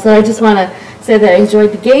great job, so I just want to say that I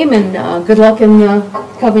enjoyed the game, and good luck in the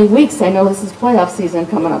coming weeks. I know this is playoff season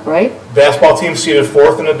coming up, right? Basketball team seated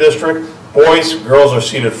 4th in the district. Boys, girls are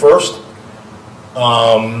seated 1st.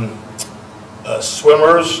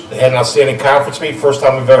 Swimmers had an outstanding conference meet. First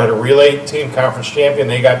time we've ever had a relay team conference champion.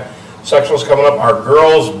 They got sectionals coming up. Our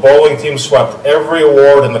girls bowling team swept every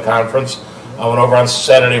award in the conference. I went over on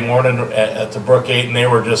Saturday morning to Brook 8, and they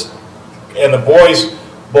were just, and the boys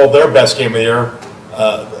bowled their best game of the year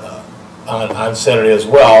on Saturday as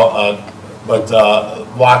well. But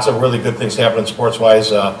lots of really good things happening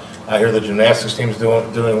sports-wise. I hear the gymnastics team's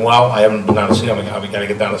doing well. I haven't been down to see them. We got to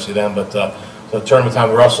get down to see them. But so tournament time,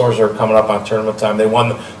 the wrestlers are coming up on tournament time. The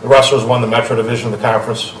wrestlers won the Metro Division of the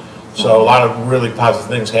conference. So a lot of really positive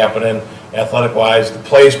things happening athletic-wise. The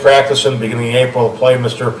play's practicing beginning of April. The play,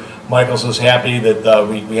 Mr. Michaels is happy that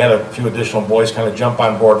we had a few additional boys kind of jump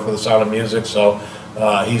on board for the Sound of Music. So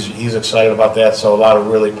he's excited about that. So a lot of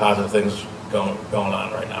really positive things going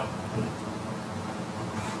on right now.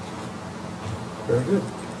 Very good.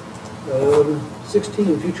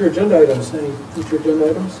 16, future agenda items. Any future agenda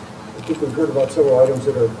items? I think we've heard about several items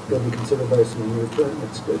that are going to be considered by us in the near term.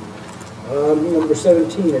 That's good. Number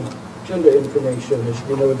 17, agenda information. It should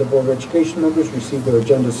be noted the Board of Education members received their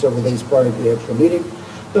agendas several days prior to the actual meeting.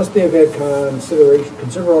 Thus, they have had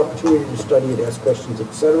considerable opportunity to study it, ask questions,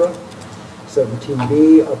 etc.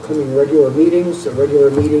 17B, upcoming regular meetings. A regular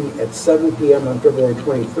meeting at 7 p.m. on February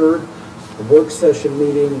 23rd. A work session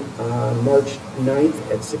meeting on March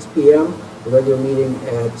 9th at 6 p.m. A regular meeting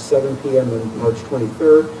at 7 p.m. on March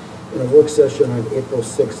 23rd. And a work session on April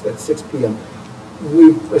 6th at 6 p.m.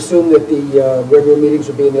 We assume that the regular meetings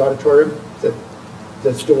will be in the auditorium.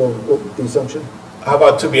 That's still the assumption? How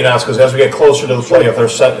about to be announced? Because as we get closer to the play,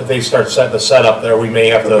 if they start setting the setup there, we may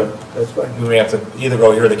have to. That's fine. We may have to either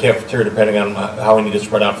go here or the cafeteria, depending on how we need to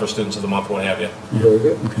spread out for students of the month, what have you. Very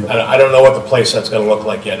good. Okay. I don't know what the play set's going to look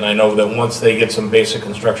like yet, and I know that once they get some basic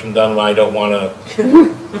construction done, I don't want to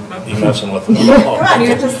be messing with them. Come on,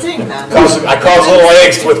 you're just sing then. I cause a little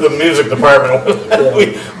angst with the music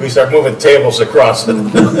department. we start moving tables across. Right,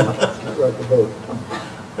 the vote.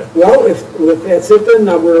 Well, if that's it, then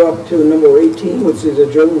we're up to number 18, which is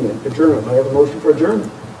adjournment. I have a motion for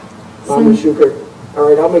adjournment. Mama Schuker. All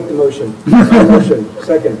right, I'll make the motion. Motion.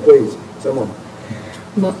 Second, please. Someone.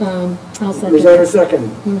 I'll second. Is there a second?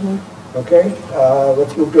 Okay,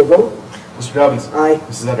 let's move to a vote. Mr. Dobbins. Aye.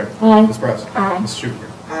 Mrs. Etter. Aye. Ms. Press. Aye. Mrs. Schuker.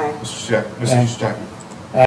 Aye. Mrs. Jackie.